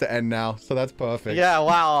wanted us to end now, so that's perfect. Yeah,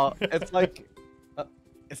 wow. It's like,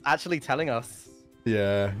 it's actually telling us.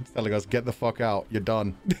 Yeah, it's telling us, get the fuck out. You're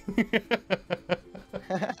done.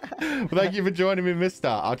 Well, thank you for joining me, mister.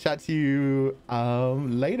 I'll chat to you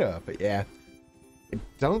later. But yeah, I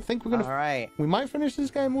don't think we're gonna. All right. We might finish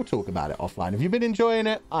this game. We'll talk about it offline. Have you been enjoying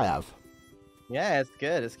it? I have. Yeah, it's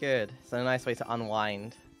good. It's good. It's a nice way to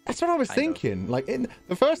unwind. That's what I was thinking. Like,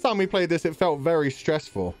 the first time we played this, it felt very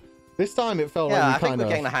stressful. This time it felt like we I think we're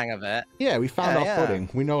getting the hang of it. Yeah, we found our footing.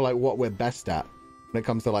 We know like what we're best at when it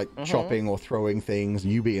comes to like chopping or throwing things.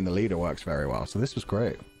 You being the leader works very well. So this was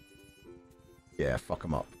great. Yeah, fuck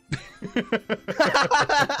them up.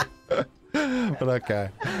 But okay,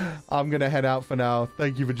 I'm gonna head out for now.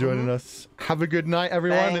 Thank you for joining us. Have a good night,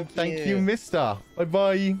 everyone, and thank you, mister. Bye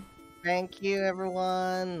bye. Thank you,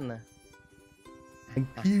 everyone. Thank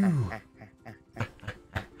you.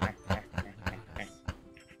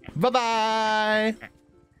 Bye-bye.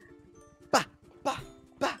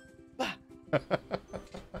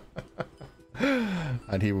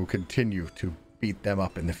 And he will continue to beat them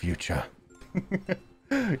up in the future.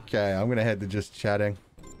 Okay, I'm gonna head to just chatting.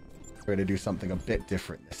 We're gonna do something a bit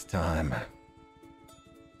different this time.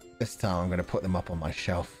 This time I'm gonna put them up on my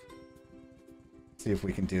shelf. See if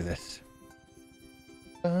we can do this.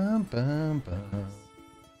 Bum, bum, bum.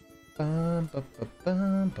 Bum, bum,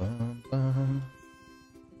 bum, bum, bum.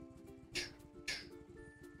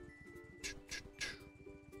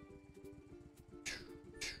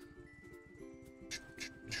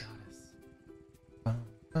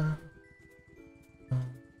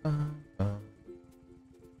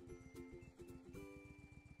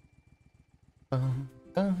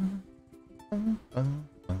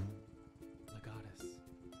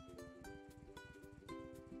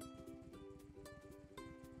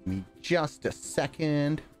 Me just a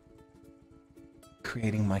second.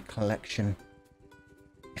 Creating my collection.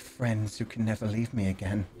 Friends who can never leave me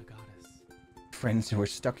again. Friends who are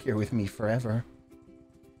stuck here with me forever.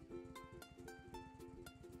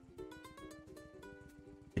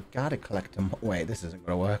 You gotta collect them. Wait, this isn't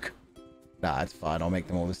gonna work. Nah, it's fine. I'll make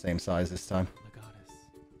them all the same size this time.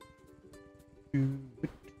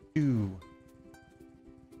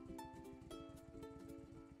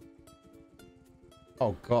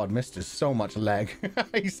 Oh god, Mister's so much leg.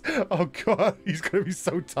 Oh god, he's gonna be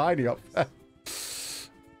so tiny up there.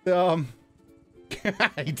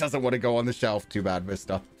 He doesn't want to go on the shelf. Too bad,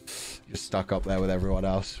 Mister. You're stuck up there with everyone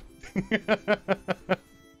else. Let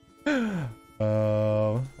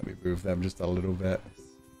me move them just a little bit.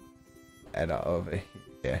 And over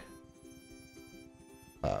here.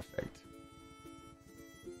 Perfect.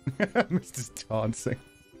 Mister's dancing.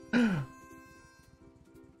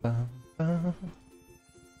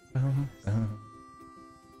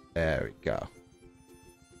 There we go.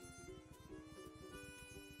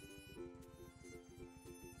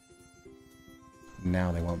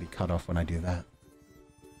 Now they won't be cut off when I do that.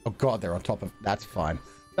 Oh god, they're on top of... That's fine.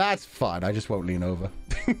 That's fine. I just won't lean over.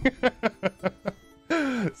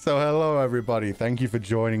 So hello everybody. Thank you for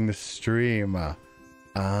joining the stream.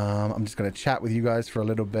 I'm just going to chat with you guys for a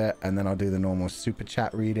little bit, and then I'll do the normal super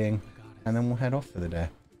chat reading, and then we'll head off for the day.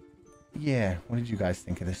 Yeah, what did you guys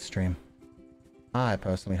think of this stream? I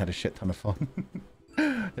personally had a shit ton of fun.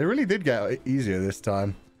 It really did get easier this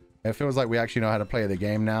time. It feels like we actually know how to play the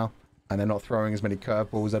game now, and they're not throwing as many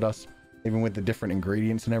curveballs at us. Even with the different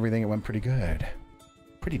ingredients and everything, it went pretty good.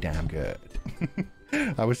 Pretty damn good.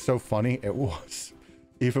 That was so funny. It was.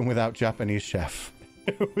 even without Japanese chef.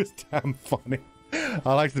 It was damn funny.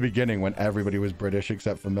 I liked the beginning when everybody was British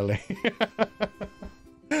except for Millie.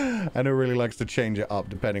 And it really likes to change it up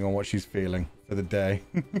depending on what she's feeling for the day.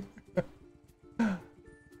 Is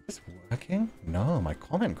this working? No, my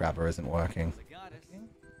comment grabber isn't working.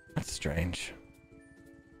 That's strange.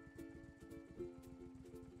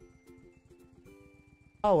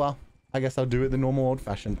 Oh well, I guess I'll do it the normal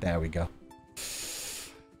old-fashioned. There we go.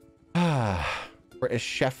 British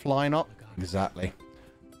chef lineup. Exactly.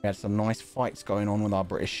 We had some nice fights going on with our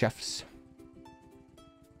British chefs.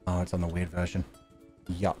 Oh, it's on the weird version.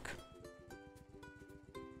 Yuck.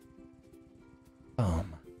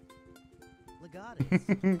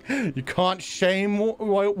 You can't shame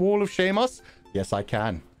wall of shame us? Yes, I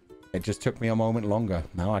can. It just took me a moment longer.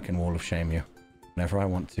 Now I can wall of shame you whenever I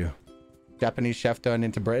want to. Japanese chef turned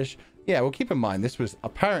into British. Yeah, well, keep in mind, this was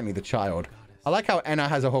apparently the child. I like how Enna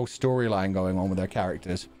has a whole storyline going on with her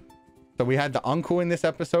characters. So we had the uncle in this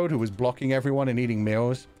episode who was blocking everyone and eating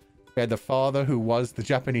meals. We had the father who was the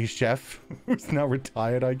Japanese chef, who's now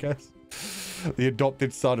retired, I guess. The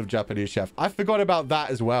adopted son of Japanese chef. I forgot about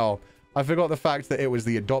that as well. I forgot the fact that it was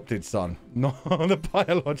the adopted son, not the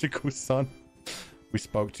biological son. We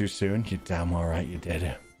spoke too soon. You're damn all right, you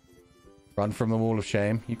did. Run from the wall of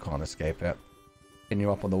shame. You can't escape it. Pin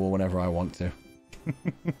you up on the wall whenever I want to.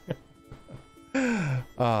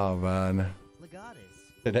 Oh, man.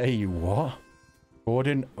 Today you what?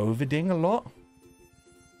 Gordon Oviding a lot?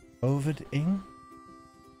 Oviding?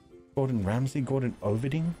 Gordon Ramsay? Gordon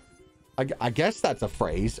Oviding? I guess that's a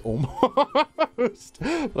phrase, almost.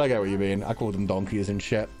 But I get what you mean. I call them donkeys and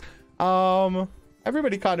shit.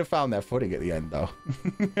 Everybody kind of found their footing at the end, though.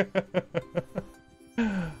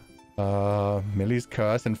 Millie's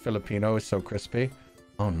curse in Filipino is so crispy.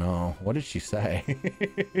 Oh, no. What did she say?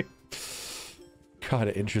 Kind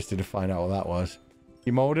of interested to find out what that was.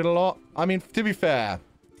 You molded a lot? I mean, to be fair,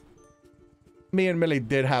 me and Millie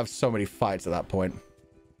did have so many fights at that point.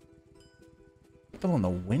 Put them on the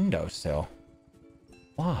windowsill.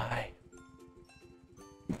 Why?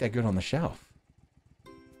 I think they're good on the shelf.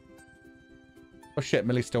 Oh shit,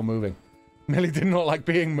 Millie's still moving. Millie did not like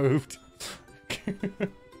being moved.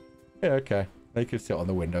 Yeah, okay. They could sit on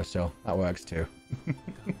the windowsill. That works too.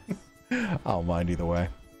 I don't mind either way.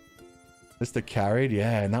 Mr. carried?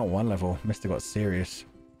 Yeah, in that one level, Mr. got serious.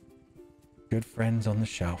 Good friends on the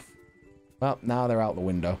shelf. Well, now they're out the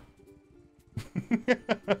window.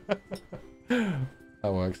 That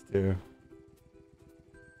works too.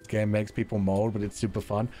 This game makes people mold, but it's super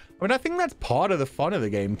fun. I mean, I think that's part of the fun of the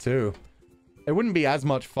game too. It wouldn't be as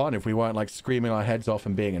much fun if we weren't like screaming our heads off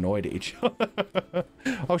and being annoyed at each other.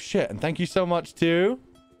 Oh shit, and thank you so much to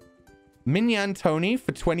Minyan Tony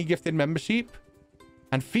for 20 gifted membership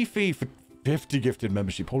and Fifi for 50 gifted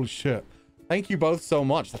membership. Holy shit. Thank you both so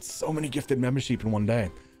much. That's so many gifted membership in one day.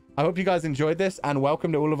 I hope you guys enjoyed this, and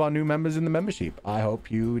welcome to all of our new members in the membership. I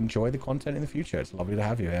hope you enjoy the content in the future. It's lovely to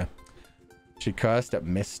have you here. She cursed at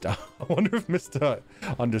Mr. I wonder if Mr.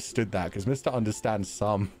 understood that, because Mr. understands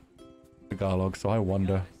some Tagalog, so I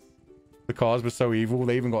wonder. The cars were so evil,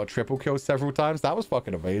 they even got a triple kill several times. That was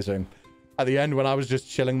fucking amazing. At the end, when I was just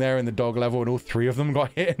chilling there in the dog level, and all three of them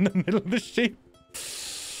got hit in the middle of the sheep.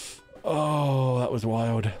 Oh, that was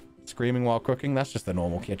wild. Screaming while cooking, that's just the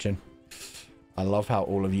normal kitchen. I love how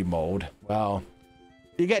all of you mold. Well,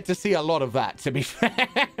 you get to see a lot of that, to be fair.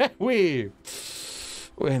 We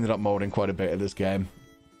ended up molding quite a bit of this game.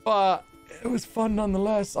 But it was fun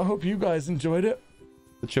nonetheless. I hope you guys enjoyed it.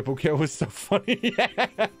 The triple kill was so funny.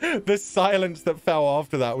 Yeah. The silence that fell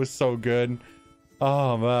after that was so good.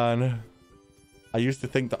 Oh, man. I used to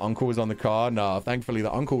think the uncle was on the car. No, thankfully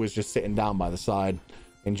the uncle was just sitting down by the side,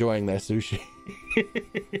 enjoying their sushi.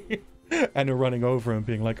 And running over and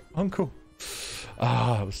being like, Uncle.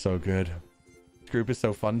 Ah, it was so good. This group is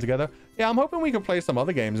so fun together. Yeah, I'm hoping we can play some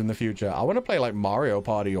other games in the future. I want to play like Mario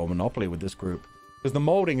Party or Monopoly with this group, because the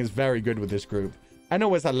molding is very good with this group. Enna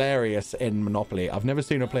was hilarious in Monopoly. I've never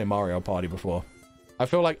seen her play Mario Party before. I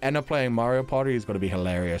feel like Enna playing Mario Party is going to be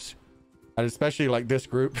hilarious. And especially like this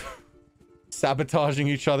group sabotaging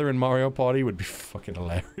each other in Mario Party would be fucking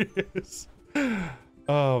hilarious.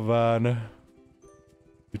 Oh, man.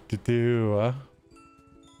 Is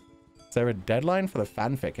there a deadline for the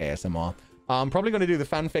fanfic ASMR? I'm probably going to do the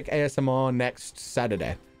fanfic ASMR next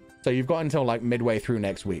Saturday. So you've got until like midway through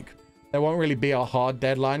next week. There won't really be a hard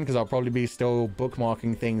deadline because I'll probably be still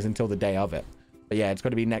bookmarking things until the day of it. But yeah, it's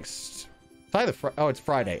going to be next... It's either it's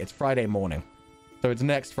Friday. It's Friday morning. So it's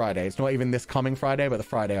next Friday. It's not even this coming Friday, but the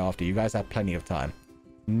Friday after. You guys have plenty of time.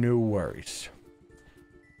 No worries.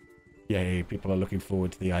 Yay, people are looking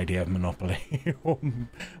forward to the idea of Monopoly. Or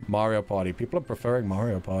Mario Party. People are preferring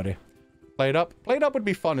Mario Party. Played Up would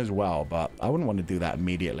be fun as well, but I wouldn't want to do that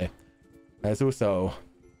immediately. There's also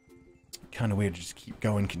kind of weird to just keep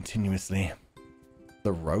going continuously.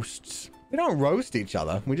 The roasts. We don't roast each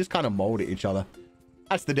other. We just kind of mold at each other.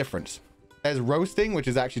 That's the difference. There's roasting, which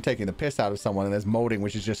is actually taking the piss out of someone, and there's molding,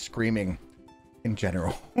 which is just screaming in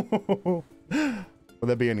general. Will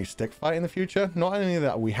there be any stick fight in the future? Not any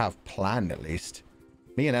that we have planned, at least.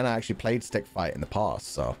 Me and Anna actually played stick fight in the past,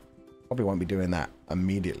 so probably won't be doing that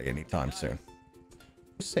immediately anytime soon.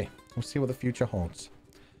 We'll see. We'll see what the future holds.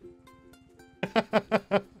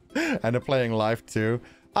 And they're playing Life 2.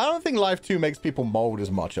 I don't think Life 2 makes people mold as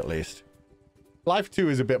much, at least. Life 2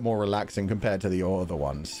 is a bit more relaxing compared to the other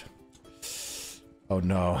ones. Oh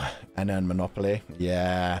no. And then Monopoly.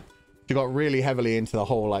 Yeah. She got really heavily into the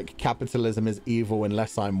whole like capitalism is evil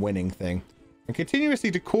unless I'm winning thing, and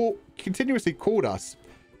continuously called us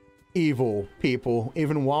evil people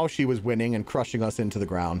even while she was winning and crushing us into the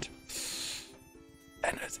ground.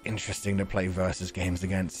 And it's interesting to play versus games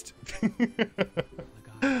against.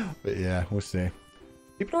 But yeah, we'll see.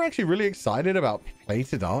 People are actually really excited about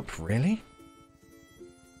Plated Up. Really?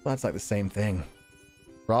 Well, that's like the same thing.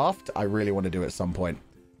 Raft, I really want to do at some point.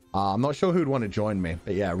 I'm not sure who'd want to join me,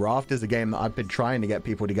 but yeah, Raft is a game that I've been trying to get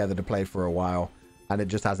people together to play for a while, and it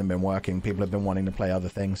just hasn't been working. People have been wanting to play other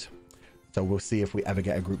things, so we'll see if we ever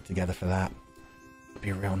get a group together for that. It'd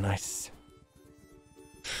be real nice.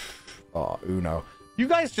 Oh, Uno. You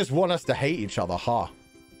guys just want us to hate each other, huh?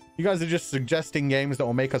 You guys are just suggesting games that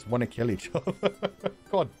will make us want to kill each other.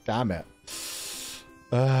 God damn it.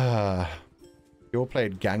 You all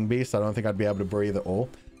played Gang Beast. I don't think I'd be able to breathe at all.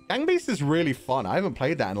 Gang Beast is really fun. I haven't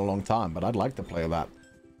played that in a long time, but I'd like to play that.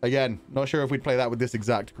 Again, not sure if we'd play that with this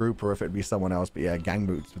exact group or if it'd be someone else, but yeah, Gang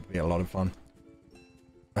Boots would be a lot of fun.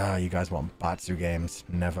 You guys want Batsu games?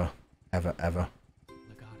 Never. Ever, ever.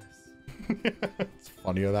 The goddess. It's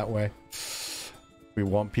funnier that way. We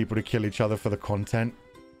want people to kill each other for the content.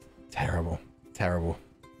 Terrible. Terrible.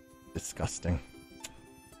 Disgusting.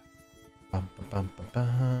 Bum, bum, bum, bum,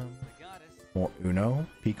 bum. More Uno.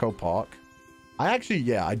 Pico Park. I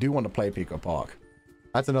do want to play Pico Park.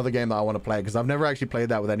 That's another game that I want to play because I've never actually played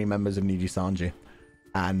that with any members of Nijisanji.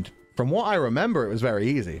 And from what I remember, it was very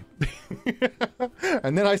easy.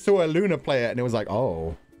 And then I saw Luna play it and it was like,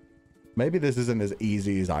 oh, maybe this isn't as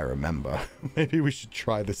easy as I remember. Maybe we should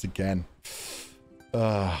try this again.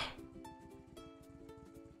 And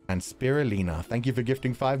Spirulina, thank you for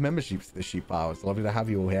gifting 5 memberships to the Sheep Pile. It's lovely to have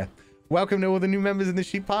you all here. Welcome to all the new members in the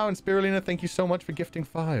Sheep Pile. And Spirulina, thank you so much for gifting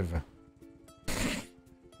 5.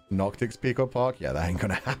 Noctix Pico Park? Yeah, that ain't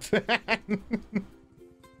gonna happen.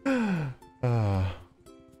 Let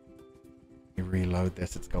me reload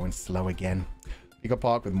this. It's going slow again. Pico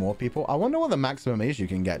Park with more people. I wonder what the maximum is you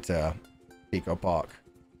can get to Pico Park.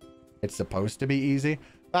 It's supposed to be easy.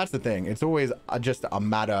 That's the thing. It's always just a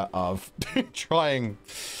matter of trying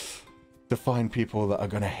to find people that are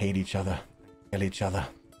gonna hate each other, kill each other.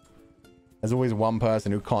 There's always one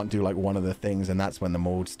person who can't do like one of the things, and that's when the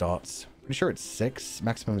mold starts. Pretty sure it's 6.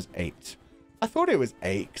 Maximum is 8. I thought it was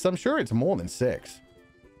 8 because I'm sure it's more than 6.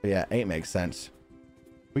 But yeah, 8 makes sense.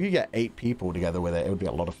 If we could get 8 people together with it, it would be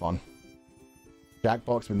a lot of fun.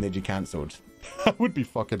 Jackbox with Niji cancelled. That would be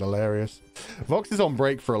fucking hilarious. Vox is on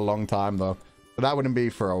break for a long time though, but that wouldn't be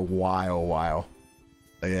for a while.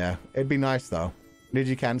 So yeah, it'd be nice though.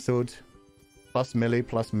 Niji cancelled. Plus Millie,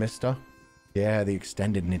 plus Mister. Yeah, the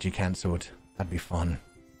extended Niji cancelled. That'd be fun.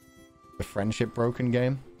 The friendship broken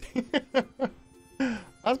game.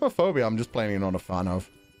 Phasmophobia, I'm just playing not a fan of.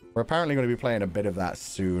 We're apparently going to be playing a bit of that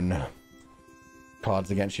soon.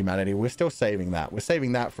 Cards Against Humanity. We're still saving that. We're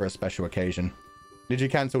saving that for a special occasion.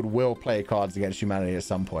 Niji Cancelled will play Cards Against Humanity at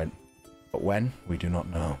some point. But when? We do not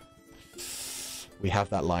know. We have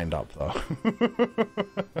that lined up, though.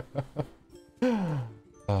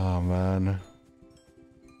 Oh, man.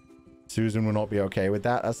 Susan will not be okay with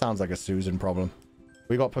that. That sounds like a Susan problem.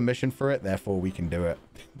 We got permission for it, therefore we can do it.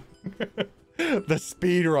 The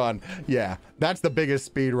speed run. Yeah, that's the biggest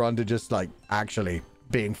speed run to just like actually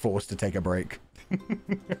being forced to take a break.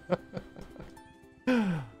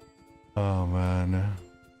 Oh man.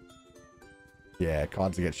 Yeah,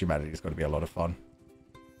 Cards Against Humanity is going to be a lot of fun.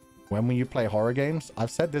 When will you play horror games?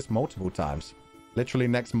 I've said this multiple times. Literally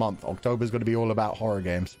next month. October is going to be all about horror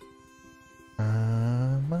games.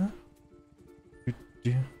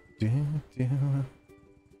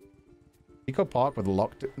 Eco Park with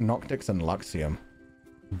Noctix and Luxium.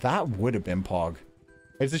 That would have been Pog.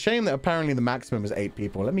 It's a shame that apparently the maximum is 8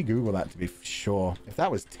 people. Let me Google that to be sure. If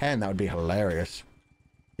that was 10, that would be hilarious.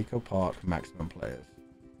 Eco Park maximum players.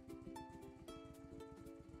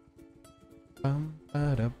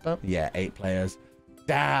 Yeah, 8 players.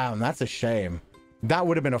 Damn, that's a shame. That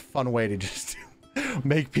would have been a fun way to just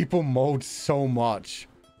make people mold so much.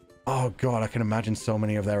 Oh god, I can imagine so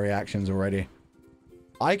many of their reactions already.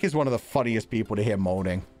 Ike is one of the funniest people to hear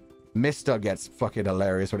molding. Mister gets fucking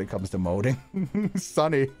hilarious when it comes to molding.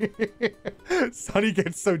 Sunny. Sunny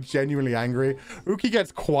gets so genuinely angry. Uki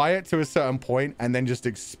gets quiet to a certain point and then just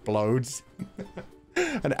explodes.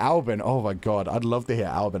 And Albin, oh my god, I'd love to hear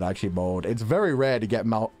Albin actually mold. It's very rare to get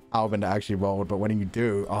Albin to actually mold, but when you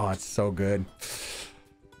do, oh, it's so good.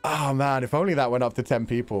 Oh man, if only that went up to 10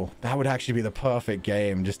 people. That would actually be the perfect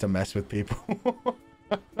game just to mess with people.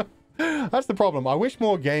 That's the problem. I wish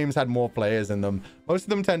more games had more players in them. Most of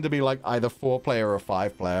them tend to be like either 4-player or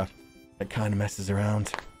 5-player. It kind of messes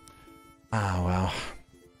around. Oh, wow.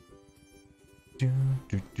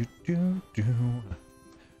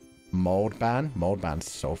 Mold ban? Mold ban's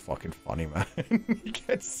so fucking funny, man. He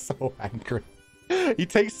gets so angry. He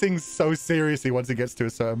takes things so seriously once he gets to a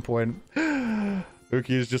certain point.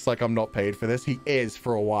 Uki is just like, I'm not paid for this. He is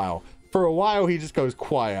for a while. For a while, he just goes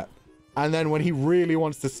quiet. And then when he really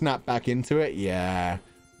wants to snap back into it, yeah.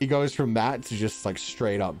 He goes from that to just like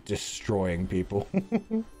straight up destroying people.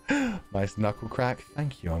 Nice knuckle crack.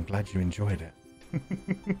 Thank you. I'm glad you enjoyed it.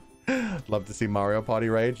 Love to see Mario Party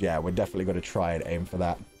Rage. Yeah, we're definitely going to try and aim for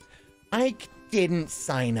that. Ike didn't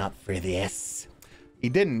sign up for this. He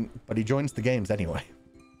didn't, but he joins the games anyway.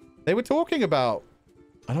 They were talking about...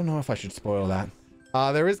 I don't know if I should spoil that.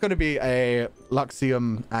 There is going to be a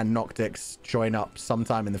Luxium and Noctix join up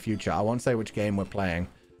sometime in the future. I won't say which game we're playing,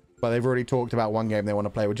 but they've already talked about one game they want to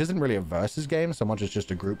play, which isn't really a versus game so much as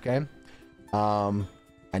just a group game. And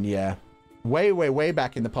yeah, way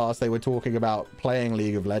back in the past, they were talking about playing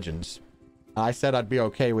League of Legends. I said I'd be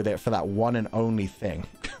okay with it for that one and only thing.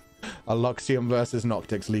 A Luxium versus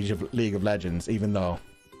Noctix League of Legends, even though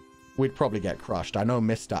we'd probably get crushed. I know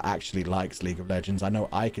Mister actually likes League of Legends. I know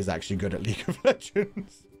Ike is actually good at League of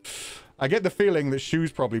Legends. I get the feeling that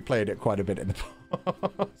Shoes probably played it quite a bit in the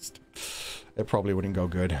past. It probably wouldn't go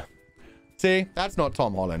good. See, that's not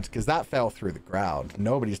Tom Holland, because that fell through the ground.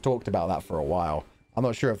 Nobody's talked about that for a while. I'm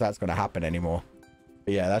not sure if that's going to happen anymore.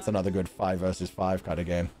 But yeah, that's another good 5 versus 5 kind of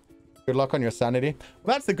game. Good luck on your sanity.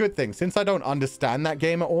 Well, that's the good thing. Since I don't understand that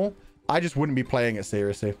game at all, I just wouldn't be playing it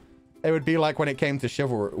seriously. It would be like when it came to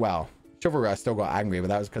Chivalry. Well, Chivalry, I still got angry, but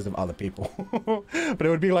that was because of other people. But it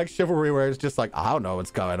would be like Chivalry, where it's just like, I don't know what's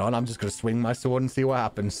going on. I'm just going to swing my sword and see what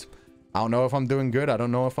happens. I don't know if I'm doing good. I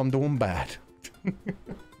don't know if I'm doing bad.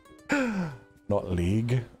 Not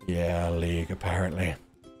League. Yeah, League, apparently.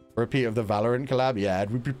 Repeat of the Valorant collab. Yeah,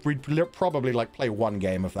 we'd probably like play one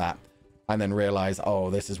game of that and then realize, oh,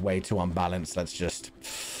 this is way too unbalanced. Let's just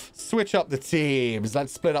switch up the teams.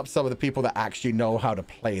 Let's split up some of the people that actually know how to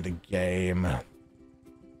play the game.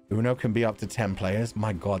 Uno can be up to 10 players.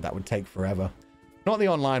 My god, that would take forever. Not the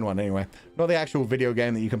online one, anyway. Not the actual video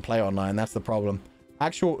game that you can play online. That's the problem.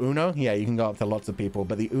 Actual Uno, yeah, you can go up to lots of people.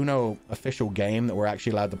 But the Uno official game that we're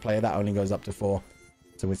actually allowed to play, that only goes up to 4.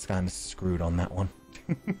 So it's kind of screwed on that one.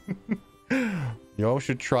 You all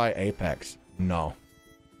should try Apex. No.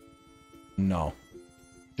 No.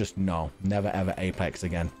 Just no. Never ever Apex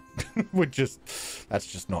again. That's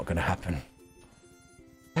just not gonna happen.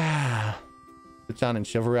 The Chan and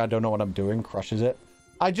Chivalry, I don't know what I'm doing, crushes it.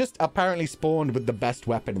 I just apparently spawned with the best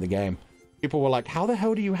weapon in the game. People were like, how the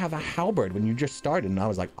hell do you have a halberd when you just started? And I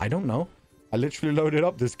was like, I don't know. I literally loaded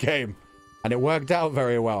up this game and it worked out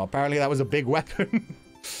very well. Apparently that was a big weapon.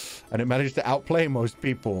 And it managed to outplay most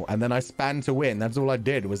people. And then I spanned to win. That's all I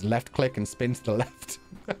did was left click and spin to the left.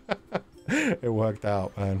 It worked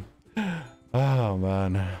out, man. Oh,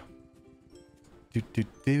 man.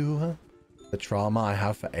 The trauma I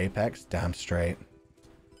have for Apex, damn straight.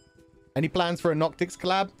 Any plans for a Noctix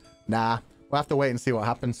collab? Nah, we'll have to wait and see what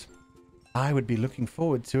happens. I would be looking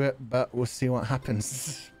forward to it, but we'll see what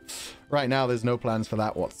happens. Right now, there's no plans for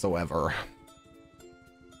that whatsoever.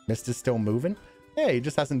 Mister's still moving? Yeah, he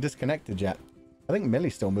just hasn't disconnected yet. I think Millie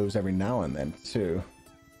still moves every now and then, too.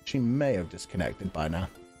 She may have disconnected by now.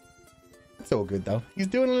 It's all good, though. He's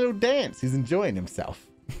doing a little dance. He's enjoying himself.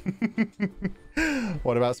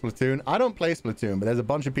 What about Splatoon? I don't play Splatoon, but there's a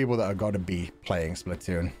bunch of people that are got to be playing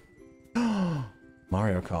Splatoon.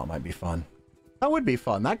 Mario Kart might be fun. That would be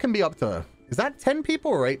fun. That can be up to... Is that 10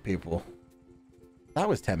 people or 8 people? That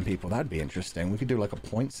was 10 people. That'd be interesting. We could do like a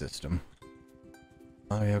point system.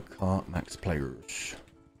 Mario Kart max players.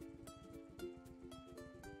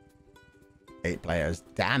 8 players.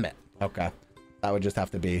 Damn it. Okay. That would just have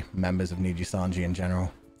to be members of Nijisanji in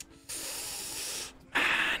general.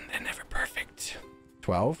 Man, they're never perfect.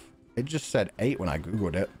 12? It just said 8 when I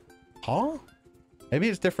googled it. Huh? Maybe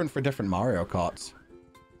it's different for different Mario Karts.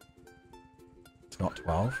 It's not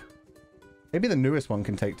 12. Maybe the newest one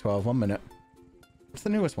can take 12. 1 minute. What's the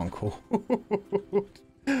newest one called?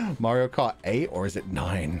 Mario Kart 8 or is it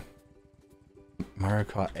 9? Mario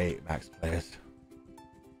Kart 8 max players.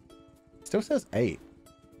 Still says 8.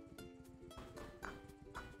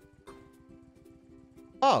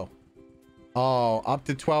 Oh. Oh, up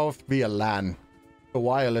to 12 via LAN. For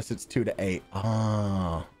wireless, it's 2 to 8.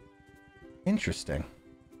 Ah. Interesting.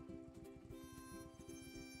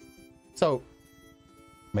 So,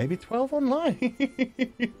 maybe 12 online?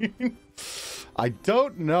 I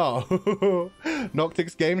don't know.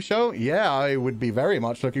 Noctix Game Show? Yeah, I would be very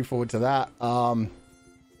much looking forward to that.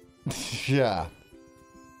 Yeah.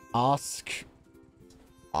 Ask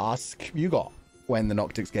Hugo when the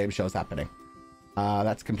Noctix Game Show is happening.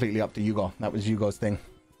 That's completely up to Hugo. That was Hugo's thing.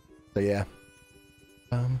 So yeah.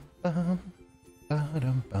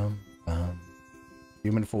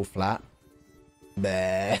 Human Fall Flat.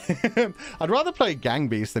 Bleh. I'd rather play Gang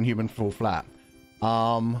Beast than Human Fall Flat.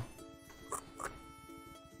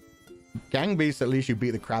 Gang Beast, at least you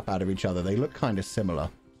beat the crap out of each other. They look kind of similar.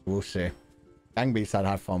 We'll see. Gang Beast I'd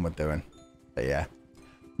have fun with doing. But yeah.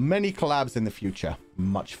 Many collabs in the future.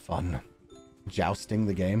 Much fun. Jousting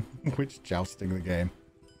the game. Which jousting the game?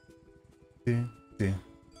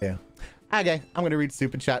 Yeah. Okay, I'm gonna read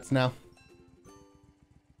super chats now.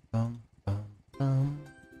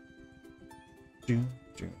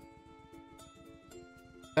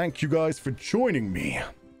 Thank you guys for joining me.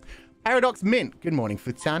 Paradox Mint. Good morning,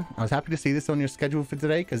 Futsan. I was happy to see this on your schedule for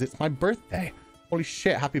today because it's my birthday. Holy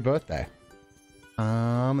shit, happy birthday.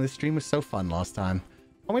 The stream was so fun last time.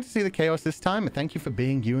 I went to see the chaos this time, and thank you for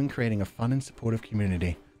being you and creating a fun and supportive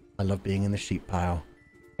community. I love being in the sheep pile.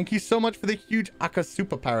 Thank you so much for the huge Aka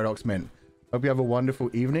Super Paradox Mint. Hope you have a wonderful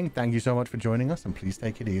evening. Thank you so much for joining us, and please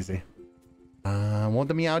take it easy. Want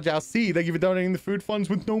the Meow Jow C. Thank you for donating the food funds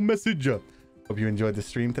with no message. Hope you enjoyed the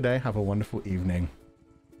stream today. Have a wonderful evening.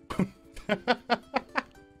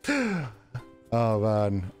 Oh,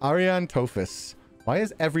 man. Ariane Tofus. Why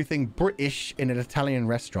is everything British in an Italian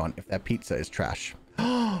restaurant if their pizza is trash?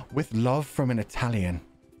 With love from an Italian.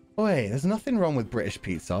 Wait, there's nothing wrong with British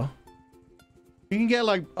pizza. You can get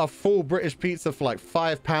like a full British pizza for like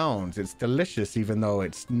 £5. It's delicious, even though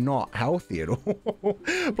it's not healthy at all.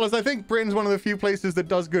 Plus, I think Britain's one of the few places that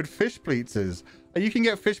does good fish pizzas. You can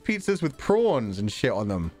get fish pizzas with prawns and shit on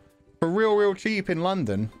them for real cheap in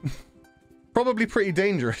London. Probably pretty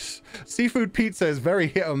dangerous. Seafood pizza is very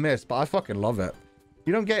hit or miss, but I fucking love it.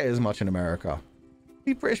 You don't get it as much in America.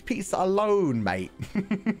 Leave British pizza alone, mate.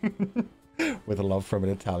 With a love from an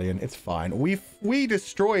Italian. It's fine. We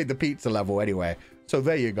destroyed the pizza level anyway. So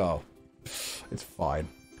there you go. It's fine.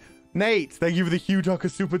 Nate, thank you for the huge Aka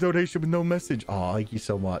Super donation with no message. Oh, thank you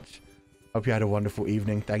so much. Hope you had a wonderful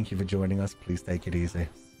evening. Thank you for joining us. Please take it easy.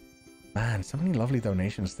 Man, so many lovely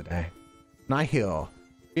donations today. Nihil.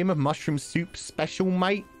 Cream of mushroom soup special,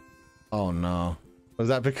 mate? Oh, no. Was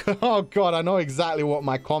that because... Oh, God, I know exactly what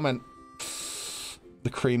my comment... The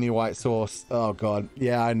creamy white sauce. Oh, God.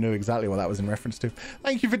 Yeah, I knew exactly what that was in reference to.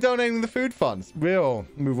 Thank you for donating the food funds. We'll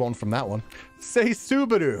move on from that one. Say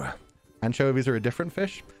Subaru. Anchovies are a different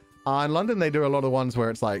fish. In London, they do a lot of ones where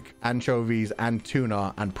it's like anchovies and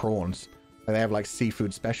tuna and prawns. They have like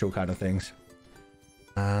seafood special kind of things.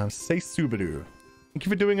 Say Subaru. Thank you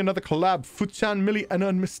for doing another collab. Futchan, Millie, Anna,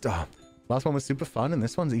 and Mr. Last one was super fun, and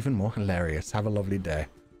this one's even more hilarious. Have a lovely day.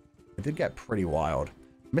 It did get pretty wild.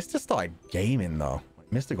 Mr. started gaming, though.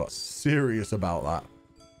 Mr. got serious about that.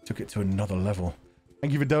 Took it to another level.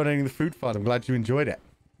 Thank you for donating the food fund. I'm glad you enjoyed it.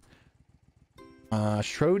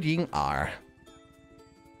 Schroding R.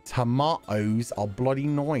 Tomatoes are bloody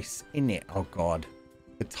nice, innit? Oh, God.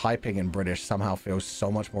 The typing in British somehow feels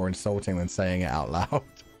so much more insulting than saying it out loud.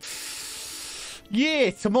 Yeah,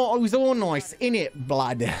 tomatoes are nice, innit,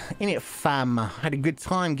 blood? Innit, fam? I had a good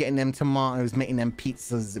time getting them tomatoes, making them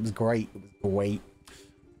pizzas. It was great. It was great.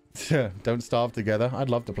 Don't Starve Together. I'd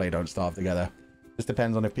love to play Don't Starve Together. Just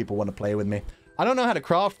depends on if people want to play with me. I don't know how to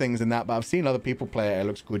craft things in that, but I've seen other people play it. It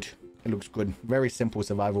looks good. It looks good. Very simple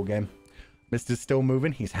survival game. Mr's still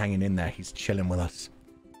moving. He's hanging in there. He's chilling with us.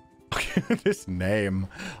 This name.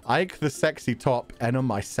 Ike the sexy top. Enna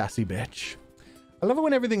my sassy bitch. I love it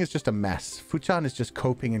when everything is just a mess. Fuchan is just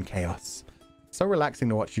coping in chaos. So relaxing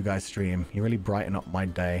to watch you guys stream. You really brighten up my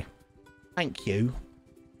day. Thank you.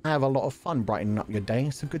 I have a lot of fun brightening up your day.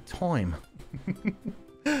 It's a good time.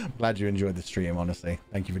 Glad you enjoyed the stream, honestly.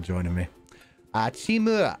 Thank you for joining me.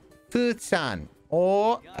 Chimur, Fuchan,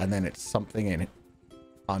 or... And then it's something in it.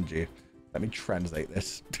 Anji. Let me translate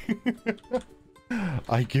this.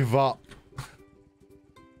 I give up.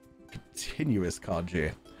 continuous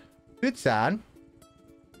Kaji. Futsan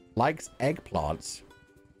likes eggplants.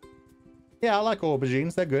 Yeah, I like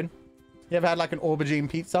aubergines. They're good. You ever had like an aubergine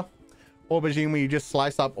pizza? Aubergine where you just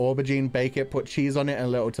slice up aubergine, bake it, put cheese on it, and a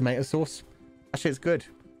little tomato sauce. That shit's good.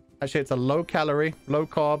 That shit's a low calorie, low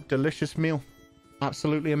carb, delicious meal.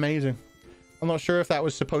 Absolutely amazing. I'm not sure if that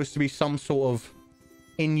was supposed to be some sort of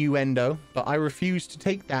innuendo, but I refuse to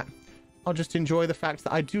take that. I'll just enjoy the fact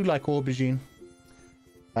that I do like aubergine.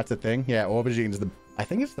 That's a thing. Yeah, aubergine is I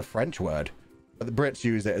think it's the French word, but the Brits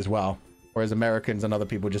use it as well. Whereas Americans and other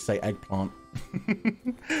people just say eggplant.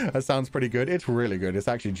 That sounds pretty good. It's really good. It's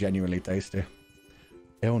actually genuinely tasty.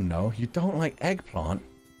 Oh no, you don't like eggplant?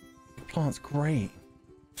 Eggplant's great.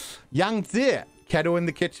 Yang Zi, kettle in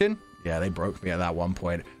the kitchen. Yeah, they broke me at that one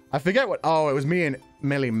point. I forget what. Oh, it was me and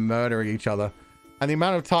Millie murdering each other. And the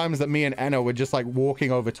amount of times that me and Enna were just like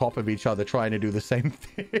walking over top of each other trying to do the same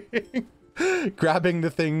thing. Grabbing the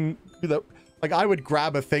thing that, like, I would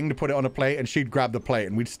grab a thing to put it on a plate and she'd grab the plate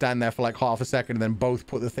and we'd stand there for like half a second and then both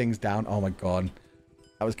put the things down. Oh my god.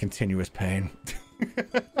 That was continuous pain.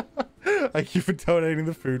 Thank you for donating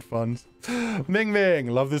the food funds. Ming Ming,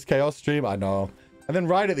 love this chaos stream. I know. And then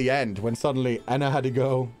right at the end, when suddenly Enna had to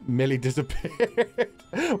go, Millie disappeared.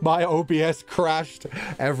 My OBS crashed.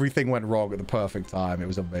 Everything went wrong at the perfect time. It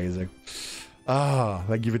was amazing. Ah,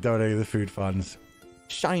 thank you for donating the food funds.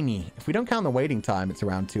 Shiny. If we don't count the waiting time, it's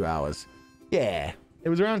around 2 hours. Yeah, it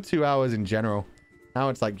was around 2 hours in general. Now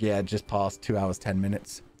it's like, yeah, just past 2 hours, 10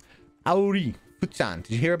 minutes. Aori, Futsan,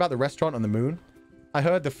 did you hear about the restaurant on the moon? I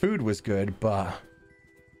heard the food was good, but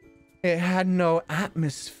it had no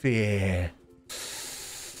atmosphere.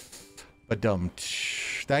 Badum.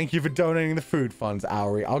 Thank you for donating the food funds,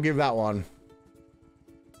 Aori. I'll give that one.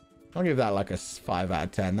 I'll give that like a 5 out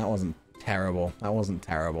of 10. That wasn't terrible. That wasn't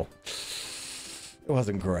terrible. It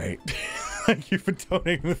wasn't great. Thank you for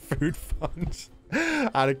donating the food funds.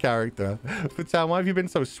 Out of character. Futan, why have you been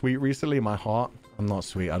so sweet recently? My heart? I'm not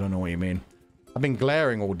sweet. I don't know what you mean. I've been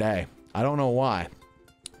glaring all day. I don't know why.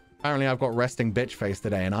 Apparently I've got resting bitch face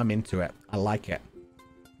today and I'm into it. I like it.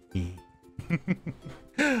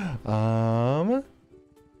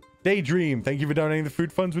 Daydream, thank you for donating the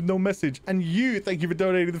food funds with no message. And you, thank you for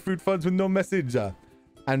donating the food funds with no message.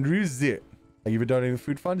 Andrew Zit, thank you for donating the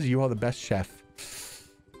food funds. You are the best chef.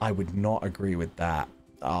 I would not agree with that.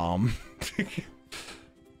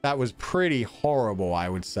 That was pretty horrible, I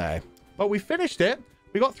would say. But we finished it.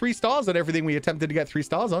 We got 3 stars on everything we attempted to get 3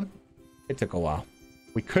 stars on. It took a while.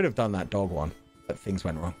 We could have done that dog one, but things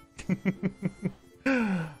went wrong.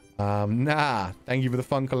 Nah, thank you for the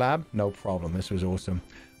fun collab. No problem. This was awesome.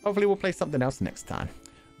 Hopefully we'll play something else next time.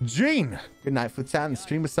 Jean, good night, Futan. The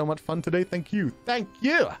stream was so much fun today. Thank you. Thank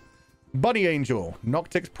you. Bunny Angel,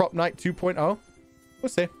 Noctix Prop Night 2.0. We'll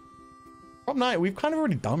see. Prop Night, we've kind of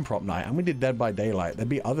already done Prop Night, and we did Dead by Daylight. There'd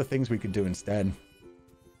be other things we could do instead.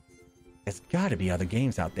 There's gotta be other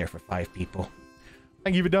games out there for 5 people.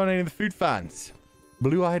 Thank you for donating the food fans.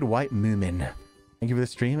 Blue-Eyed White Moomin. Thank you for the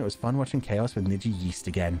stream. It was fun watching Chaos with Niji Yeast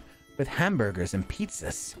again. With hamburgers and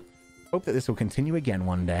pizzas. Hope that this will continue again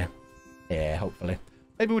one day. Yeah, hopefully.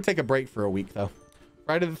 Maybe we'll take a break for a week, though.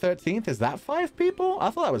 Friday the 13th, is that 5 people? I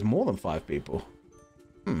thought that was more than 5 people.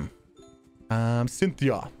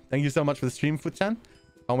 Cynthia, thank you so much for the stream, Futsan.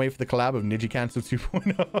 Can't wait for the collab of Niji Cancel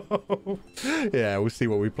 2.0. Yeah, we'll see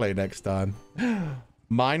what we play next time.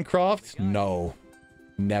 Minecraft? No.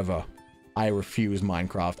 Never. I refuse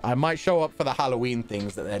Minecraft. I might show up for the Halloween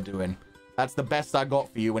things that they're doing. That's the best I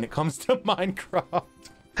got for you when it comes to Minecraft.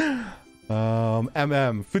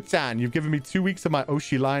 Futsan, you've given me 2 weeks of my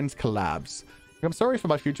Oshi Lines collabs. I'm sorry for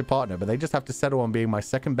my future partner, but they just have to settle on being my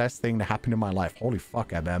second best thing to happen in my life. Holy fuck,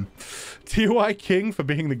 MM. TY King for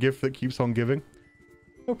being the gift that keeps on giving.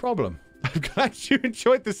 No problem. I'm glad you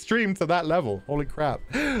enjoyed the stream to that level. Holy crap.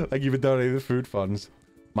 Thank you for donating the food funds.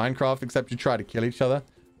 Minecraft, except you try to kill each other.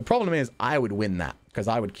 The problem is I would win that because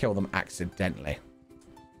I would kill them accidentally.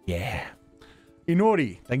 Yeah.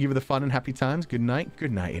 Inori, thank you for the fun and happy times. Good night.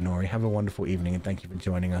 Good night, Inori. Have a wonderful evening and thank you for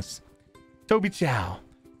joining us. Toby Chow.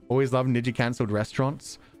 Always love Niji cancelled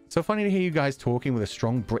restaurants. So funny to hear you guys talking with a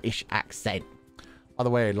strong British accent. By the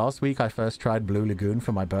way, last week I first tried Blue Lagoon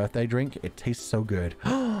for my birthday drink. It tastes so good.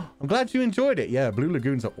 I'm glad you enjoyed it. Yeah, Blue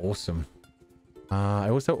Lagoons are awesome. I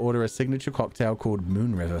also order a signature cocktail called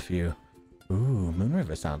Moon River for you. Ooh, Moon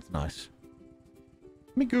River sounds nice.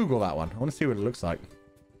 Let me Google that one. I want to see what it looks like.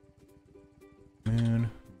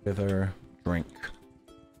 Moon River drink.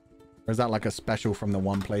 Or is that like a special from the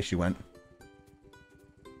one place you went?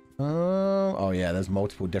 Oh yeah, there's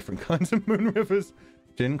multiple different kinds of Moon Rivers.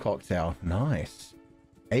 Gin cocktail. Nice.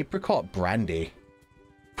 Apricot brandy.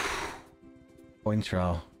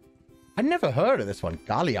 Cointreau. I never heard of this one.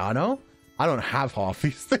 Galliano? I don't have half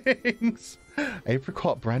these things.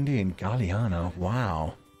 Apricot brandy and Galliano.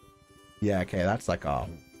 Wow. Yeah, okay, that's like a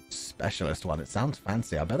specialist one. It sounds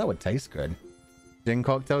fancy. I bet that would taste good. Gin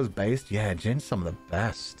cocktails based? Yeah, gin's some of the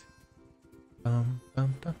best.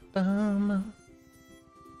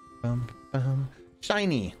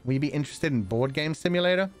 Shiny, will you be interested in board game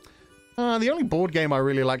simulator? The only board game I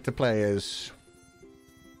really like to play is...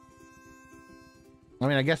 I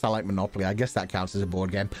mean, I guess I like Monopoly. I guess that counts as a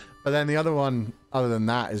board game. But then the other one, other than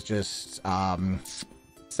that, is just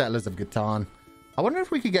Settlers of Catan. I wonder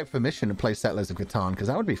if we could get permission to play Settlers of Catan, because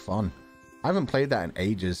that would be fun. I haven't played that in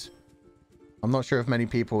ages. I'm not sure if many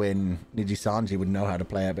people in Nijisanji would know how to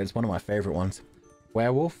play it, but it's one of my favorite ones.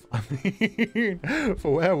 Werewolf? I mean,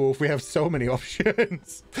 for Werewolf, we have so many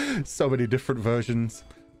options. So many different versions.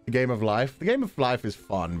 The Game of Life. The Game of Life is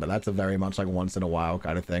fun, but that's a very much like once in a while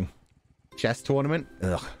kind of thing. Chess tournament?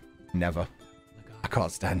 Ugh, never. I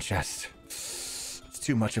can't stand chess. It's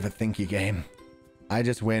too much of a thinky game. I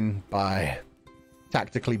just win by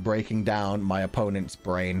tactically breaking down my opponent's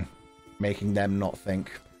brain, making them not think,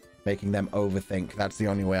 making them overthink. That's the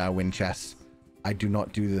only way I win chess. I do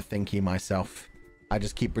not do the thinky myself. I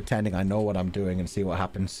just keep pretending I know what I'm doing and see what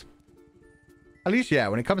happens. At least, yeah,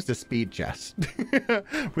 when it comes to speed chess.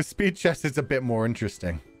 With speed chess, it's a bit more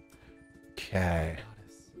interesting. Okay.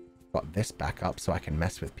 Got this back up so I can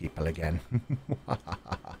mess with people again.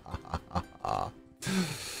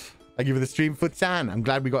 Thank you for the stream, Futsan. I'm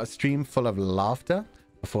glad we got a stream full of laughter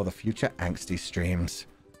before the future angsty streams.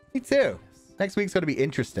 Me too. Next week's going to be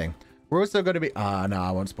interesting. We're also going to be... no,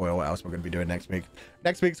 I won't spoil what else we're going to be doing next week.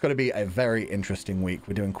 Next week's going to be a very interesting week.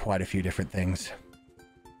 We're doing quite a few different things.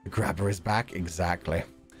 The grabber is back. Exactly.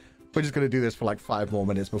 We're just going to do this for like 5 more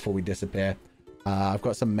minutes before we disappear. I've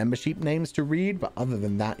got some membership names to read, but other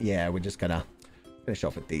than that, yeah, we're just going to finish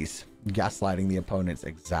off with these. Gaslighting the opponents.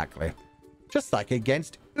 Exactly. Just like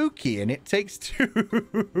against Uki, and it takes 2.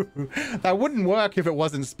 That wouldn't work if it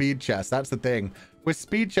wasn't speed chess. That's the thing. With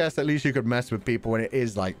speed chess, at least you could mess with people when it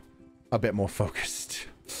is like a bit more focused.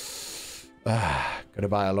 Gonna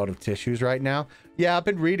buy a lot of tissues right now. Yeah, I've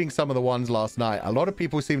been reading some of the ones last night. A lot of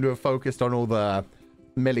people seem to have focused on all the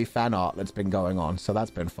Millie fan art that's been going on, so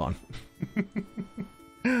that's been fun.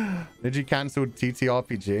 Did you cancel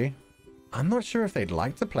TTRPG? I'm not sure if they'd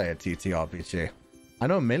like to play a TTRPG. I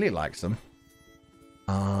know Millie likes them.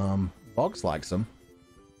 Boggs likes them.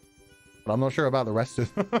 But I'm not sure about the rest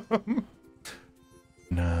of them.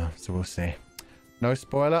 No, so we'll see. No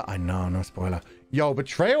spoiler? I know, no spoiler. Yo,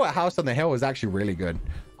 Betrayal at House on the Hill is actually really good.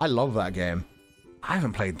 I love that game. I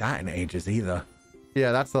haven't played that in ages either.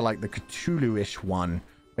 Yeah, that's the like the Cthulhu-ish one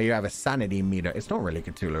where you have a sanity meter. It's not really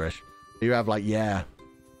Cthulhu-ish. You have like, yeah.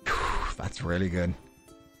 That's really good.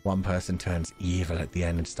 One person turns evil at the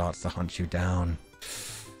end and starts to hunt you down.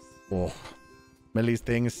 Oh. Millie's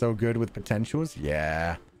thing is so good with potentials.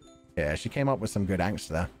 Yeah. Yeah, she came up with some good angst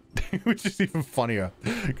there. Which is even funnier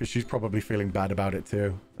because she's probably feeling bad about it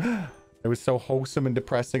too. It was so wholesome and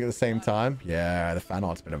depressing at the same time. Yeah, the fan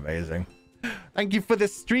art's been amazing. Thank you for the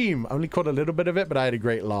stream. I only caught a little bit of it, but I had a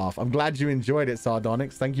great laugh. I'm glad you enjoyed it,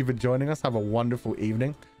 Sardonyx. Thank you for joining us. Have a wonderful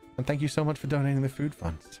evening. And thank you so much for donating the food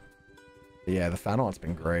funds. But yeah, the fan art's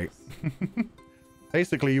been great.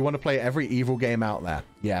 Basically, you want to play every evil game out there.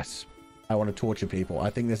 Yes, I want to torture people. I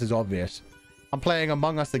think this is obvious. I'm playing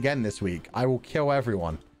Among Us again this week. I will kill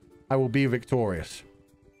everyone. I will be victorious.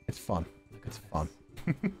 It's fun. It's fun.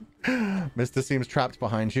 Mr. seems trapped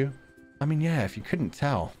behind you. I mean, yeah, if you couldn't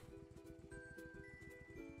tell.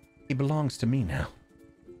 He belongs to me now.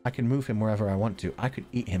 I can move him wherever I want to. I could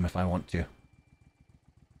eat him if I want to.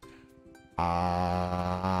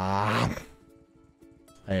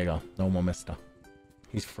 There you go. No more mister.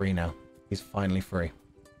 He's free now. He's finally free.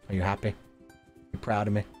 Are you happy? You proud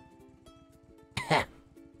of me?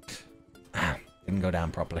 Didn't go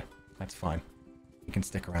down properly. That's fine. You can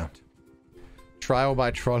stick around. Trial by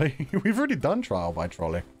trolley. We've already done trial by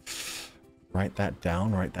trolley. Write that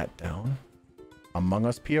down. Write that down. Among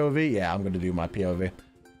Us POV. Yeah, I'm going to do my POV.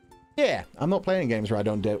 Yeah, I'm not playing games where I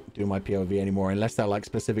don't do my POV anymore unless they're like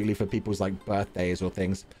specifically for people's like birthdays or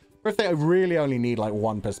things. Or if they really only need like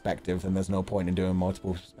one perspective, then there's no point in doing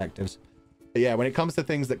multiple perspectives. But yeah, when it comes to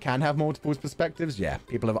things that can have multiple perspectives, yeah,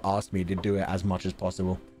 people have asked me to do it as much as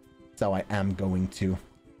possible. So I am going to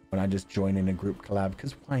when I just join in a group collab,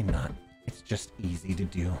 because why not? It's just easy to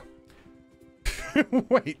do.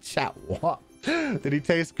 Wait, chat, what? Did he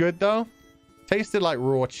taste good though? Tasted like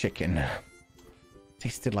raw chicken.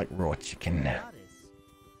 Tasted like raw chicken.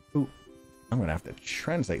 Ooh, I'm gonna have to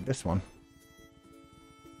translate this one.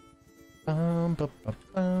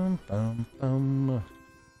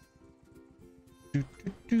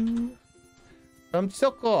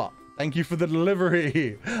 Choko, thank you for the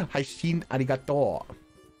delivery. Haishin arigato.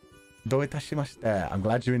 Do itashimashite. I'm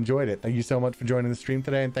glad you enjoyed it. Thank you so much for joining the stream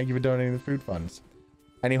today, and thank you for donating the food funds.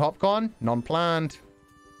 Any Hopcon? Non-planned.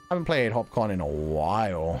 Haven't played Hopcon in a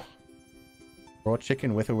while. Raw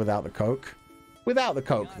chicken with or without the Coke? Without the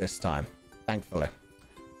Coke this time, thankfully.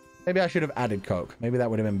 Maybe I should have added Coke. Maybe that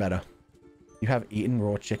would have been better. You have eaten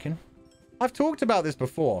raw chicken? I've talked about this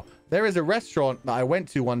before. There is a restaurant that I went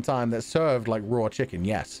to one time that served like raw chicken,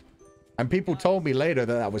 yes. And people told me later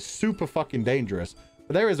that that was super fucking dangerous.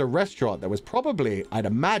 But there is a restaurant that was probably, I'd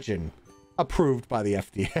imagine, approved by the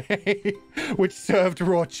FDA, which served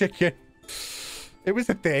raw chicken. It was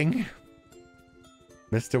a thing.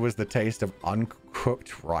 Mister was the taste of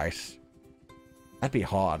uncooked rice. That'd be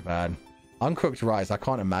hard, man. Uncooked rice, I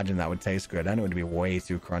can't imagine that would taste good. And it would be way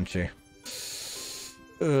too crunchy.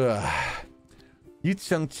 Ugh.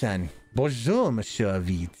 Yu-Chung-chan. Bonjour, Monsieur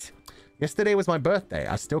Ovid. Yesterday was my birthday.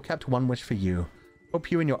 I still kept one wish for you.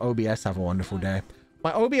 Hope you and your OBS have a wonderful day.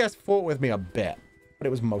 My OBS fought with me a bit, but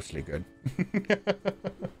it was mostly good.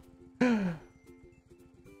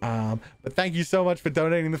 But thank you so much for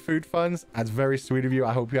donating the food funds. That's very sweet of you.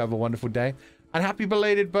 I hope you have a wonderful day. And happy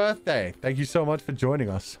belated birthday. Thank you so much for joining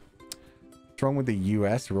us. What's wrong with the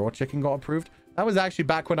US? Raw chicken got approved? That was actually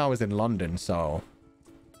back when I was in London, so...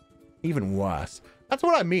 even worse. That's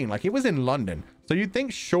what I mean. Like, it was in London. So you'd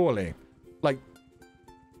think surely, like,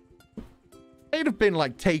 they'd have been,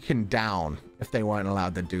 like, taken down if they weren't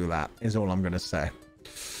allowed to do that, is all I'm going to say.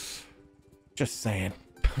 Just saying.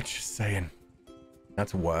 I'm just saying.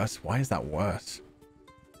 That's worse. Why is that worse?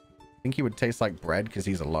 I think he would taste like bread because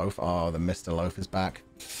he's a loaf. Oh, the Mr. Loaf is back.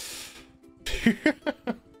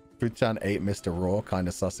 Fuchan ate Mr. Raw. Kind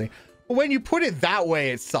of sussy. Well, when you put it that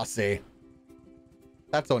way, it's sussy.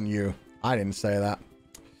 That's on you. I didn't say that.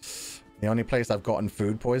 The only place I've gotten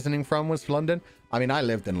food poisoning from was London. I mean, I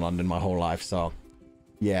lived in London my whole life, so...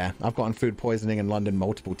 yeah, I've gotten food poisoning in London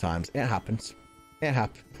multiple times. It happens. It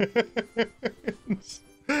happens.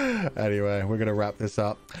 Anyway, we're going to wrap this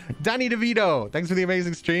up. Danny DeVito, thanks for the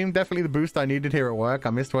amazing stream. Definitely the boost I needed here at work.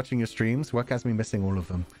 I missed watching your streams. Work has me missing all of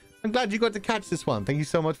them. I'm glad you got to catch this one. Thank you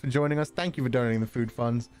so much for joining us. Thank you for donating the food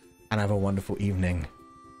funds. And have a wonderful evening.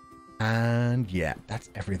 And yeah, that's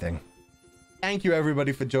everything. Thank you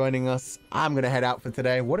everybody for joining us. I'm going to head out for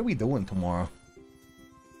today. What are we doing tomorrow?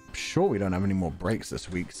 I'm sure we don't have any more breaks this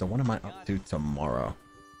week. So what am I up to tomorrow?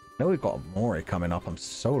 I know we've got Amori coming up. I'm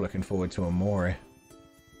so looking forward to Amori.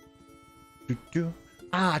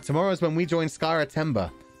 Tomorrow is when we join Skyra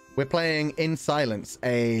Temba. We're playing In Silence,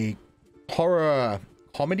 a horror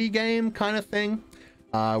comedy game kind of thing.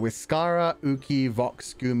 With Skyra, Uki,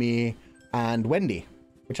 Vox, Gumi, and Wendy.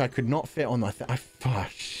 Which I could not fit on my...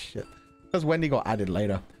 shit. Because Wendy got added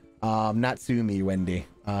later. Natsumi, Wendy,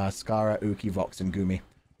 Skyra, Uki, Vox, and Gumi.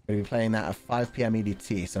 We'll be playing that at 5 p.m.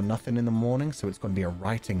 EDT. So nothing in the morning. So it's going to be a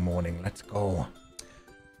writing morning. Let's go.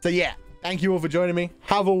 So yeah. Thank you all for joining me.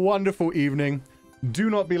 Have a wonderful evening.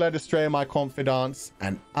 Do not be led astray in my confidants.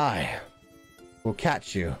 And I will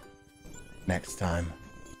catch you next time.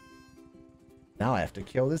 Now I have to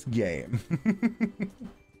kill this game.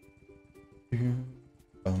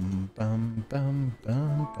 Bum, bum, bum,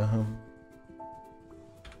 bum, bum.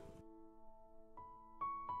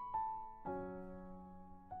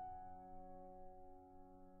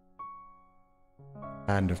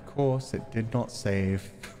 And of course, it did not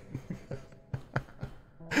save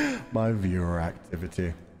my viewer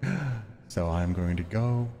activity. So I'm going to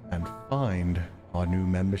go and find our new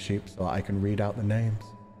membership so I can read out the names.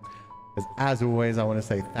 Because as always, I want to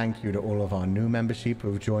say thank you to all of our new membership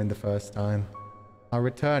who have joined the first time, our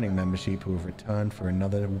returning membership who have returned for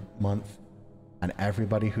another month, and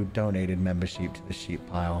everybody who donated membership to the sheep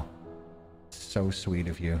pile. So sweet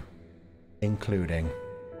of you. Including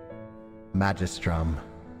Magistrum,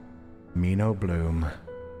 Mino Bloom,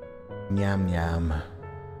 Nyam Nyam,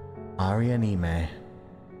 Arianime,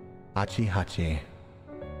 Hachi Hachi,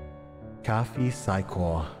 Kafi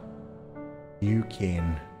Saikor,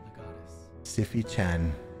 Yukin, Sifi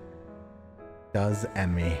Chen, Does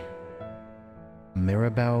Emmy,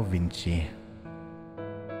 Mirabelle Vinci,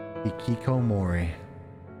 Ikiko Mori,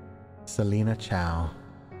 Selena Chow,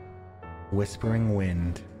 Whispering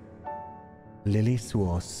Wind, Lily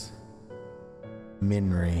Swartz,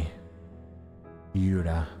 Minri,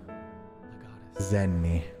 Yura,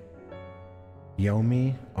 Zenni,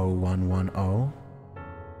 Yomi 0110,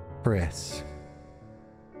 Chris,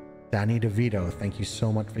 Danny DeVito, thank you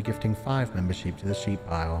so much for gifting 5 membership to the sheep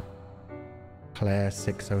pile. Claire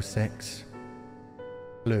 606,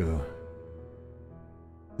 Blue,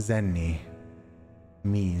 Zenni,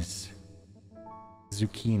 Mies,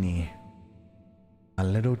 zucchini, a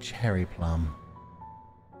little cherry plum,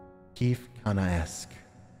 Keef Kana-esque,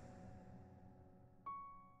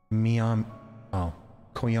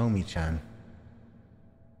 Koyomi-chan,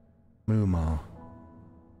 Mumo,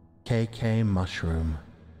 KK Mushroom,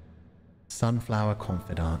 Sunflower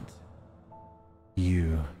Confidant,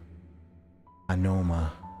 You,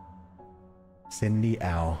 Anoma, Cindy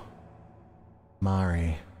L,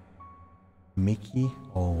 Mari, Miki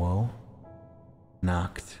Owo,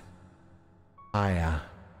 Nacht, Aya,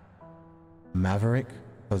 Maverick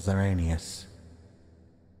Ozaranius,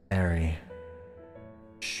 Eri,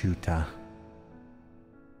 Shuta,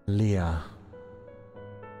 Leah,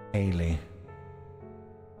 Haley,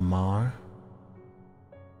 Mar,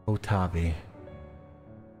 Otavi,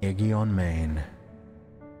 Iggy on Maine,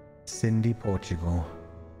 Cindy Portugal,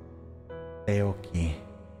 Aoki,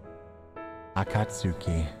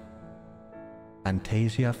 Akatsuki,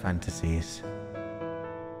 Fantasia Fantasies,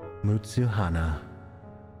 Mutsuhana,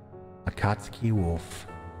 Akatsuki Wolf,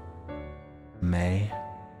 May,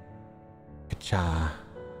 Kacha,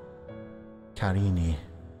 Karini,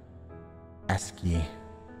 Eski,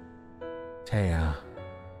 Tea,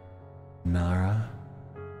 Nara,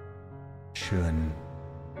 Shun,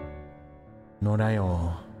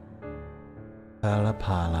 Nodayo,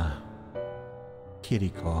 Palapala,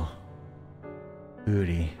 Kiriko,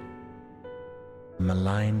 Uri,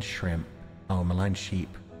 Malign Shrimp, Malign Sheep,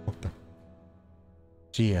 what the?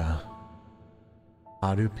 Gia,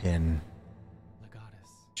 Arupin,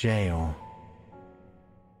 Jail,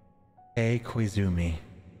 A. Koizumi,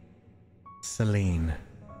 Celine,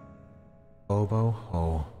 Bobo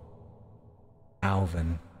Ho,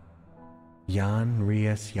 Alvin, Jan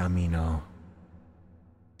Rias Yamino,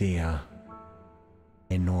 Dia,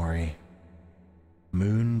 Enori,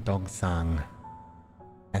 Moon Dogsang,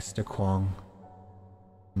 Esther Kwong,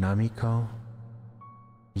 Namiko,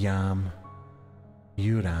 Yam,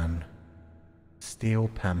 Yuran, Steel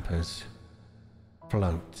Pampers,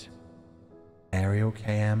 Float, Ariel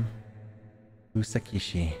KM,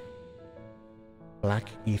 Usakishi, Black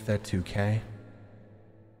Ether 2K,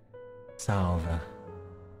 Salva,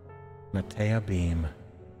 Matea Beam,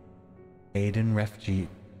 Aiden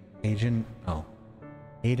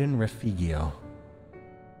Refugio,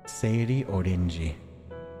 Sadie Orinji,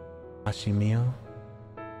 Ashimio,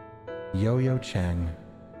 Yo-Yo Cheng,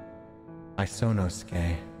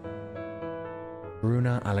 Isonosuke,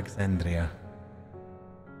 Bruna Alexandria,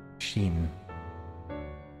 Shin,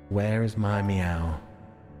 Where is My Meow,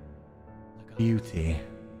 Beauty,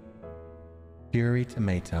 Fury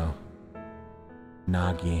Tomato,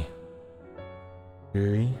 Nagi,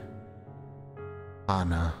 Yuri,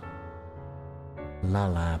 Anna,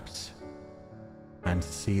 Lalabs, and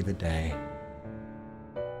See the Day.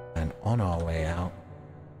 And on our way out,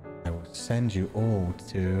 I will send you all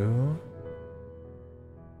to...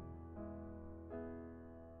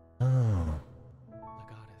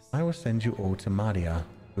 I will send you all to Maria,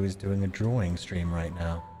 who is doing a drawing stream right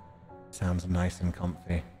now. Sounds nice and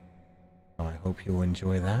comfy. So I hope you'll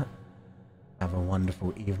enjoy that. Have a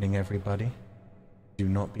wonderful evening, everybody. Do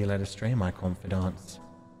not be led astray, my confidants.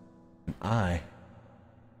 And I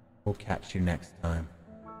will catch you next time.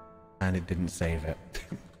 And it didn't save it.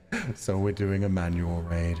 So we're doing a manual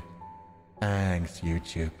raid. Thanks,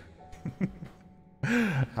 YouTube.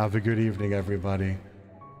 Have a good evening, everybody.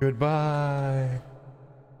 Goodbye.